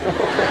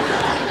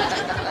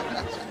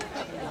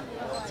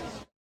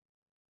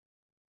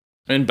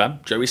 And bam,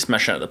 Joey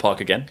smashing out at the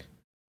park again.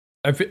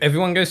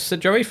 Everyone goes to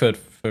Joey for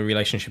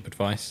relationship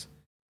advice,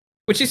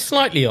 which is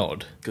slightly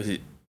odd. Because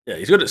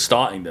he's good at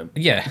starting them.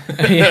 Yeah.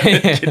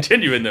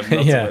 Continuing them.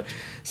 Not so much.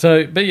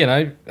 So, but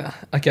I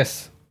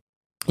guess,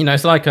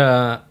 it's like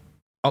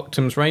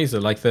Occam's razor.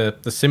 Like the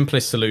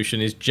simplest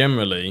solution is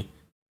generally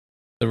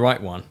the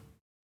right one.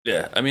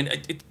 Yeah, I mean,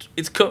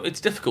 it's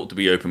difficult to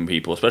be open with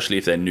people, especially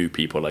if they're new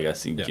people, I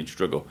guess, you can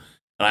struggle.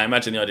 And I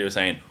imagine the idea of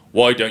saying,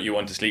 why don't you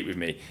want to sleep with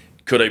me,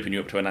 could open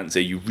you up to an answer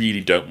you really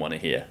don't want to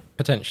hear.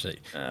 Potentially.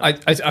 I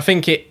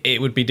think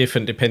it would be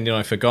different depending on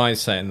if a guy's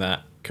saying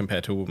that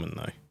compared to a woman,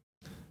 though.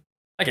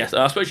 I guess.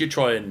 I suppose you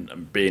try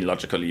and being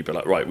logical, you'd be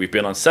like, right, we've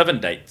been on 7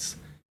 dates.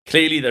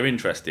 Clearly they're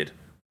interested.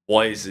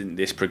 Why isn't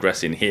this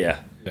progressing here?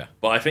 Yeah.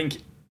 But I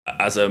think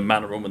as a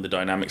man and woman, the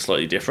dynamic's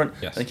slightly different.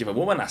 Yes. I think if a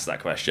woman asks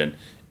that question,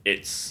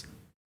 it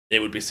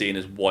would be seen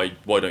as why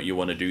don't you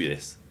want to do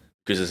this?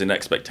 Because there's an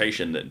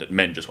expectation that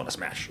men just want to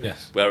smash.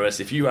 Yes.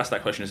 Whereas if you ask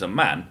that question as a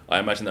man, I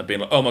imagine that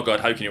being like, oh my god,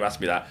 how can you ask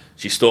me that?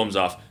 She storms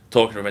off,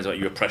 talking to her friends about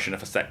you pressuring her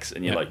for sex,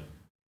 and you're like,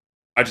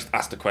 I just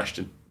asked a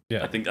question.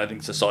 Yeah. I think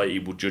society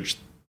will judge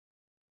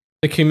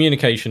the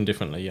communication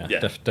differently. Yeah,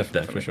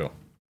 definitely for sure.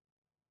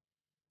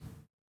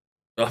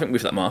 I think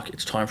with that, Mark,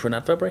 it's time for an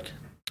advert break.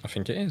 I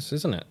think it is,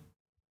 isn't it?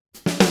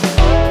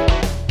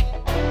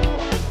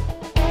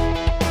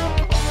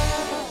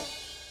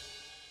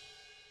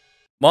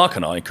 Mark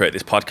and I create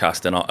this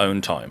podcast in our own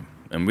time,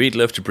 and we'd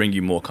love to bring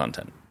you more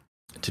content.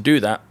 To do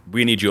that,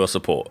 we need your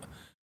support.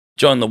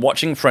 Join the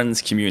Watching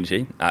Friends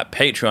community at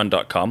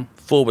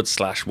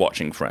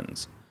patreon.com/Watching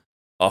Friends.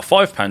 Our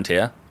 £5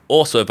 tier,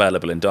 also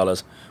available in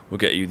dollars, will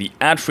get you the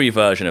ad-free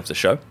version of the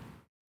show,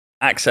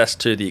 access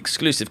to the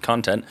exclusive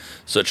content,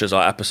 such as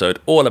our episode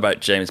all about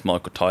James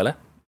Michael Tyler,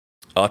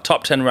 our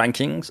top 10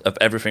 rankings of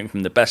everything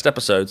from the best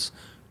episodes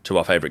to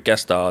our favourite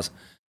guest stars,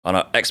 and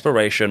our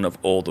exploration of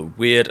all the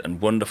weird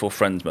and wonderful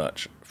Friends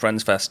merch,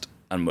 Friends Fest,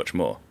 and much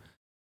more.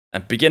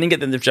 And beginning at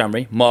the end of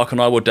January, Mark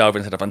and I will delve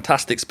into the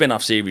fantastic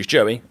spin-off series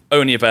Joey,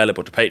 only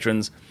available to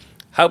patrons,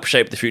 help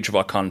shape the future of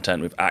our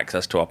content with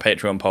access to our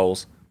Patreon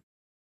polls.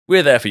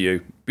 We're there for you.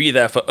 Be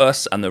there for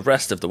us and the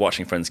rest of the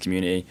Watching Friends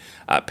community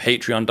at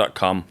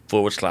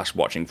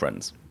patreon.com/Watching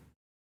Friends.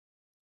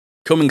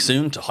 Coming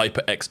soon to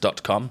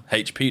HyperX.com,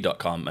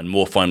 HP.com, and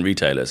more fine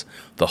retailers,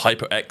 the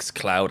HyperX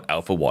Cloud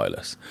Alpha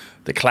Wireless.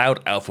 The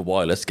Cloud Alpha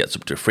Wireless gets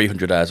up to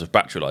 300 hours of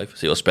battery life,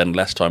 so you'll spend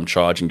less time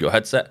charging your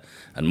headset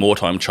and more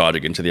time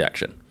charging into the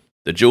action.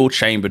 The dual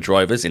chamber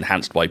drivers,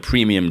 enhanced by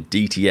premium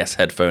DTS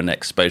Headphone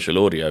X spatial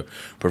audio,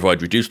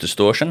 provide reduced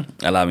distortion,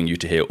 allowing you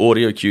to hear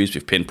audio cues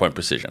with pinpoint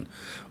precision.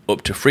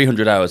 Up to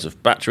 300 hours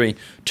of battery,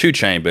 2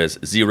 chambers,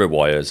 0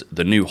 wires,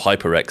 the new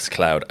HyperX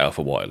Cloud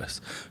Alpha Wireless.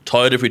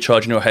 Tired of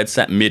recharging your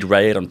headset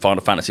mid-raid on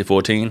Final Fantasy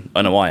XIV?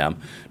 I know I am.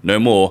 No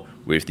more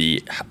with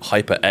the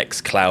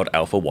HyperX Cloud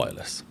Alpha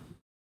Wireless.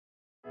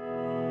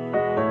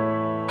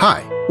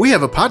 Hi, we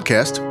have a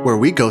podcast where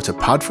we go to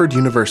Podford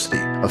University,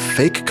 a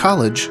fake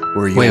college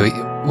where you...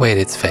 Wait,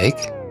 it's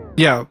fake?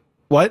 Yeah,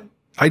 what?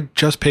 I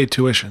just paid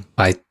tuition.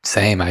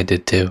 Same, I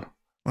did too.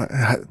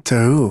 To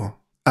who?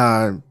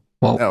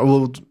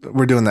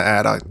 We're doing the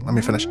ad. Let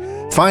me finish.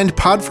 Find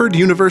Podford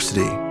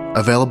University,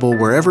 available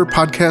wherever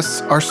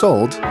podcasts are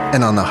sold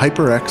and on the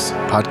HyperX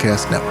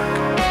Podcast Network.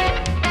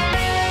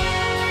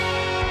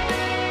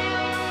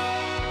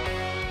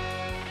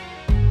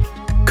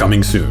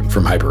 Coming soon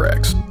from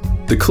HyperX.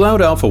 The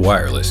Cloud Alpha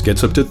Wireless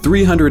gets up to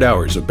 300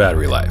 hours of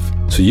battery life,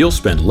 so you'll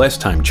spend less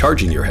time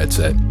charging your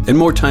headset and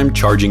more time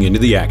charging into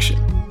the action.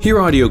 Hear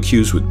audio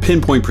cues with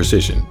pinpoint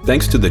precision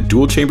thanks to the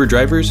dual chamber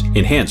drivers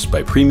enhanced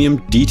by premium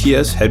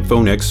DTS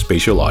Headphone X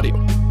spatial audio.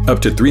 Up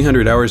to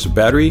 300 hours of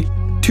battery,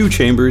 2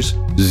 chambers,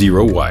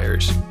 0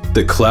 wires.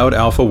 The Cloud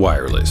Alpha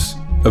Wireless.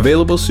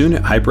 Available soon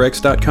at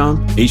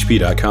HyperX.com,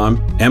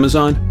 HP.com,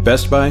 Amazon,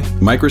 Best Buy,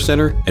 Micro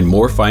Center, and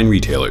more fine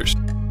retailers.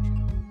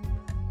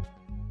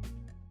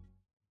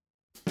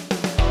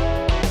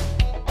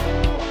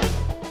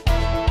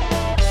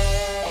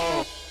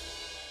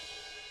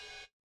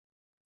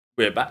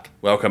 We're back.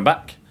 Welcome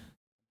back.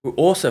 We're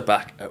also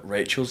back at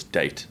Rachel's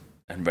date,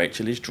 and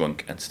Rachel is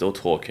drunk and still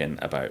talking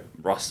about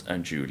Ross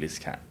and Julie's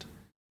cat.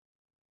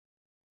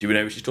 Do you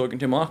know who she's talking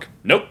to, Mark?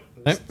 Nope.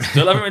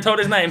 Still haven't been told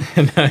his name.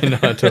 No,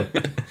 not at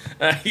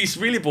all. He's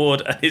really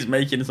bored and he's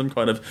making some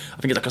kind of,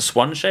 I think it's like a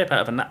swan shape out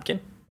of a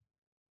napkin.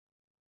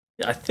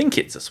 Yeah, I think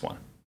it's a swan,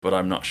 but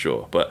I'm not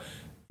sure. But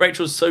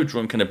Rachel's so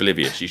drunk and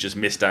oblivious, she's just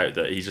missed out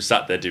that he's just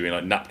sat there doing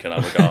like napkin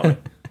origami.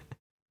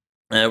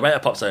 Rhea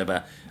pops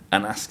over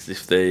and asks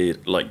if they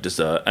like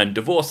dessert. And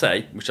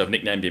Divorcee, which I've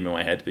nicknamed him in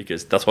my head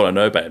because that's what I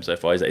know about him so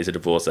far, is that he's a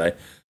divorcee,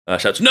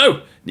 shouts, "No!"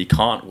 And he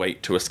can't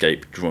wait to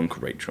escape drunk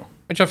Rachel.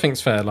 Which I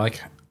think's fair.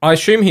 Like, I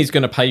assume he's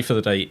going to pay for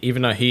the date,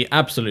 even though he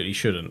absolutely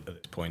shouldn't at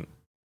this point.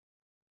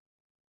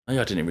 Oh,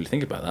 yeah, I didn't really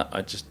think about that.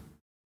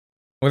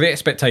 Well, the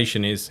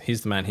expectation is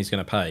he's the man, he's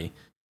going to pay.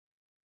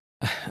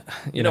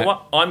 You know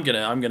what? I'm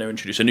gonna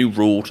introduce a new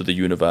rule to the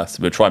universe.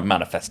 We'll try and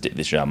manifest it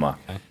this year, Mark.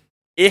 Okay.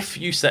 If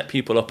you set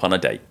people up on a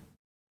date,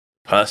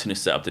 the person who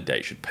set up the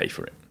date should pay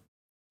for it.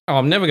 Oh,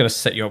 I'm never going to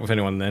set you up with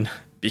anyone then.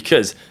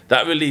 Because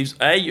that relieves,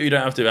 you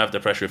don't have to have the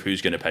pressure of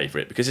who's going to pay for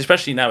it. Because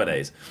especially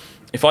nowadays,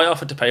 if I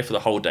offer to pay for the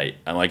whole date,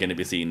 am I going to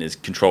be seen as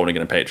controlling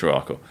and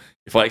patriarchal?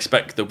 If I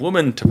expect the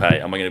woman to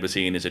pay, am I going to be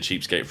seen as a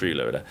cheapskate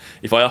freeloader?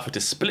 If I offer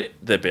to split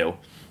the bill,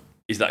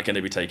 is that going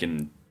to be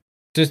taken?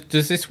 Does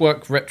this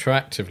work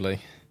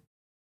retroactively?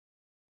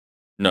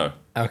 No.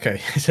 Okay,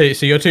 so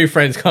your two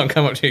friends can't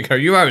come up to you and go,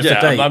 "You owe us a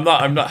date." I'm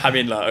not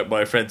having like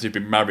my friends who've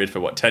been married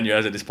for 10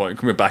 years at this point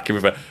coming back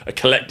in with a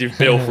collective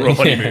bill for a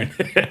honeymoon.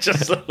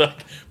 Just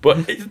like,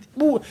 but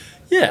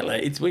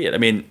it's weird. I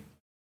mean,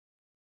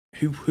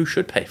 who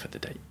should pay for the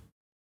date?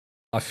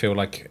 I feel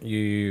like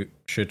you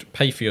should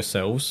pay for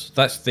yourselves.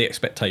 That's the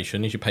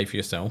expectation, is you pay for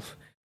yourself.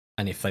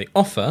 And if they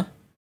offer,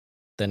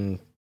 then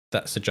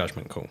that's a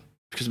judgment call.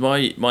 Because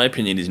my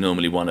opinion is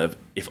normally one of,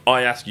 if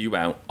I ask you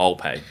out, I'll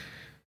pay.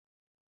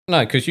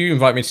 No, because you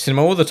invite me to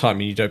cinema all the time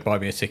and you don't buy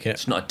me a ticket.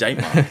 It's not a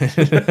date, Mark.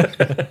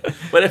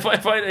 But if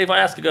I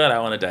ask a girl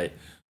out on a date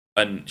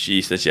and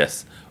she says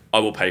yes, I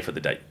will pay for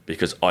the date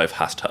because I've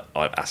asked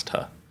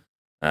her.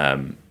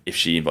 If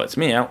she invites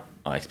me out,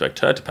 I expect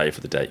her to pay for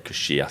the date because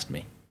she asked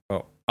me.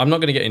 Well, I'm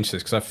not going to get into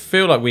this because I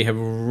feel like we have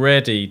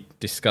already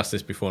discussed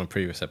this before in a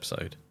previous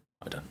episode.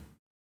 I don't.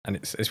 And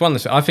it's one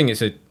that I think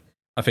it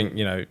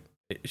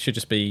should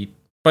just be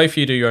both of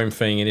you do your own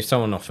thing, and if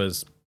someone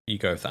offers, you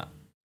go with that.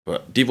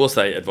 But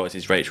Divorcee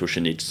advises Rachel she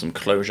needs some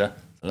closure.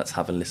 Let's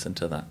have a listen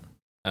to that.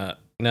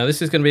 Now,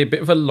 this is going to be a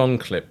bit of a long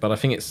clip, but I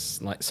think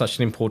it's like such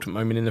an important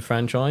moment in the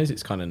franchise.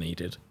 It's kind of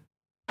needed.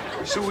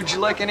 So, would you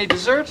like any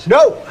dessert?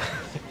 No!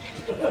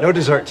 No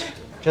dessert.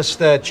 Just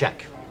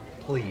check,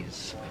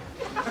 please.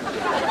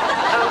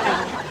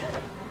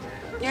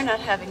 You're not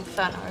having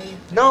fun, are you?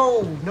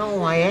 No,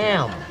 I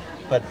am.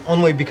 But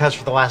only because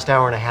for the last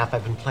hour and a half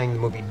I've been playing the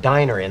movie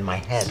Diner in my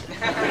head.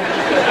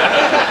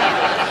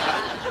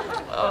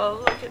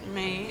 Oh, look at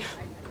me.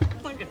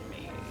 Look at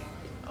me.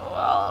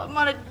 Well, I'm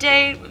on a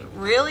date with a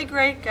really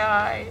great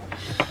guy.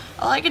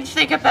 All I can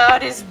think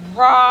about is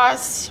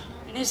Ross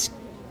and his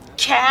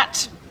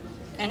cat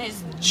and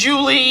his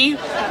Julie.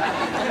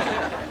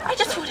 I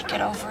just want to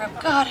get over him.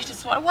 God,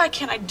 why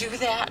can't I do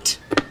that?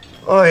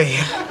 Oi.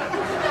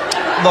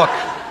 Look,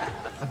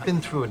 I've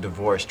been through a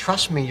divorce.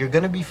 Trust me, you're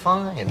gonna be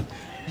fine.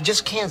 You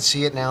just can't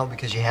see it now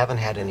because you haven't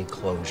had any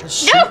closure.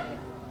 No!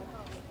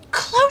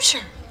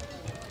 Closure.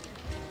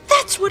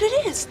 That's what it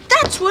is.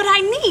 That's what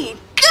I need.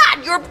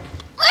 God, you're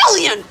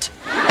brilliant.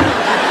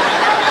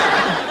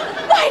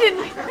 Why didn't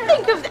I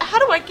think of that? How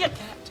do I get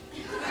that?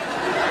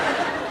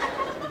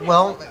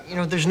 Well,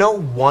 there's no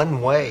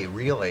one way,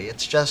 really.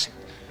 It's just,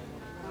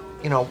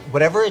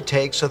 whatever it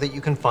takes so that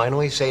you can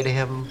finally say to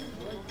him,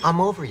 "I'm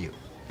over you."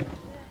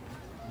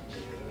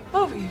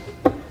 Over you.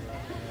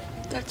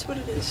 That's what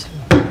it is.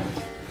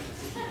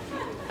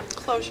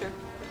 Closure.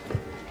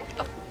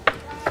 Oh.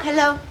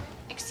 Hello.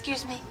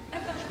 Excuse me.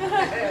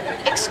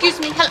 Excuse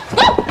me.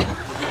 Hello.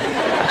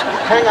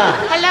 Hang on.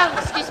 Hello.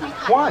 Excuse me.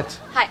 Hi. What?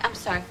 Hi. I'm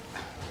sorry.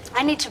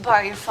 I need to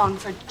borrow your phone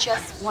for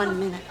just 1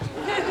 minute.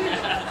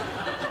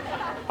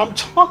 I'm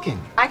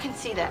talking. I can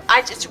see that.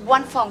 Just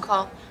one phone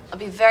call. I'll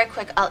be very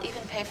quick. I'll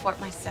even pay for it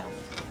myself.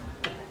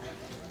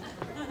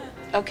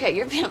 Okay,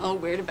 you're being a little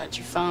weird about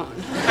your phone.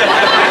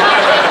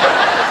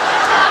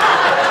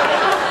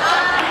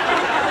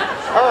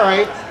 All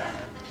right.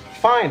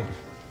 Fine.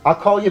 I'll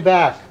call you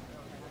back.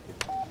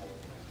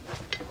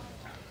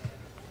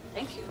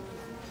 Thank you.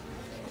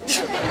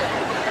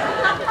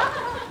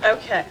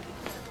 Okay.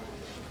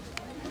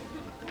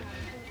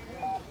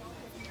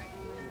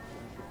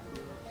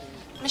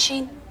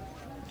 Machine.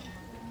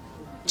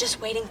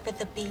 Just waiting for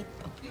the beep.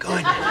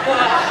 Good.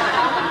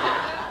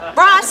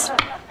 Ross.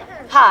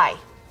 Hi.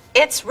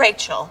 It's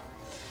Rachel.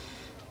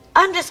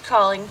 I'm just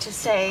calling to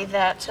say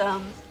that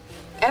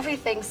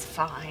everything's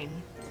fine.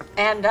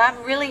 And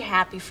I'm really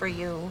happy for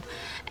you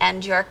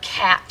and your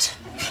cat.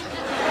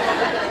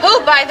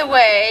 Who, by the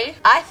way,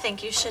 I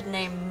think you should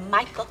name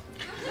Michael.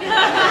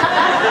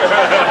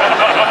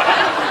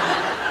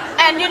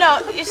 And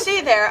you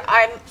see there,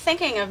 I'm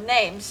thinking of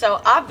names,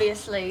 so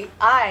obviously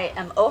I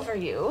am over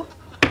you.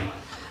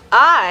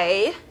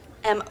 I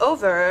am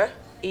over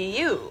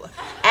you.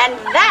 And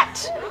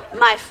that,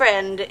 my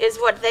friend, is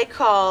what they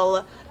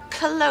call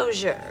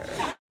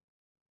closure.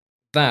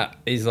 That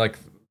is like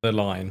the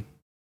line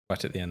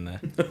right at the end there.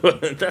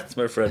 That's,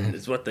 my friend,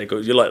 is what they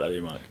call. You like that,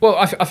 you Mike? Well,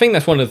 I think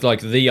that's one of like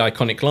the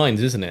iconic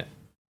lines, isn't it?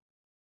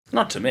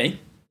 Not to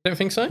me. Don't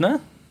think so?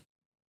 No.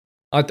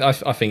 I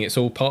think it's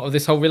all part of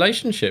this whole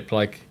relationship.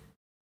 Like,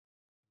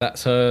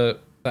 that's her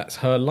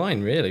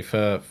line really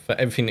for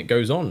everything that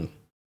goes on.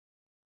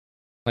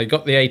 I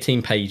got the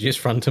 18 pages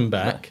front and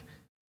back,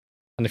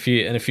 and a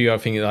few other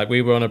things. Like,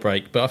 we were on a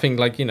break, but I think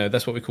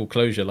that's what we call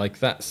closure. Like,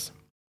 that's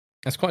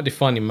quite a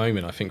defining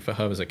moment, I think, for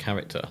her as a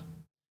character.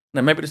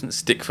 No, maybe it doesn't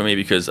stick for me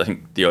because I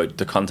think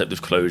the concept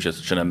of closure is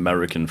such an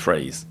American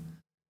phrase.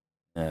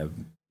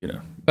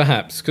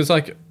 Perhaps because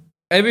like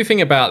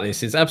everything about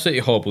this is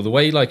absolutely horrible. The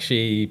way like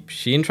she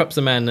interrupts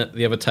the man at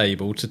the other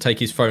table to take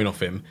his phone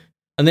off him,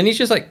 and then he's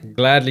just like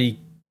gladly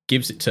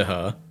gives it to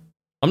her.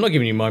 I'm not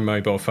giving you my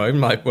mobile phone.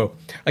 Well,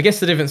 I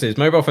guess the difference is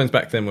mobile phones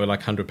back then were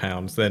like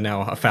 £100. They're now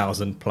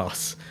 1,000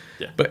 plus.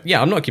 Yeah. But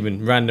yeah, I'm not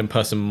giving random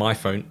person my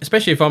phone,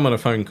 especially if I'm on a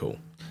phone call.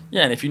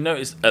 Yeah, and if you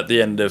notice at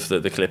the end of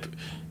the clip,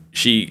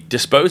 she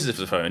disposes of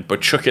the phone by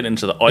chucking it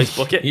into the ice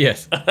bucket.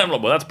 Yes. I'm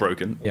like, well, that's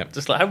broken. Yeah.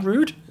 Just like, how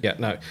rude. Yeah,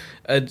 no.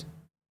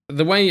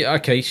 The way,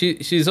 okay,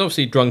 she's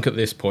obviously drunk at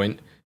this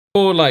point.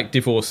 Poor, like,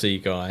 divorcee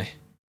guy.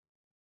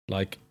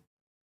 Like,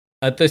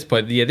 at this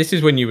point, yeah, this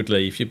is when you would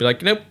leave. You'd be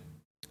like, nope,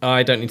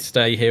 I don't need to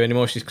stay here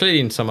anymore. She's clearly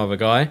in some other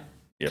guy.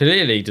 Yep.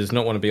 Clearly does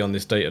not want to be on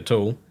this date at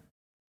all.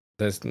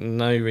 There's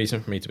no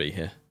reason for me to be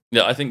here.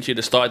 Yeah, I think she'd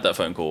have started that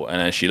phone call,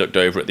 and as she looked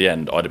over at the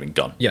end, I'd have been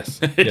gone. Yes.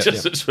 It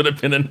just would have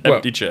been an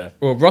empty chair.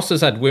 Well, Ross has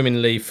had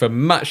women leave for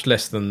much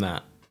less than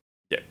that.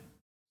 Yeah.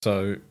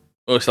 So...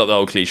 Well, it's like the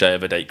old cliche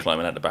of a date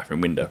climbing out the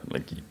bathroom window.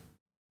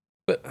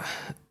 But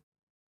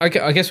I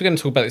guess we're going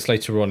to talk about this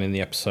later on in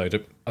the episode.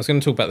 I was going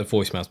to talk about the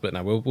voicemails, but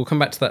no, we'll come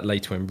back to that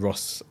later when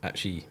Ross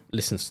actually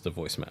listens to the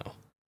voicemail.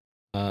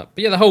 But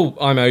yeah, the whole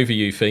 "I'm over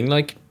you" thing,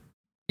 like,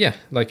 yeah,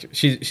 like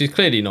she's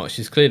clearly not.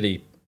 She's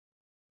clearly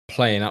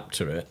playing up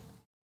to it,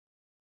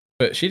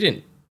 but she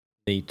didn't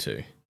need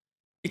to.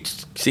 It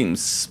just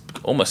seems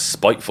almost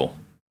spiteful.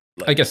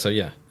 Like, I guess so.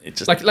 Yeah. It's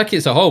just like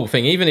it's a horrible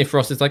thing. Even if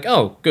Ross is like,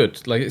 "Oh,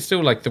 good," like it's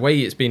still like the way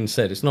it's been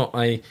said. It's not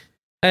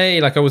hey,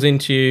 like I was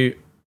into you.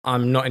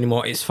 I'm not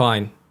anymore. It's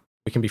fine.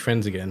 We can be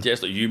friends again. Yeah,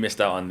 it's like you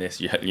missed out on this.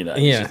 Yeah.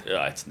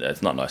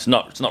 It's not nice.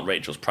 It's not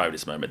Rachel's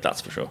proudest moment.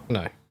 That's for sure.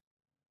 No.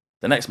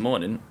 The next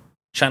morning,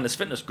 Chandler's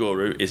fitness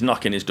guru is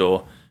knocking his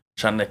door.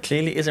 Chandler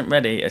clearly isn't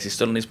ready as he's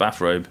still in his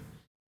bathrobe.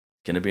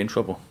 Gonna be in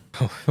trouble.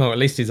 Well, at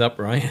least he's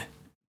upright.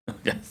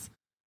 Yes.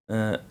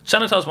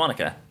 Chandler tells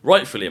Monica,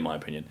 rightfully in my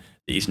opinion,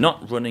 that he's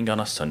not running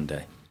on a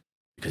Sunday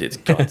because it's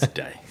God's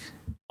day.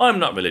 I'm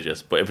not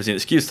religious, but if it's an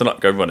excuse to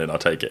not go running, I'll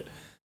take it.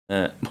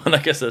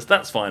 Monica says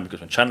that's fine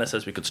because when Chandler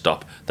says we could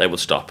stop, they will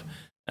stop.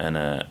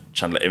 And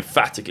Chandler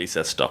emphatically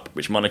says stop,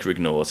 which Monica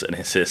ignores and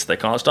insists they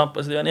can't stop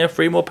as they only have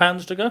 £3 more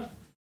to go.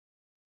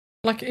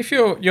 Like, if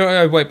you're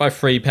overweight by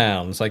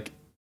 £3, like,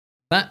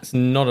 that's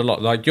not a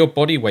lot. Like, your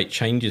body weight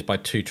changes by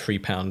 2 to 3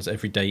 pounds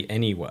every day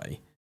anyway,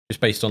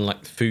 just based on,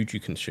 like, the food you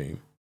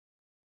consume.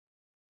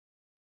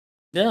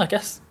 Yeah, I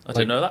guess. I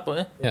didn't know that, but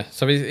yeah. Yeah,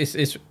 so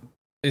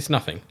it's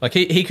nothing. Like,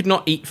 he could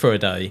not eat for a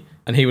day,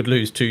 and he would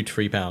lose 2 to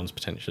 3 pounds,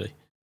 potentially.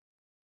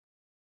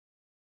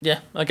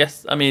 Yeah, I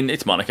guess. I mean,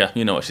 it's Monica.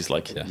 You know what she's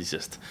like. Yeah.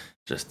 She's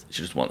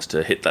she just wants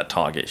to hit that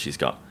target she's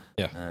got.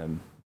 Yeah.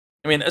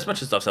 I mean, as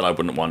much as I've said I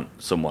wouldn't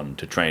want someone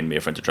to train me,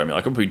 a friend to train me, I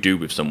could probably do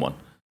with someone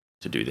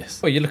to do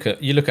this. Well, you look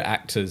at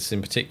actors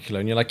in particular,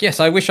 and you're like, yes,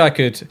 I wish I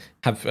could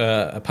have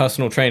a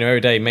personal trainer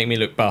every day, make me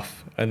look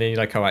buff, and then you're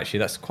like, oh, actually,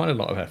 that's quite a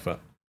lot of effort.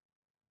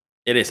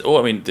 It is. Oh,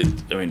 I mean,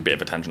 bit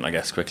of a tangent, I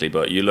guess, quickly,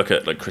 but you look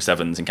at like Chris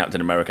Evans in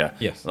Captain America.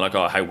 Yes. Like,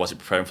 oh, how was it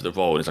preparing for the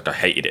role? And it's like, I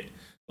hated it.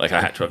 Like,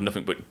 I had to have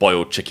nothing but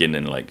boiled chicken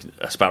and like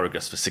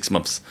asparagus for 6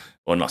 months,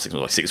 or not 6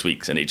 months, like 6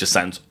 weeks, and it just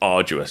sounds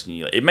arduous.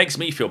 And it makes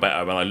me feel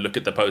better when I look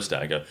at the poster.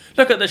 I go,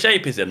 look at the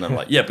shape he's in. And I'm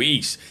like, yeah, but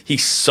he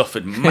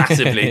suffered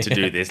massively to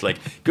do this. Like,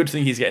 good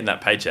thing he's getting that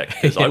paycheck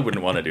because I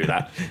wouldn't want to do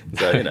that.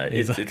 So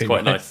it's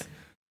quite nice,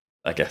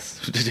 I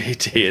guess,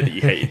 to hear that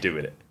you hated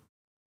doing it.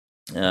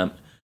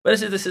 But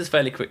this is a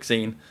fairly quick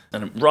scene,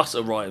 and Ross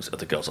arrives at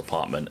the girl's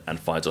apartment and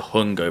finds a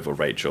hungover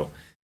Rachel.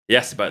 He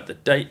asks about the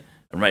date.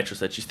 And Rachel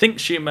said she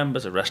thinks she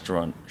remembers a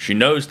restaurant. She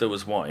knows there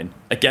was wine.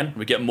 Again,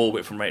 we get more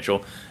wit from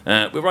Rachel.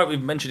 We're right,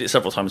 we've mentioned it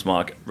several times,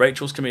 Mark.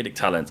 Rachel's comedic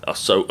talents are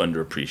so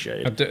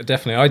underappreciated.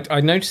 Definitely.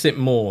 I notice it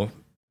more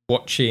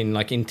watching,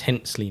 like,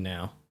 intensely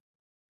now.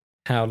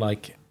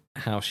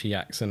 How she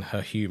acts and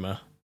her humour.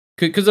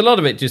 Because a lot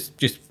of it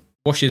just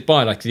washes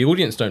by. Like, the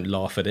audience don't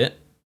laugh at it.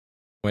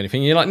 or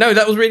anything. You're like, no,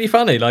 that was really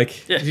funny.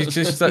 Like, Yeah. it's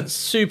just that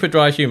super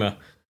dry humor,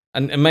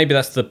 and maybe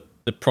that's the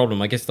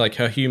problem. I guess like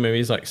her humor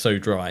is like so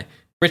dry.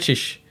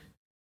 British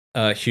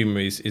humor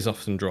is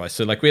often dry.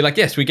 So like we're like,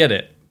 yes, we get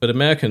it, but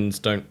Americans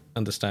don't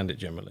understand it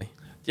generally.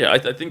 Yeah, I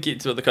think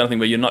it's the kind of thing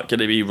where you're not going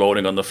to be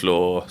rolling on the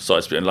floor,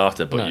 side spitting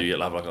laughter, but No.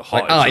 you'll have like a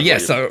heart. Like,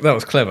 yes, that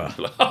was clever.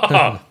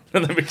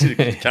 And then we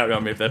just carry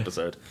on with the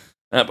episode.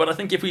 But I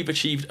think if we've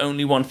achieved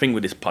only one thing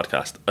with this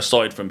podcast,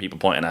 aside from people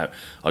pointing out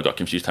I got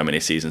confused how many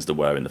seasons there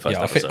were in the first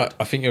episode,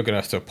 I think you're going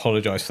to have to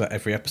apologise for that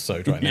every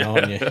episode right now,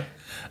 aren't you?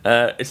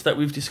 It's that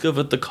we've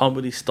discovered the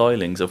comedy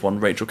stylings of one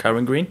Rachel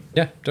Karen Green.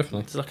 Yeah,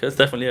 definitely. It's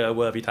definitely a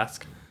worthy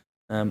task.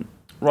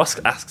 Ross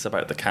asks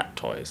about the cat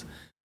toys,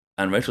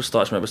 and Rachel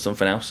starts to remember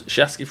something else.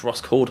 She asks if Ross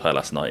called her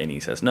last night, and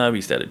he says no,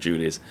 he's stayed at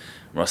Julie's.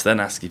 Ross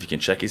then asks if he can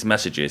check his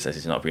messages, as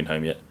he's not been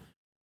home yet.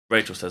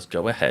 Rachel says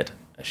go ahead,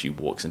 as she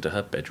walks into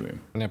her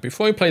bedroom. Now,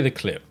 before we play the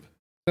clip,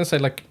 I'm going to say,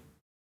 like,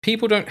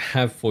 people don't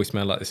have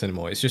voicemail like this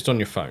anymore. It's just on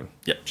your phone,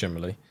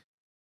 generally.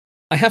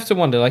 I have to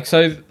wonder, like,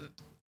 so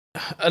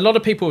a lot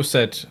of people have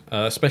said,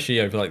 especially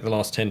over, like, the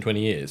last 10, 20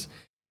 years,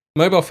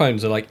 mobile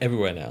phones are, like,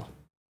 everywhere now.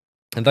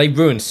 And they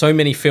ruin so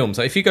many films.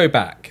 Like, if you go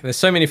back, there's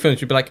so many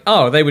films you'd be like,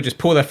 oh, they would just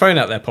pull their phone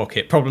out their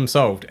pocket, problem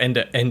solved, end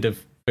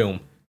of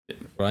film,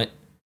 right?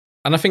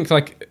 And I think,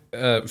 like,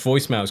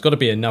 voicemail has got to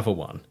be another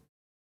one.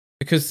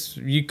 Because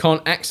you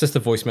can't access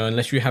the voicemail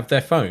unless you have their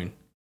phone.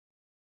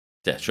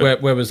 Yeah, sure.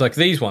 Whereas like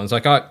these ones,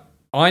 like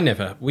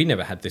we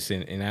never had this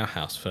in our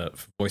house for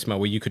voicemail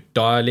where you could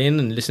dial in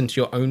and listen to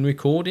your own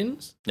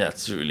recordings. Yeah,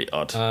 it's really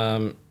odd.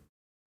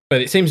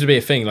 But it seems to be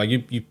a thing. Like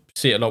you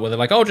see it a lot where they're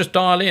like, oh, just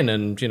dial in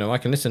and I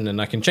can listen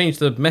and I can change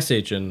the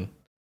message and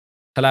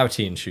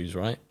hilarity ensues,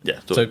 right?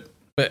 Yeah. So,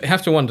 but I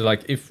have to wonder,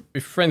 like, if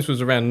Friends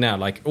was around now,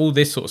 like all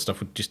this sort of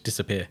stuff would just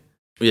disappear.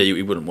 Yeah,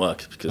 it wouldn't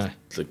work because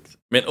it's like,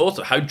 I mean,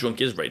 also, how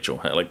drunk is Rachel?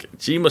 Like,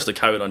 she must have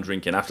carried on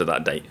drinking after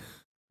that date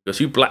because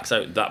who blacks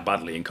out that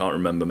badly and can't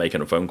remember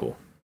making a phone call?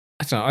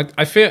 I don't know.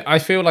 I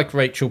feel like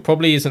Rachel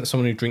probably isn't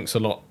someone who drinks a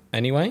lot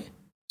anyway.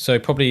 So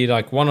probably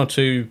like 1 or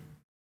 2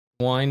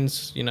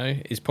 wines,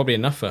 is probably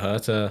enough for her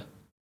to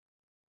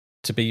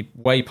be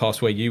way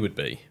past where you would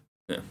be.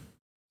 Yeah.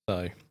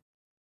 So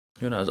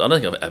who knows? I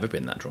don't think I've ever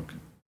been that drunk.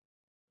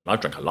 I've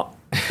drank a lot.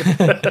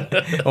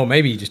 Or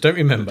maybe you just don't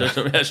remember.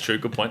 That's true.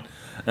 Good point.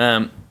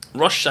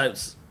 Ross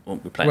shouts. Well,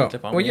 we're playing the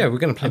clip, aren't we? Yeah, we're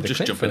going to play I'm the just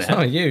clip jumping first.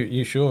 ahead. Oh,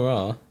 you sure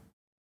are.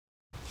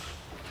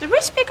 Did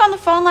we speak on the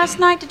phone last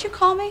night? Did you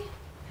call me?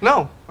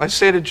 No, I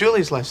stayed at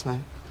Julie's last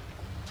night.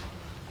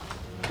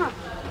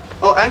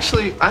 Oh,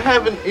 actually, I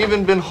haven't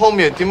even been home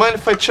yet. Do you mind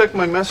if I check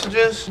my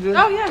messages?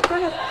 Oh, yeah, go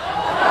ahead.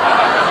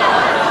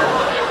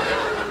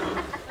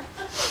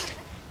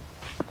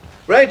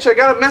 Rach, I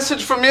got a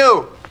message from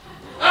you.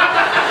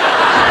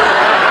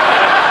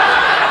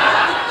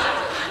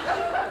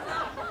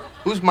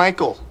 Who's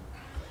Michael?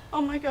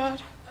 Oh, my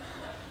God.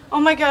 Oh,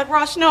 my God,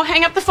 Ross, no,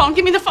 hang up the phone.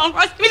 Give me the phone,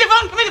 Ross. Give me the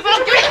phone. Give me the phone.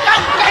 Give me the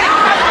phone.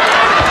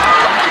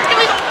 Give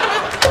me the phone.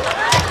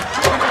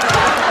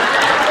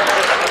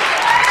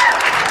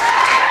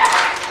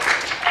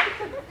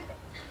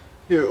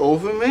 You're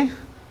over me?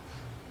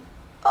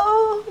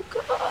 Oh,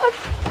 God.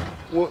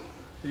 What?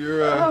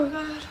 You're, Oh,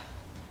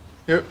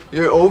 God.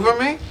 You're over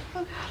me?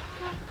 Oh,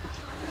 God.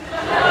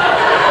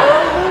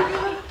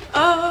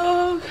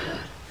 Oh,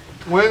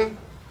 God.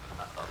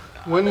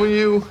 When were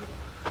you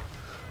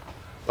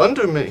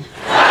under me?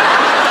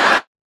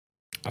 I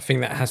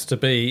think that has to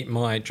be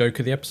my joke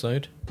of the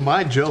episode.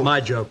 My joke.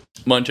 My joke.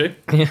 Mind you?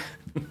 Yeah.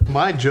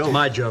 My joke.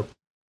 My joke.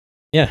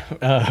 Yeah,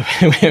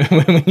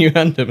 when you're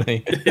under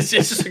me. It's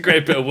just a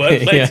great bit of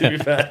wordplay, Yeah. to be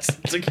fair.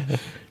 It's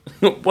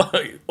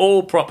like,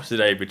 all props to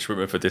David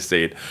Schwimmer for this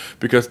scene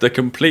because the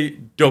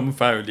complete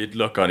dumbfounded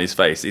look on his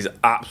face is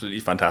absolutely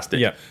fantastic.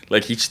 Yeah.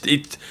 Like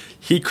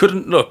he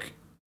couldn't look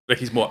like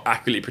he's more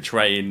accurately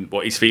portraying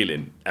what he's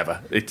feeling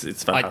ever. It's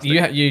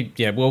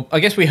fantastic. Well, I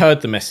guess we heard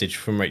the message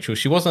from Rachel.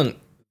 She wasn't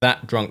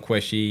that drunk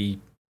where she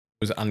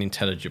was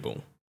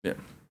unintelligible. Yeah.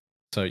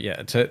 So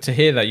yeah, to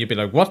hear that, you'd be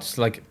like, "What?"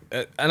 Like,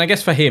 and I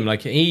guess for him,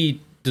 like,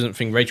 he doesn't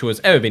think Rachel has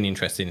ever been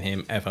interested in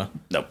him ever.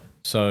 No.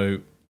 So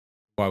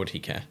why would he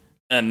care?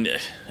 And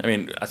I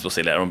mean, as we'll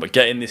see later on, but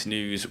getting this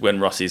news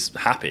when Ross is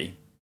happy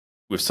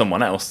with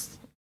someone else,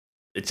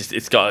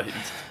 it's got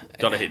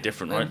to hit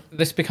different, right?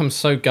 This becomes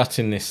so gut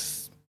in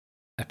this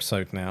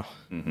episode now.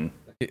 Mm-hmm.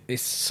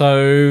 It's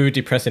so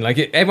depressing. Like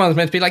everyone's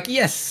meant to be like,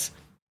 yes,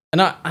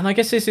 and I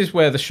guess this is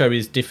where the show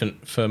is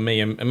different for me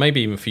and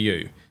maybe even for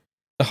you.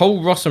 The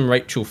whole Ross and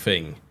Rachel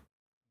thing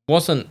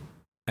wasn't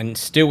and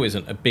still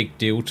isn't a big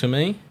deal to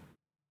me.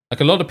 Like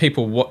a lot of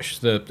people watch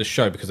the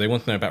show because they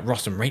want to know about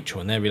Ross and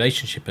Rachel and their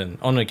relationship and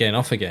on again,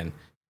 off again.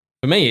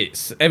 For me,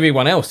 it's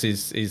everyone else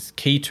is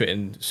key to it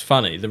and it's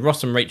funny. The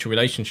Ross and Rachel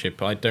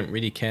relationship, I don't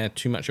really care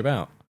too much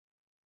about.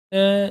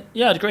 Yeah,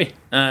 I'd agree.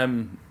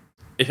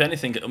 If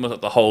anything, almost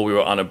like the whole we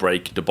were on a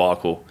break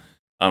debacle,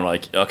 I'm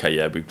like, okay,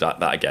 yeah, we've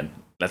that again.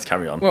 Let's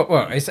carry on.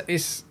 Well,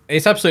 it's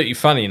absolutely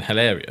funny and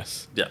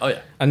hilarious. Yeah, oh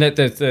yeah. And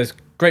there's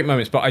great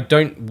moments, but I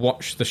don't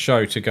watch the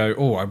show to go,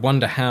 oh, I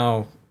wonder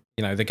how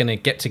they're going to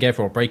get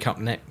together or break up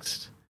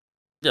next.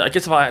 Yeah, I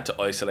guess if I had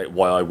to isolate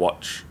why I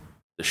watch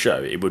the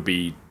show, it would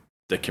be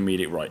the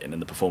comedic writing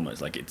and the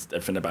performance. Like, it's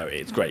everything about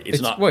it. It's great.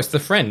 It's not. Well, it's the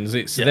friends.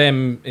 It's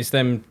them. It's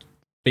them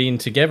being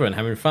together and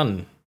having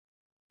fun.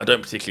 I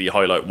don't particularly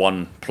highlight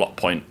one plot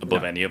point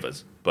above any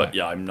others, but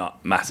yeah, I'm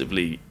not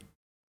massively.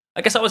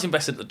 I guess I was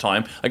invested at the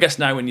time. I guess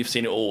now, when you've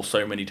seen it all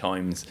so many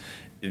times,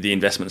 the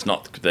investment's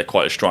not. They're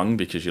quite as strong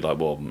because you're like,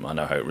 well, I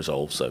know how it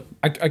resolves. So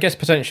I guess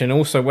potentially, and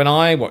also when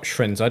I watched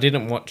Friends, I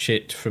didn't watch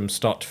it from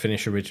start to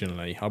finish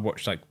originally. I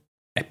watched like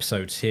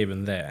episodes here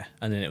and there,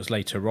 and then it was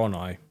later on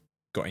I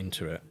got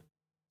into it.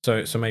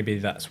 So maybe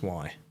that's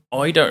why.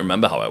 I don't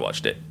remember how I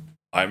watched it.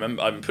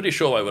 I'm pretty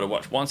sure I would have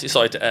watched once it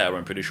started to air.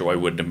 I'm pretty sure I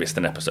wouldn't have missed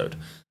an episode.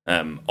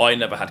 I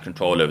never had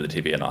control over the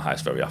TV in our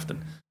house very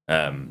often,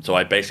 so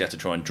I basically had to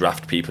try and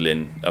draft people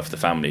in of the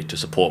family to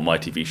support my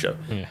TV show.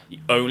 Yeah. The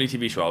only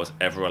TV show I was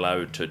ever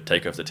allowed to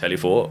take over the telly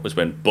for was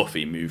when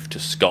Buffy moved to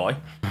Sky,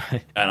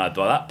 and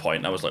by that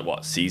point I was like,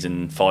 what,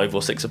 season 5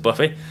 or 6 of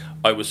Buffy?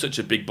 I was such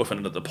a big Buffy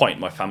nerd at the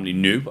point. My family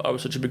knew I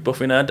was such a big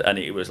Buffy nerd, and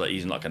it was like,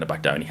 he's not going to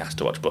back down. He has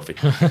to watch Buffy.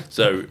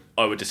 So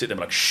I would just sit there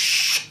and be like,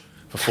 shh,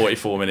 for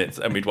 44 minutes,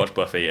 and we'd watch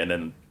Buffy, and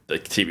then the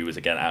TV was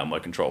again out of my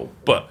control.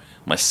 But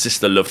my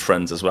sister loved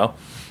Friends as well,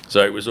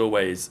 so it was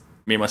always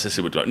me and my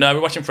sister would be like, no,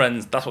 we're watching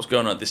Friends, that's what's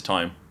going on at this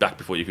time, back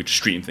before you could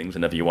stream things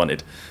whenever you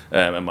wanted.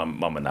 And my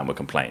mum and nan would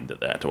complain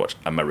that they had to watch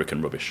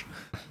American rubbish.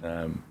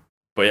 But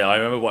yeah, I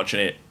remember watching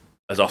it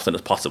as often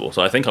as possible,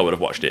 so I think I would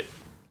have watched it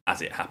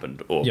as it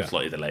happened, or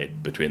slightly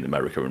delayed between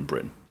America and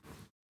Britain.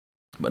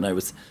 But no, it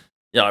was,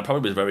 I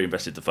probably was very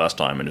invested the first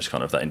time, and just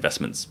kind of that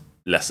investment's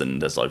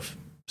lessened as I've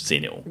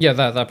seen it all. Yeah,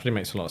 that pretty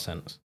makes a lot of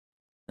sense.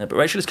 But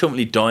Rachel is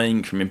currently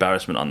dying from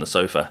embarrassment on the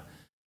sofa.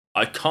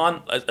 I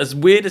can't, as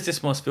weird as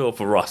this must feel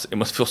for Ross, it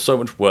must feel so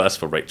much worse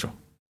for Rachel.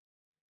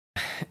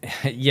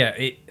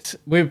 Yeah,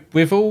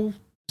 we've all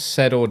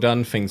said or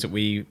done things that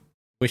we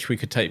wish we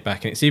could take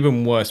back, and it's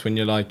even worse when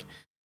you're like,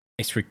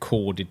 it's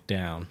recorded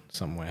down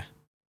somewhere.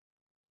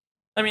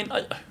 I mean,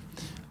 I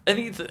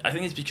think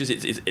it's because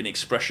it's an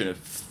expression of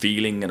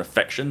feeling and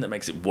affection that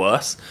makes it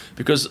worse.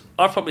 Because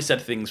I've probably said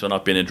things when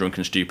I've been a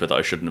drunken stupid that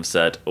I shouldn't have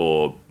said,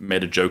 or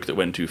made a joke that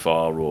went too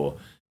far, or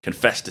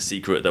confessed a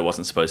secret that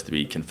wasn't supposed to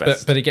be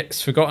confessed. But it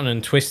gets forgotten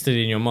and twisted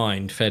in your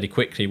mind fairly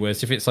quickly.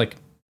 Whereas if it's like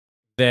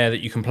there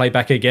that you can play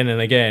back again and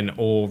again,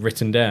 or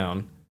written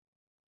down,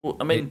 well,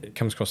 I mean, it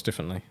comes across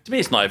differently. To me,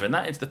 it's not even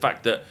that. It's the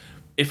fact that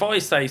if I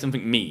say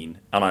something mean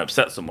and I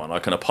upset someone, I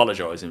can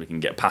apologise and we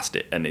can get past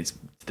it, and it's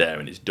there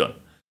and it's done.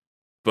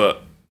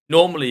 But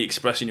normally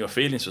expressing your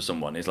feelings for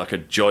someone is like a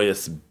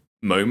joyous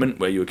moment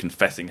where you're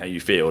confessing how you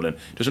feel, and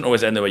it doesn't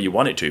always end the way you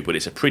want it to, but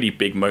it's a pretty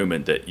big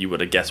moment that you would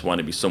have guessed want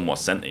to be somewhat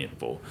sentient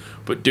for.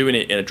 But doing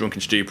it in a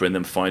drunken stupor and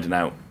then finding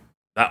out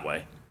that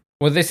way.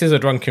 Well, this is a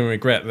drunken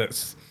regret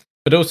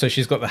but also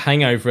she's got the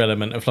hangover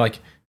element of like,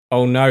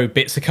 oh no,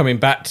 bits are coming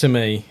back to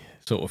me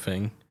sort of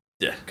thing.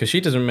 Yeah. Because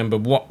she doesn't remember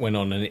what went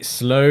on, and it's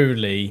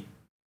slowly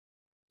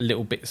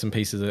little bits and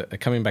pieces are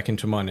coming back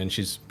into her mind, and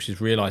she's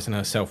realising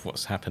herself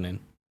what's happening.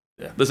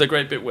 Yeah. There's a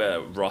great bit where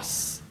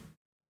Ross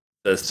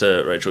says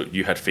to Rachel,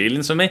 "You had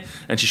feelings for me,"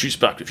 and she shoots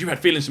back, "If you had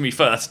feelings for me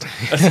first,"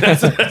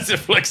 as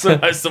if like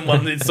somehow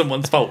it's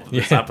someone's fault that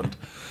this happened.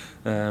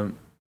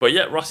 But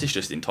yeah, Ross is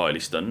just entirely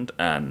stunned,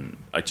 and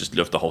I just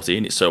love the whole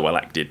scene. It's so well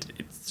acted.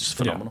 It's just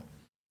phenomenal.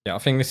 Yeah, I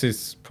think this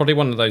is probably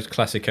one of those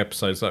classic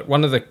episodes, like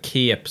one of the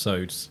key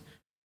episodes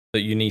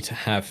that you need to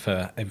have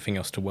for everything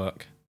else to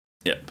work.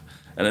 Yep.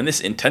 And then this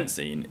intense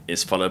scene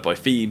is followed by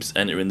Phoebes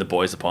entering the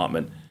boys'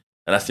 apartment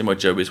and asking why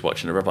Joey's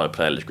watching a rabbi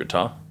play electric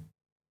guitar.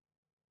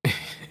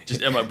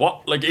 I'm like,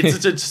 what? Like,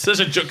 it's such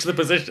a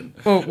juxtaposition.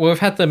 Well, we've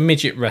had the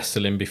midget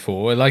wrestling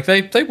before. Like,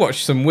 they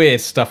watch some weird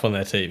stuff on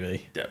their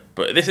TV. Yeah,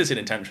 but this isn't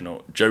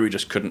intentional. Joey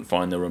just couldn't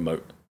find the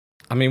remote.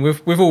 I mean,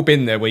 we've all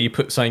been there where you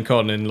put something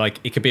on and, like,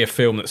 it could be a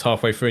film that's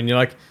halfway through and you're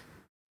like,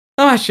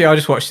 oh, actually, I'll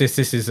just watch this.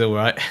 This is all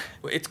right.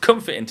 It's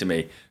comforting to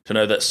me to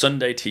know that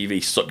Sunday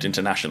TV sucked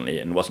internationally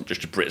and wasn't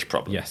just a British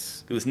problem.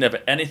 Yes. There was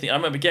never anything. I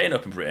remember getting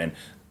up in Britain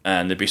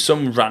and there'd be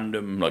some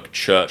random like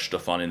church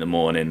stuff on in the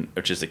morning,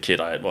 which as a kid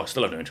I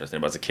still have no interest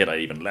in, but as a kid I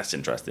had even less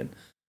interest in.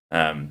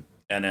 And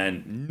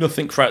then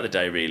nothing throughout the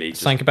day really.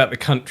 Just think about the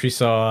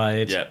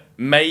countryside. Yeah,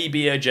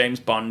 maybe a James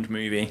Bond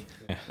movie,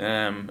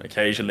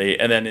 occasionally.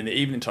 And then in the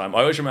evening time,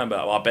 I always remember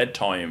our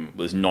bedtime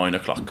was 9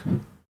 o'clock.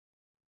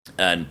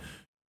 And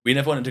we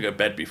never wanted to go to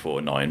bed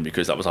before 9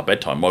 because that was our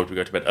bedtime. Why would we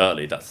go to bed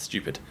early? That's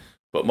stupid.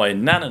 But my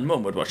nan and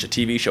mum would watch a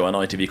TV show on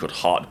ITV called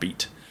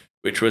Heartbeat,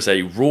 which was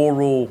a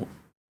rural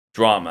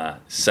drama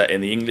set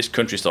in the English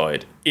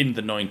countryside in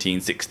the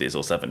 1960s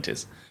or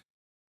 70s.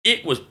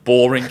 It was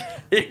boring.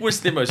 It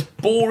was the most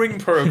boring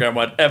program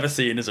I'd ever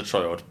seen as a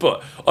child.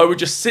 But I would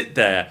just sit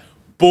there,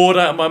 bored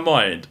out of my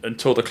mind,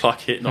 until the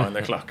clock hit 9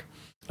 o'clock.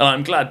 And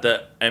I'm glad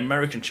that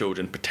American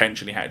children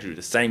potentially had to do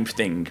the same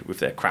thing with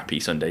their crappy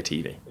Sunday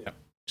TV. Yeah.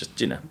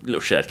 Just, a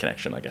little shared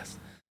connection, I guess.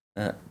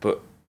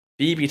 But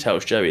Phoebe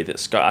tells Joey that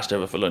Scott asked her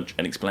over for lunch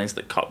and explains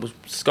that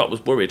Scott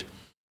was worried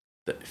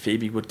that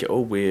Phoebe would get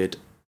all weird,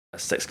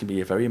 as sex can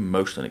be a very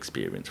emotional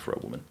experience for a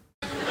woman.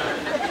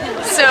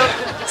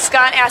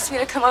 John asked me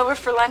to come over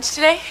for lunch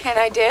today, and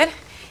I did.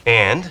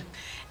 And?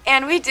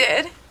 And we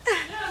did.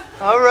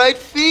 All right,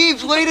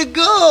 Phoebes, way to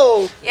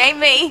go! Yay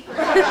me.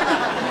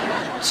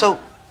 So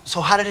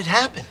how did it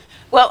happen?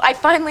 Well, I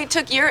finally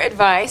took your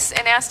advice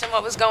and asked him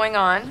what was going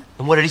on.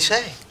 And what did he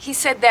say? He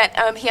said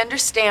that he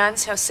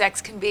understands how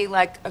sex can be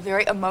like a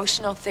very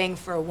emotional thing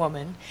for a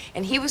woman.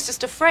 And he was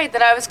just afraid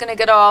that I was going to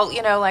get all,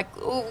 like,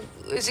 ooh,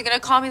 is he going to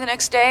call me the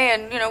next day?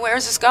 And, where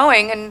is this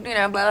going? And,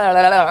 blah, blah,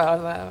 blah, blah,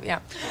 blah, yeah.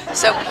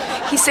 So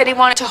he said he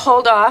wanted to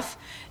hold off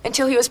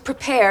until he was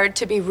prepared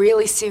to be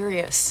really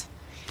serious.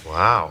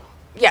 Wow.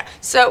 Yeah,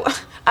 so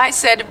I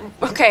said,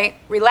 okay,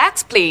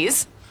 relax,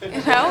 please,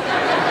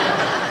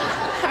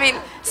 I mean,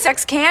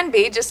 sex can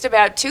be just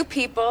about two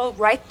people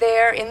right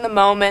there in the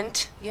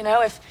moment.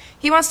 If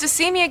he wants to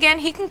see me again,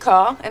 he can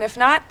call, and if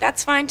not,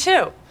 that's fine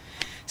too.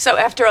 So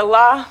after a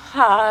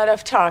lot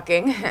of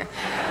talking,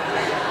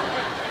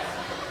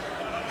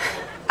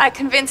 I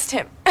convinced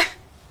him.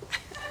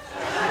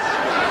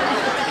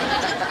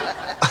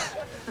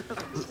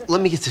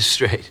 Let me get this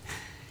straight.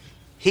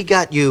 He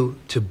got you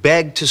to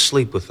beg to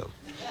sleep with him.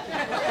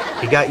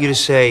 He got you to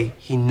say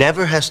he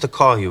never has to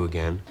call you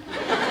again.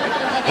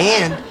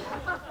 And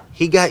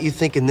he got you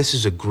thinking this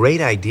is a great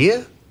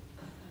idea?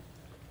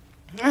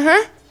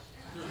 Uh-huh.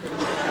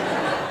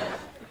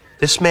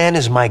 This man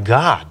is my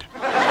god.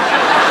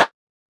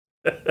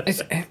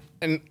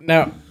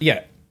 Now,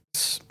 yeah,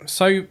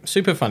 so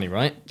super funny,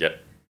 right? Yep.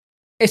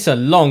 It's a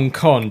long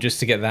con just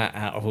to get that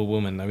out of a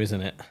woman, though,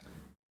 isn't it?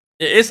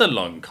 It is a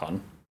long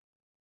con,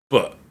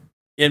 but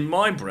in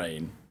my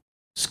brain,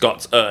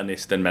 Scott's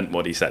earnest and meant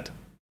what he said.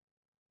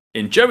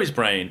 In Joey's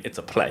brain, it's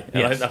a play.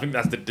 And Yes. I think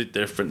that's the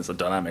difference, the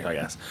dynamic, I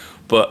guess.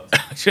 But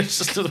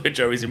just the way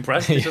Joey's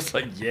impressed, he's just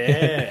like,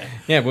 yeah.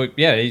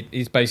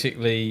 He's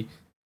basically,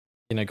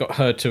 got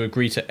her to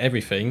agree to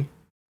everything.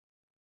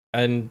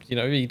 And,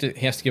 he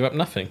has to give up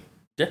nothing.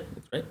 Yeah,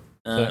 that's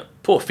right.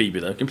 Poor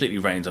Phoebe, though, completely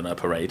rains on her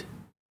parade.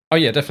 Oh,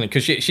 yeah, definitely.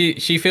 Because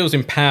she feels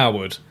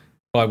empowered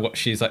by what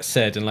she's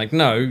said. And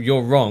no,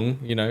 you're wrong.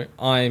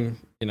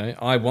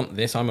 I want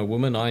this. I'm a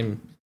woman.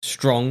 I'm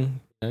strong.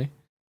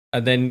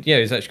 And then,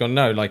 he's actually gone,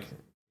 no,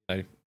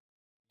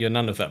 you're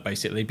none of that,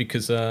 basically,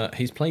 because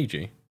he's played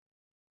you.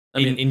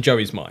 In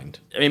Joey's mind.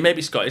 I mean,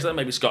 maybe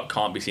Scott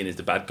can't be seen as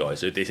the bad guy,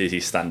 so this is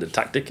his standard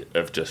tactic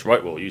of just,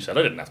 right, well, you said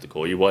I didn't have to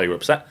call you, why are you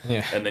upset?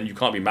 Yeah. And then you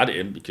can't be mad at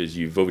him because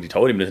you've already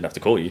told him he doesn't have to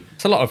call you.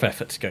 It's a lot of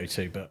effort to go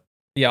to, but...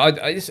 Yeah,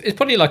 it's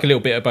probably a little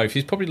bit of both.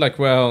 He's probably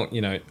well,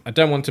 I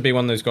don't want to be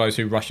one of those guys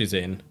who rushes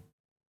in.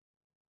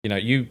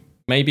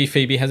 Maybe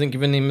Phoebe hasn't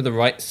given him the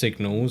right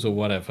signals or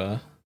whatever.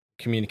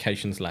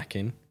 Communication's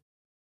lacking.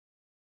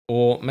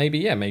 Or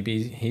maybe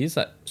he is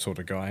that sort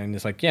of guy, and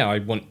it's I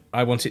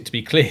want it to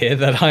be clear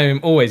that I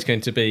am always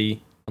going to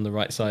be on the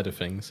right side of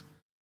things.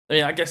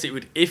 Yeah, I guess it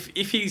would if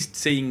he's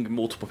seeing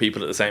multiple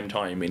people at the same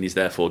time and he's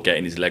therefore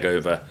getting his leg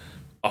over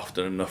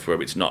often enough where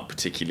he's not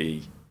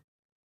particularly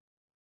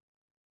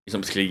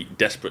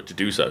desperate to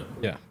do so.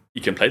 Yeah.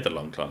 You can play the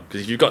long con,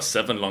 because if you've got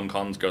 7 long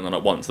cons going on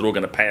at once, they're all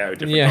going to pay out at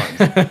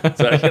different times.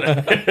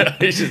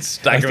 So you should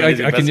stagger his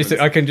investments.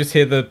 I can just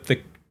hear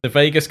the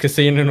Vegas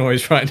casino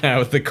noise right now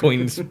with the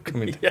coins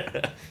coming.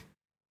 Yeah.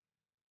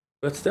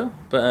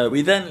 But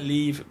we then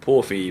leave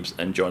poor Phoebes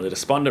and join the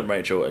despondent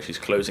Rachel as she's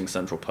closing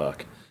Central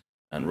Park,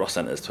 and Ross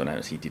enters to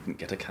announce he didn't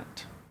get a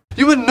cat.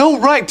 You had no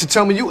right to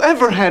tell me you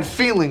ever had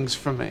feelings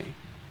for me.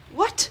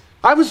 What?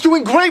 I was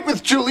doing great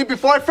with Julie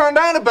before I found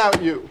out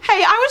about you.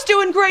 Hey, I was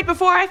doing great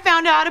before I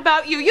found out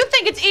about you. You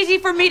think it's easy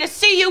for me to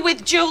see you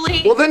with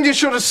Julie? Well, then you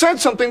should have said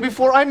something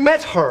before I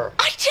met her.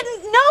 I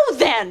didn't know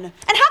then.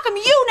 And how come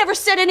you never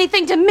said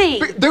anything to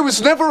me? There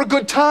was never a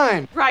good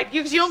time. Right,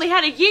 because you only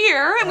had a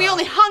year, and we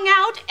only hung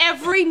out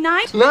every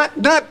night. Not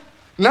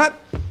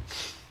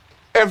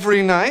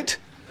every night.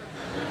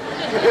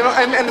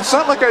 And it's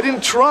not like I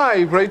didn't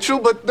try, Rachel,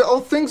 but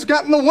things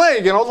got in the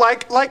way,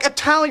 like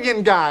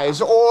Italian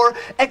guys, or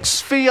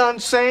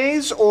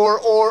ex-fiancés,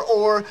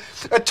 or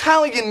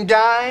Italian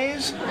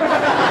guys.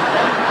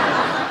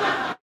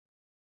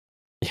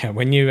 Yeah,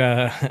 when you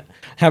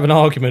have an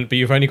argument, but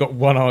you've only got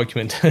one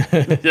argument.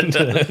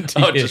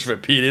 I'll just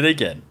repeat it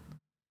again.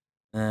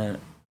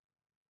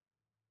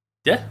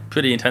 Yeah,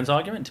 pretty intense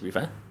argument, to be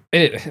fair.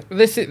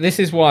 This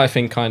is why I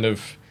think kind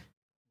of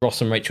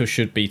Ross and Rachel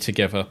should be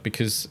together,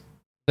 because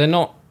they're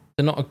not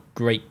a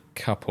great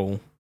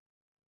couple.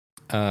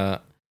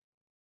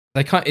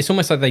 It's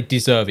almost like they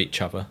deserve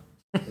each other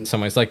in some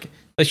ways.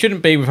 They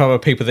shouldn't be with other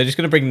people. They're just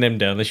going to bring them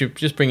down. They should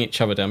just bring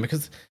each other down,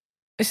 because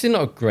this is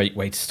not a great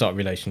way to start a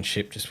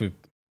relationship, just with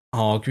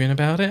arguing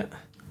about it.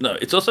 No,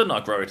 it's also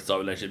not a great way to start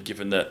a relationship,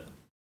 given that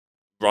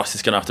Ross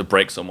is going to have to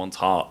break someone's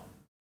heart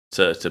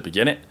to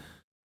begin it.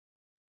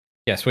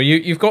 Yes, well,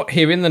 you've got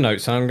here in the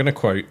notes, and I'm going to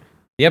quote,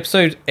 the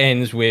episode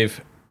ends with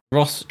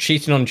Ross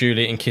cheating on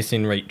Julie and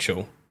kissing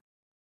Rachel.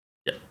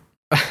 Yeah.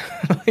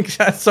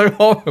 That's so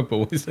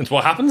horrible, isn't it? It's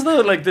what happens,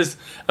 though. I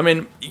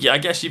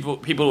guess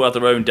people will have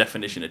their own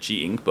definition of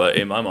cheating, but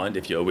in my mind,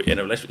 if you're in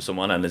a relationship with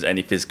someone and there's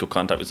any physical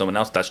contact with someone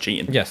else, that's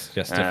cheating. Yes,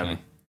 definitely.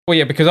 Well,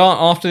 yeah, because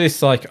after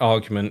this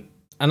argument,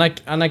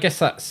 and I guess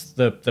that's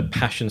the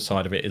passion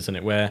side of it, isn't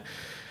it? Where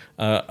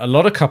a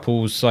lot of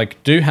couples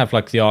like do have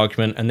like the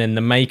argument, and then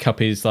the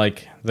makeup is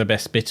like the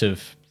best bit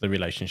of the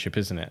relationship,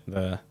 isn't it?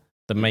 The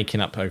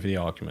making up over the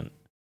argument,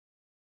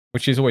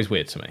 which is always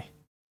weird to me.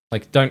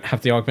 Like, don't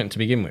have the argument to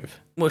begin with.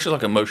 Well, it's just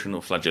like emotional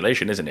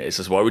flagellation, isn't it? It's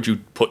just, why would you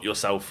put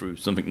yourself through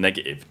something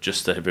negative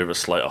just to have a bit of a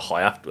slight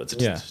high afterwards?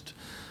 It's just,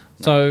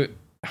 no. So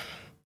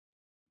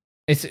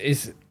it's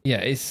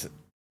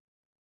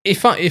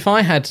if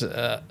I had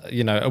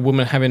a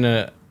woman having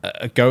a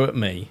go at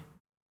me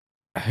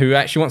who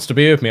actually wants to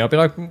be with me, I'd be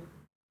like,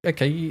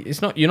 okay,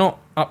 you're not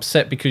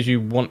upset because you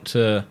want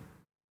to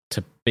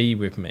be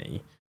with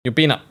me. You're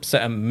being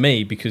upset at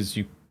me because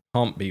you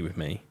can't be with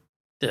me.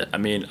 Yeah, I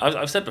mean,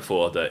 I've said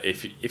before that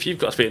if you've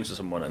got feelings for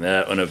someone and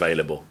they're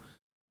unavailable,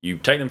 you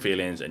take them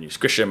feelings and you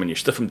squish them and you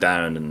stuff them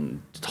down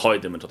and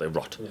hide them until they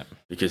rot. Yeah.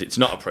 Because it's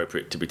not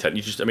appropriate to be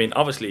telling.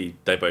 Obviously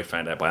they both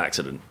found out by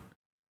accident,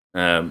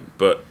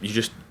 but you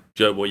just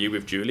go, well, you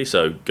with Julie,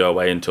 so go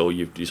away until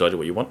you've decided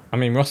what you want. I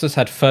mean, Ross has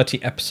had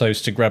 30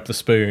 episodes to grab the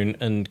spoon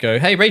and go,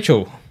 hey,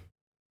 Rachel,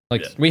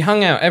 we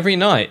hung out every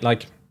night.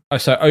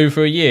 So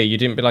over a year, you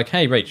didn't be like,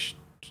 hey, Rach,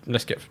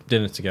 let's get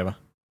dinner together.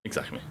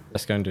 Exactly.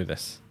 Let's go and do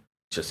this.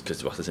 Just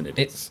because Ross isn't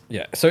it.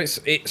 So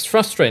it's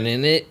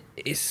frustrating, and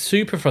it's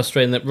super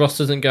frustrating that Ross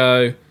doesn't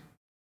go,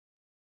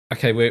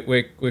 okay,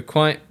 we're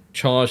quite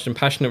charged and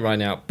passionate right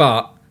now,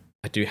 but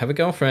I do have a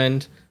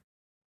girlfriend.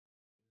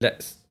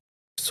 Let's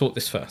sort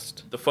this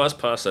first. The first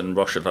person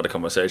Ross should have had a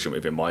conversation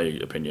with, in my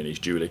opinion, is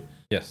Julie.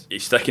 Yes. The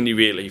second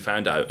he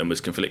found out and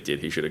was conflicted,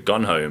 he should have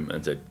gone home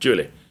and said,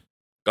 Julie,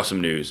 got some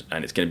news,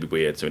 and it's going to be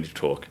weird, so we need to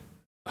talk.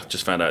 I've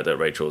just found out that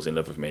Rachel's in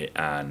love with me,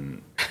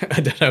 and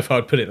I don't know if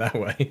I'd put it that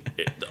way.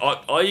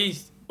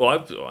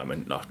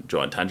 I'm not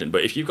drawing a tangent,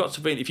 but if you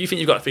think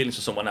you've got feelings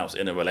for someone else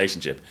in a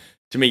relationship,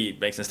 to me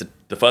it makes sense that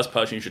the first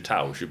person you should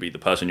tell should be the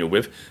person you're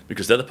with,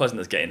 because they're the person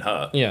that's getting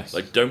hurt. Yes.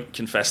 Like, don't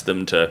confess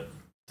them to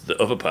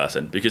the other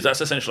person, because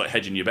that's essentially like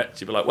hedging your bets.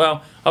 You'd be like,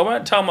 well, I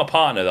won't tell my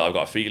partner that I've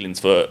got feelings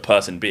for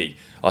person B.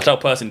 I'll tell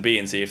person B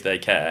and see if they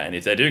care, and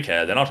if they do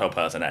care, then I'll tell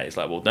person A. It's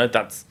like, well, no,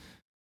 that's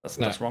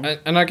wrong.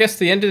 And I guess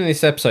the end of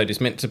this episode is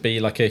meant to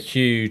be like a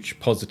huge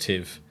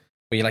positive,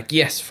 where you're like,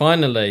 yes,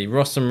 finally,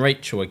 Ross and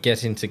Rachel are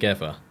getting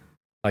together.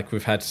 Like,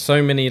 we've had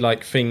so many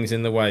like things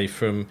in the way,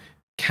 from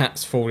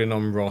cats falling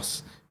on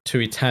Ross to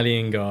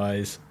Italian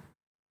guys,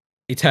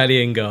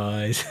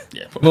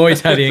 yeah, more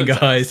Italian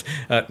guys.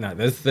 No,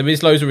 there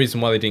is loads of reason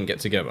why they didn't get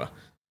together.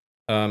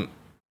 And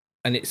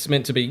it's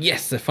meant to be,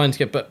 yes, they're fine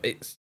together, but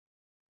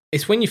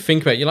it's when you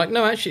think about it, you're like,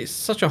 no, actually, it's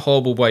such a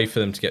horrible way for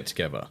them to get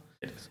together.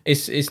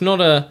 It's not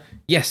a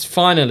yes,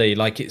 finally,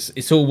 like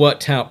it's all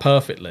worked out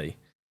perfectly.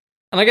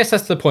 And I guess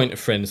that's the point of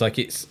Friends. Like,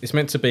 it's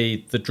meant to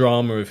be the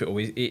drama of it all.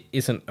 It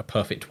isn't a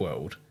perfect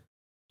world.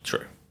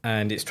 True.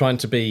 And it's trying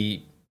to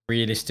be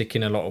realistic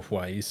in a lot of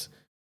ways.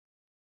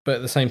 But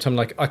at the same time,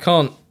 like, I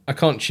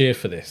can't cheer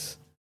for this.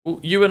 Well,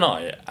 you and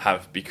I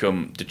have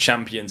become the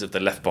champions of the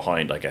left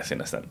behind, I guess,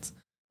 in a sense.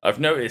 I've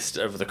noticed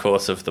over the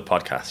course of the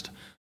podcast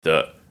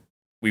that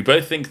we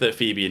both think that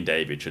Phoebe and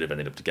David should have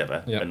ended up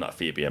together, and not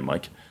Phoebe and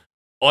Mike.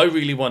 I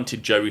really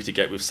wanted Joey to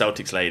get with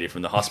Celtics lady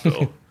from the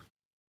hospital.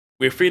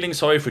 We're feeling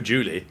sorry for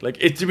Julie. Like,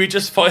 do we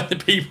just find the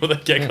people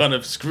that get kind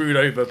of screwed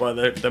over by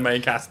the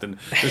main cast and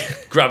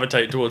just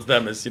gravitate towards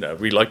them as,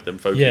 we like them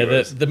folk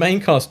heroes? The main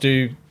cast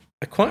are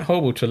quite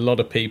horrible to a lot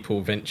of people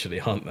eventually,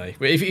 aren't they?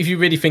 If you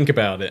really think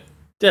about it.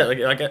 Yeah,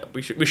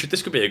 we should.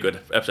 This could be a good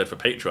episode for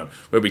Patreon,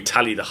 where we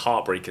tally the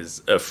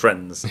heartbreakers of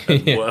Friends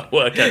and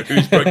work out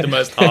who's broke the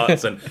most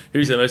hearts and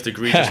who's the most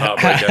egregious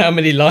heartbreaker. How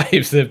many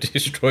lives they've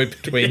destroyed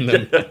between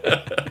them.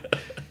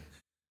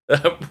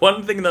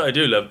 One thing that I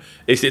do love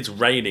is it's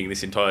raining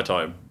this entire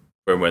time.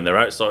 When they're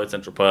outside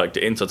Central Park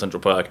to inside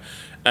Central Park,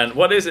 and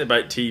what is it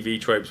about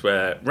TV tropes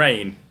where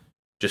rain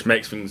just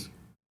makes things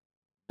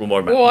more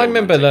romantic? Well, I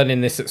remember learning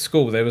this at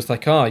school. There was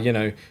like,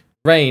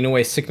 rain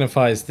always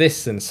signifies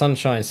this, and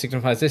sunshine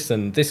signifies this,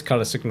 and this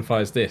colour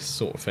signifies this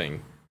sort of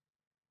thing.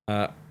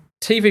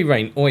 TV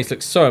rain always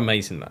looks so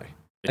amazing, though.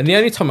 And the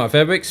only time I've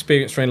ever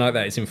experienced rain like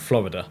that is in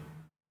Florida.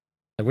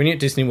 Like, when you're at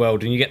Disney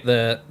World and you get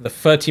the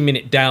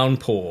 30-minute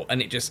downpour,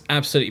 and it just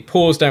absolutely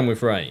pours down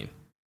with rain.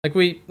 Like,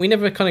 we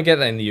never kind of get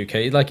that in the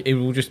UK. Like, it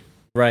will just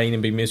rain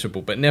and be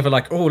miserable, but never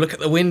like, oh, look at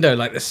the window,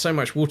 like there's so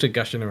much water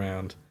gushing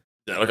around.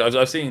 Yeah, like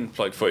I've seen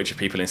like footage of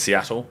people in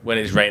Seattle when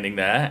it's raining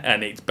there,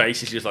 and it's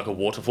basically just like a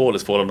waterfall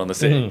has fallen on the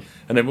city.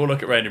 And then we'll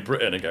look at rain in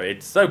Britain and go,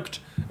 it's soaked.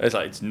 It's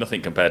like, it's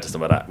nothing compared to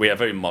some of that. We have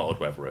very mild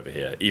weather over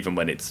here, even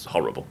when it's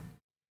horrible.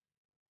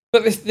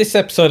 But this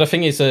episode, I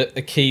think, is a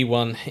key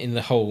one in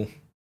the whole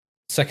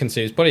second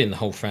series, probably in the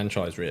whole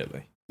franchise,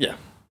 really. Yeah.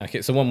 Like,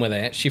 it's the one where they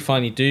actually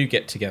finally do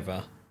get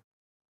together.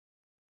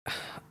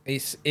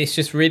 It's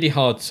just really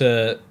hard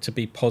to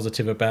be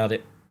positive about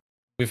it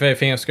with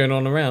everything else going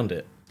on around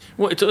it.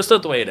 Well, it's still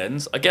the way it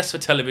ends. I guess for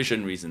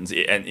television reasons,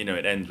 it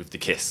ends with the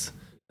kiss.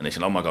 And they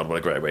say, oh my God, what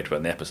a great way to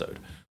end the episode.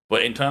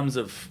 But in terms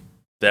of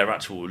their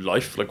actual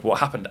life, like what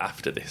happened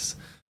after this,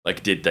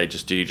 Like, did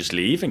you just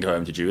leave and go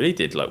home to Julie?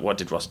 What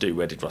did Ross do?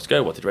 Where did Ross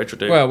go? What did Rachel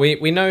do? Well,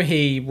 we know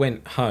he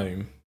went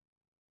home,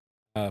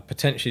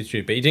 potentially to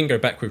Julie, but he didn't go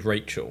back with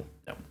Rachel.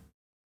 No.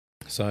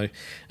 So,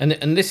 and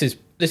this is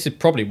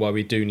probably why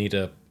we do need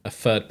a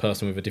third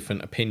person with a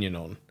different opinion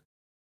on.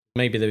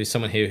 Maybe there is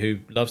someone here who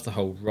loves the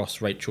whole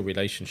Ross-Rachel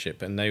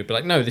relationship, and they would be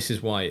like, no, this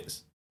is why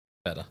it's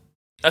better.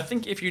 I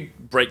think if you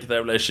break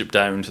their relationship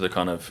down to the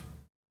kind of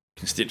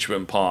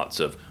constituent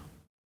parts of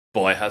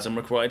boy has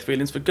unrequited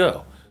feelings for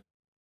girl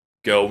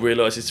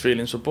realises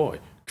feelings for boy,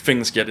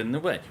 things get in the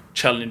way,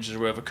 challenges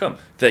are overcome,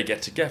 they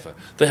get together,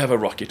 they have a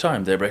rocky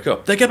time, they break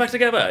up, they get back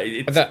together.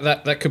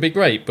 That could be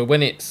great, but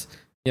when it's,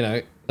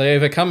 they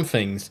overcome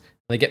things,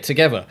 they get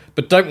together,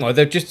 but don't worry,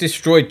 they've just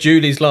destroyed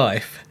Julie's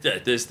life. Yeah,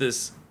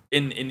 there's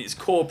in its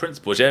core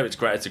principles,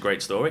 it's a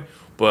great story,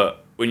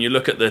 but when you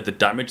look at the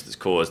damage that's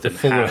caused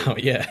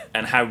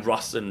and how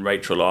Ross and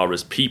Rachel are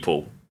as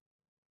people,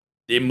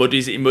 it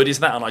muddies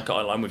that, and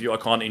I'm with you. I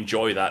can't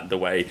enjoy that the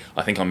way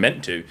I think I'm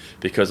meant to,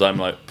 because I'm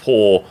like,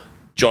 poor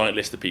giant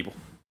list of people.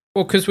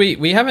 Well, because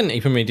we haven't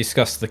even really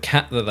discussed the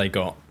cat that they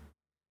got.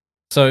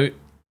 So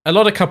a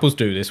lot of couples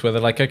do this, where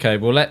they're like, okay,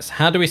 well,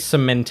 how do we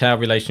cement our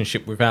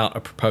relationship without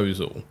a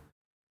proposal?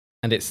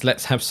 And it's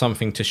let's have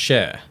something to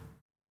share.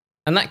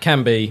 And that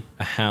can be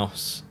a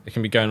house, it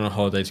can be going on a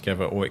holiday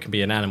together, or it can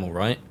be an animal,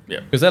 right? Yeah.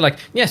 Because they're like,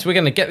 yes, we're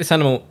going to get this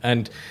animal,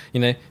 and,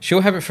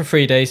 she'll have it for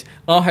 3 days,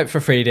 I'll have it for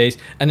 3 days,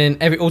 and then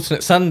every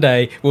alternate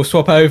Sunday, we'll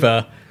swap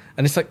over.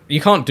 And it's like, you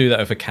can't do that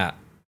with a cat.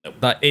 Nope.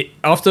 Like,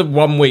 after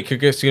 1 week,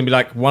 it's going to be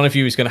like, one of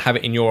you is going to have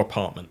it in your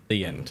apartment,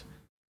 the end.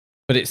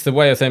 But it's the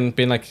way of them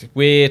being like,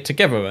 we're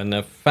together and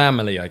a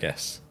family, I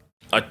guess.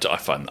 I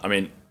find,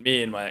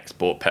 me and my ex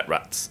bought pet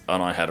rats,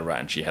 and I had a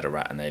rat and she had a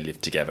rat, and they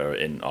lived together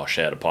in our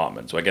shared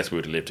apartment. So I guess we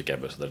would live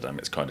together, so that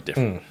it's kind of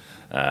different.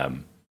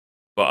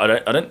 But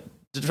I didn't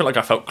feel like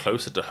I felt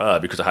closer to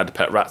her because I had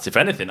pet rats. If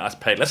anything, I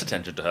paid less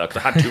attention to her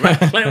because I had 2 rats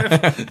to play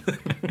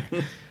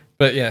with.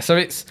 But yeah, so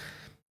it's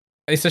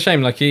a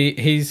shame. Like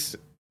he's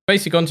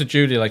basically gone to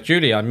Julie, like,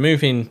 Julie, I'm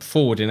moving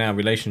forward in our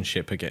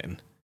relationship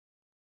again.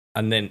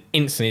 And then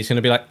instantly he's going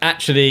to be like,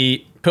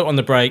 actually, put on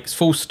the brakes,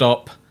 full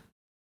stop.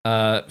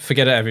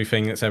 Forget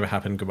everything that's ever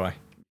happened. Goodbye.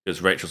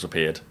 Because Rachel's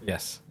appeared.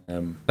 Yes.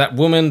 That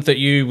woman that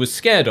you was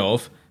scared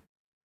of,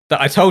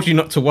 that I told you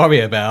not to worry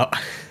about.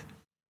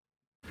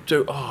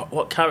 So,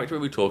 what character are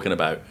we talking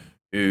about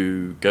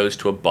who goes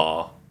to a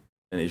bar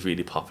and is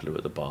really popular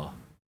at the bar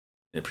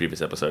in a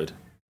previous episode?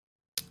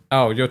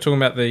 Oh, you're talking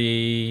about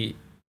the...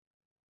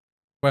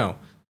 Well,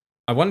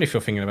 I wonder if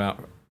you're not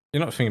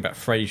thinking about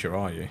Frasier,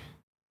 are you?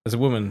 There's a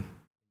woman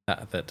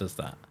that does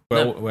that.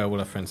 Where all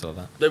our friends are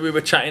that. We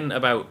were chatting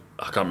about...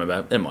 I can't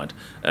remember. Never mind.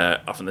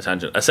 Off on the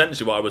tangent.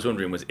 Essentially, what I was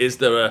wondering was, is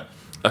there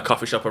a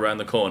coffee shop around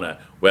the corner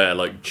where,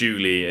 like,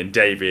 Julie and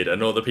David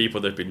and all the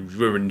people that have been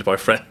ruined by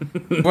friends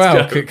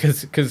Well,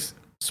 because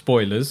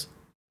spoilers,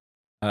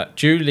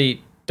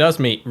 Julie does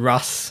meet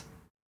Russ.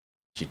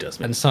 She does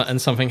meet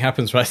and something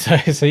happens, right?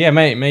 So yeah,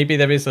 maybe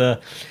there is a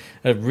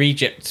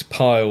reject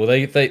pile.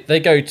 They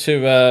go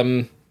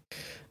to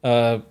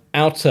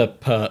Outer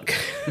Perk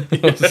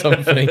or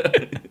something.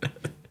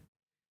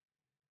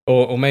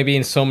 or maybe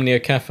Insomnia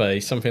Cafe,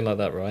 something like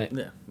that, right?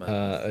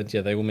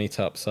 Yeah. They will meet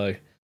up, so...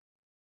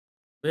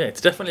 Yeah,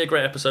 it's definitely a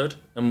great episode,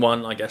 and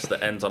one, I guess,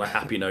 that ends on a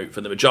happy note for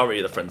the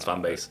majority of the Friends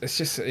fan base. It's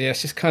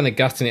just kind of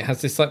gutting. It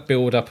has this like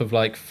build up of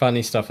like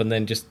funny stuff, and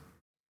then just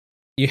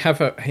you have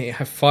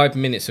 5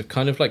 minutes of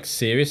kind of like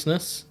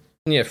seriousness.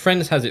 And yeah,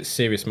 Friends has its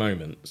serious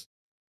moments,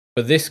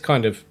 but this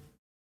kind of,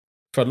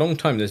 for a long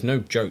time, there's no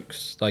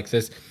jokes. Like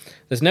there's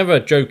never a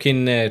joke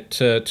in there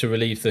to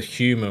relieve the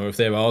humor of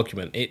their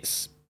argument.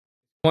 It's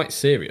quite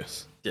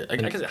serious. Yeah, I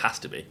guess it has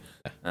to be.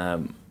 I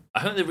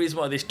think the reason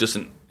why this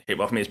doesn't hit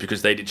off me is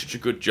because they did such a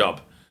good job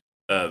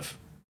of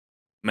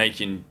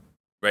making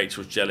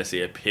Rachel's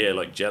jealousy appear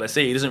like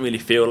jealousy. It doesn't really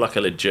feel like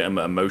a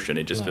legitimate emotion.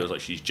 It just feels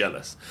like she's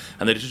jealous.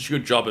 And they did such a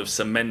good job of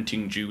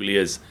cementing Julie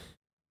as,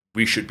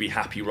 we should be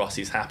happy Ross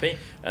is happy.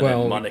 And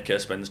then Monica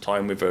spends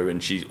time with her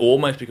and she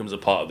almost becomes a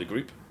part of the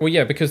group. Well,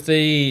 yeah, because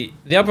the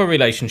other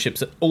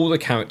relationships that all the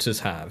characters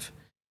have,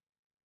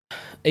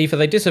 either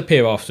they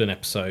disappear after an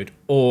episode,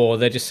 or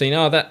they're just seen,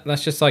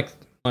 that's just like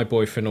my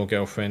boyfriend or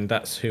girlfriend,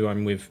 that's who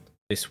I'm with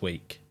this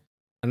week.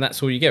 And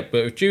that's all you get.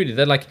 But with Julie,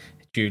 they're like,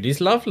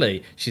 Julie's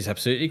lovely. She's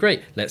absolutely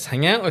great. Let's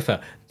hang out with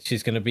her.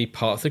 She's going to be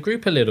part of the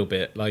group a little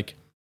bit. Like,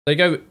 they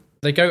go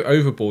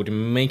overboard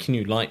in making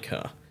you like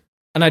her.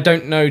 And I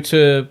don't know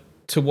to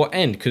what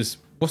end, because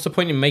what's the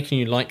point in making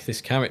you like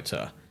this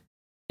character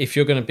if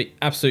you're going to be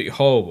absolutely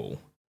horrible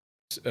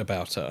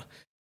about her?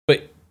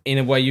 But in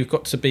a way, you've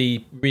got to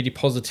be really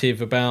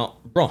positive about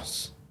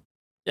Ross.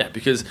 Yeah,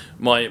 because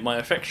my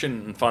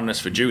affection and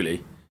fondness for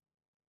Julie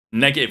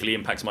negatively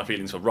impacts my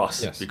feelings for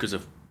Ross because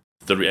of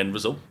the end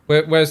result.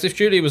 Whereas if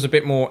Julie was a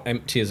bit more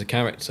empty as a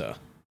character,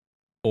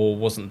 or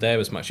wasn't there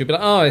as much, you'd be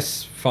like, oh,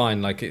 it's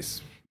fine, like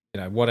it's,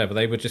 whatever.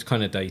 They were just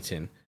kind of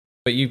dating.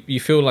 But you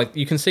feel like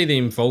you can see the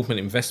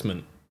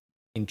investment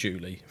in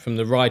Julie, from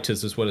the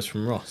writers as well as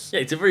from Ross. Yeah,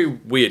 it's a very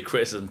weird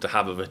criticism to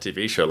have of a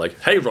TV show. Like,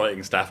 hey,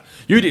 writing staff,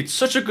 you did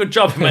such a good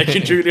job of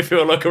making Julie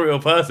feel like a real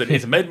person.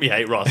 It's made me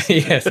hate Ross.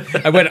 Yes,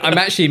 I'm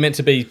actually meant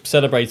to be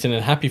celebrating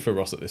and happy for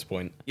Ross at this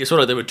point. Yeah,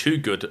 sort of. They were too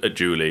good at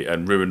Julie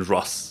and ruined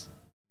Ross.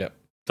 Yep.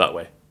 That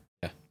way.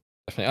 Yeah,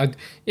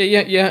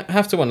 definitely. I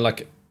have to wonder,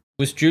 like,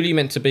 was Julie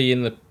meant to be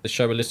in the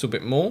show a little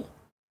bit more?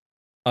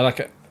 I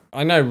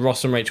know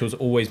Ross and Rachel was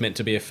always meant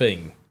to be a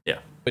thing.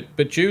 Yeah.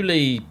 But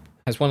Julie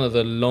has one of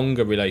the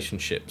longer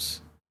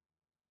relationships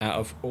out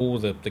of all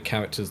the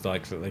characters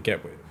that they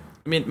get with.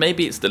 I mean,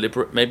 maybe it's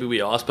deliberate. Maybe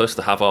we are supposed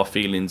to have our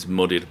feelings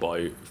muddied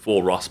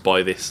for Ross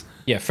by this.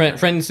 Yeah,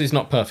 Friends is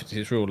not perfect.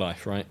 It's real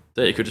life, right?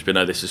 So it could just be,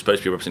 no, this is supposed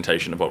to be a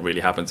representation of what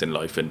really happens in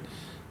life. And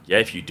yeah,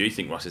 if you do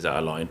think Ross is out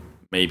of line,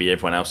 maybe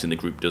everyone else in the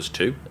group does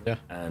too. Yeah.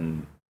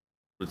 And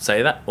would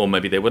say that. Or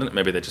maybe they wouldn't.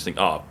 Maybe they just think,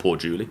 poor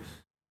Julie.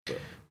 But,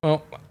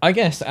 well, I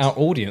guess our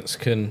audience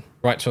can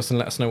write to us and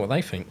let us know what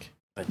they think.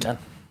 They can.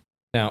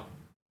 Now,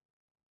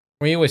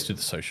 we always do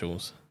the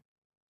socials.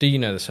 Do you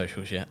know the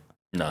socials yet?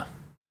 No.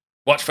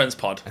 Watch Friends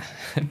Pod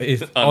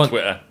It's on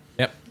Twitter.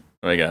 Yep.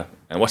 There you go.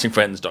 And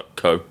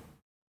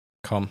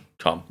watchingfriends.com.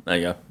 There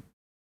you go.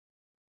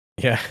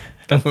 Yeah.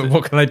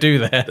 What can I do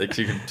there?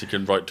 You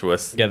can write to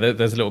us. Yeah,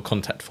 there's a little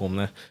contact form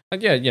there.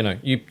 And yeah,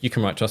 you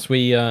can write to us.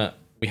 We have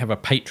a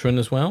Patreon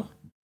as well.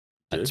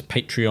 That's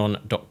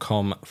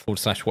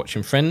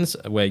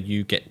patreon.com/watchingfriends, where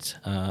you get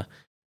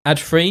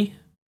ad-free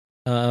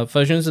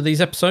versions of these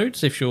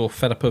episodes if you're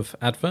fed up of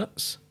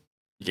adverts.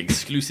 You get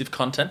exclusive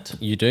content.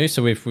 You do.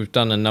 So we've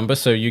done a number.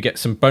 So you get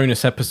some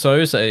bonus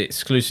episodes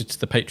exclusive to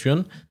the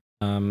Patreon.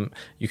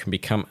 You can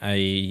become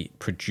a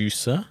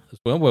producer as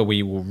well, where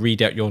we will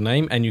read out your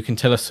name and you can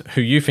tell us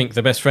who you think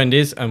the best friend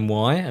is and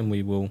why, and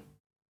we will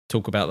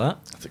talk about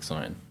that. That's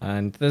exciting.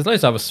 And there's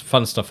loads of other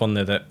fun stuff on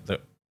there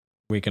that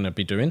we're going to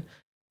be doing.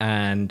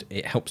 And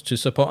it helps to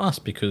support us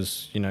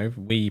because,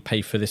 we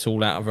pay for this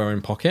all out of our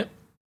own pocket.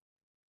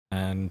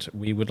 And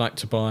we would like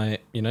to buy,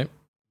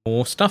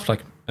 more stuff,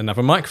 like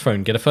another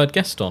microphone, get a third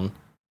guest on.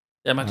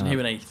 Yeah, imagine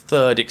hearing a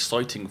third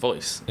exciting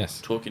voice. Yes.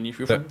 Talking you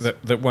through friends.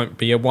 That won't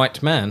be a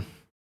white man.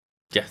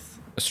 Yes.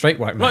 A straight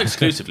white man. Not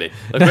exclusively.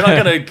 Like, we're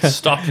not going to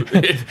stop.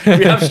 If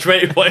we have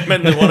straight white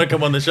men that want to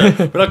come on the show,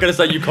 we're not going to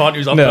say you can't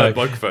use our third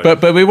microphone.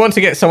 But we want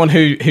to get someone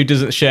who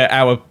doesn't share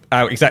our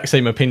exact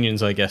same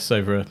opinions, I guess,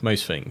 over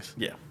most things.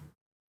 Yeah.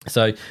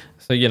 So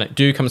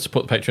do come and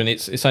support the Patreon.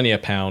 It's only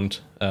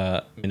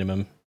 £1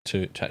 minimum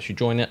to actually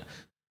join it.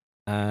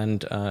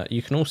 And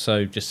you can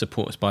also just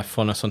support us by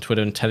following us on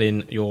Twitter and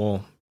telling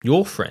your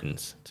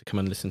friends to come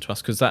and listen to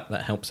us, because that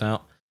helps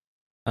out.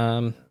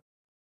 I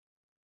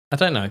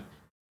don't know.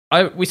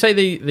 We say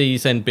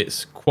these end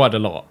bits quite a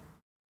lot,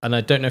 and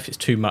I don't know if it's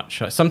too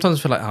much. Sometimes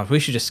I feel like, we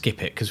should just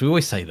skip it, because we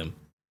always say them.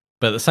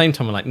 But at the same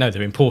time, I'm like, no,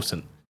 they're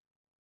important.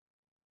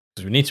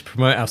 Because we need to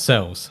promote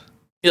ourselves.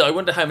 Yeah, I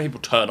wonder how many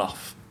people turn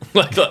off.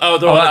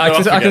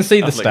 I can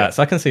see the stats.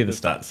 I can see the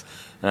stats.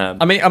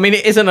 I mean,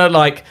 it isn't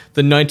the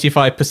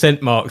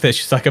 95% mark. There's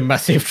just like a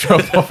massive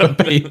drop off of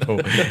people.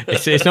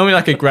 It's normally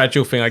like a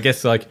gradual thing, I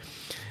guess. Like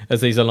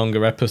as these are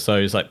longer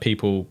episodes, like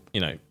people,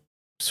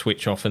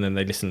 switch off and then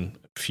they listen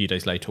a few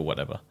days later or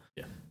whatever.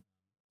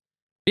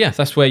 Yeah,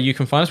 that's where you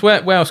can find us.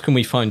 Where else can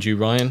we find you,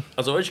 Ryan?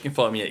 As always, you can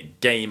find me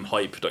at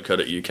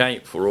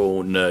gamehype.co.uk for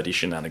all nerdy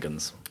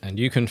shenanigans. And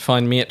you can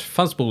find me at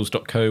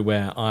fuzzballs.co,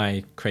 where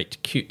I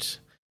create cute,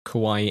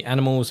 kawaii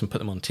animals and put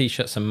them on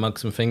t-shirts and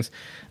mugs and things.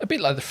 A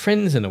bit like the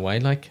Friends in a way.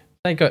 Like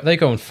they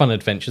go on fun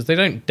adventures. They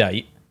don't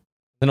date.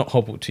 They're not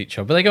hobbled to each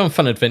other. But they go on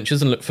fun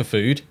adventures and look for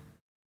food,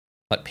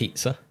 like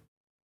pizza.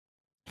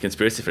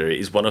 Conspiracy theory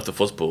is one of the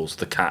fuzzballs,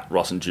 the cat,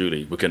 Ross and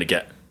Julie, we're going to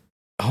get.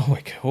 Oh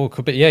my god,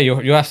 could be. Yeah,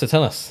 you'll have to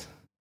tell us.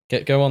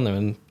 Go on there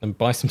and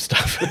buy some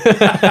stuff.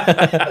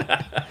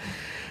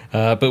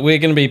 But we're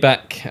going to be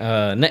back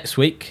next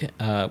week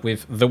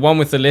with the one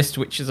with the list,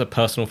 which is a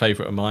personal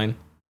favourite of mine.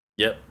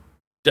 Yep.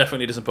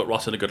 Definitely doesn't put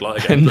Ross in a good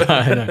light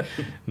again.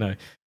 No.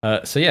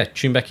 So yeah,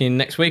 tune back in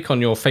next week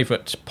on your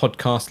favourite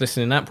podcast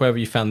listening app, wherever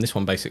you found this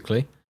one,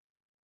 basically.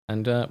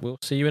 And we'll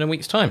see you in a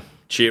week's time.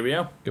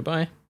 Cheerio.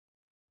 Goodbye.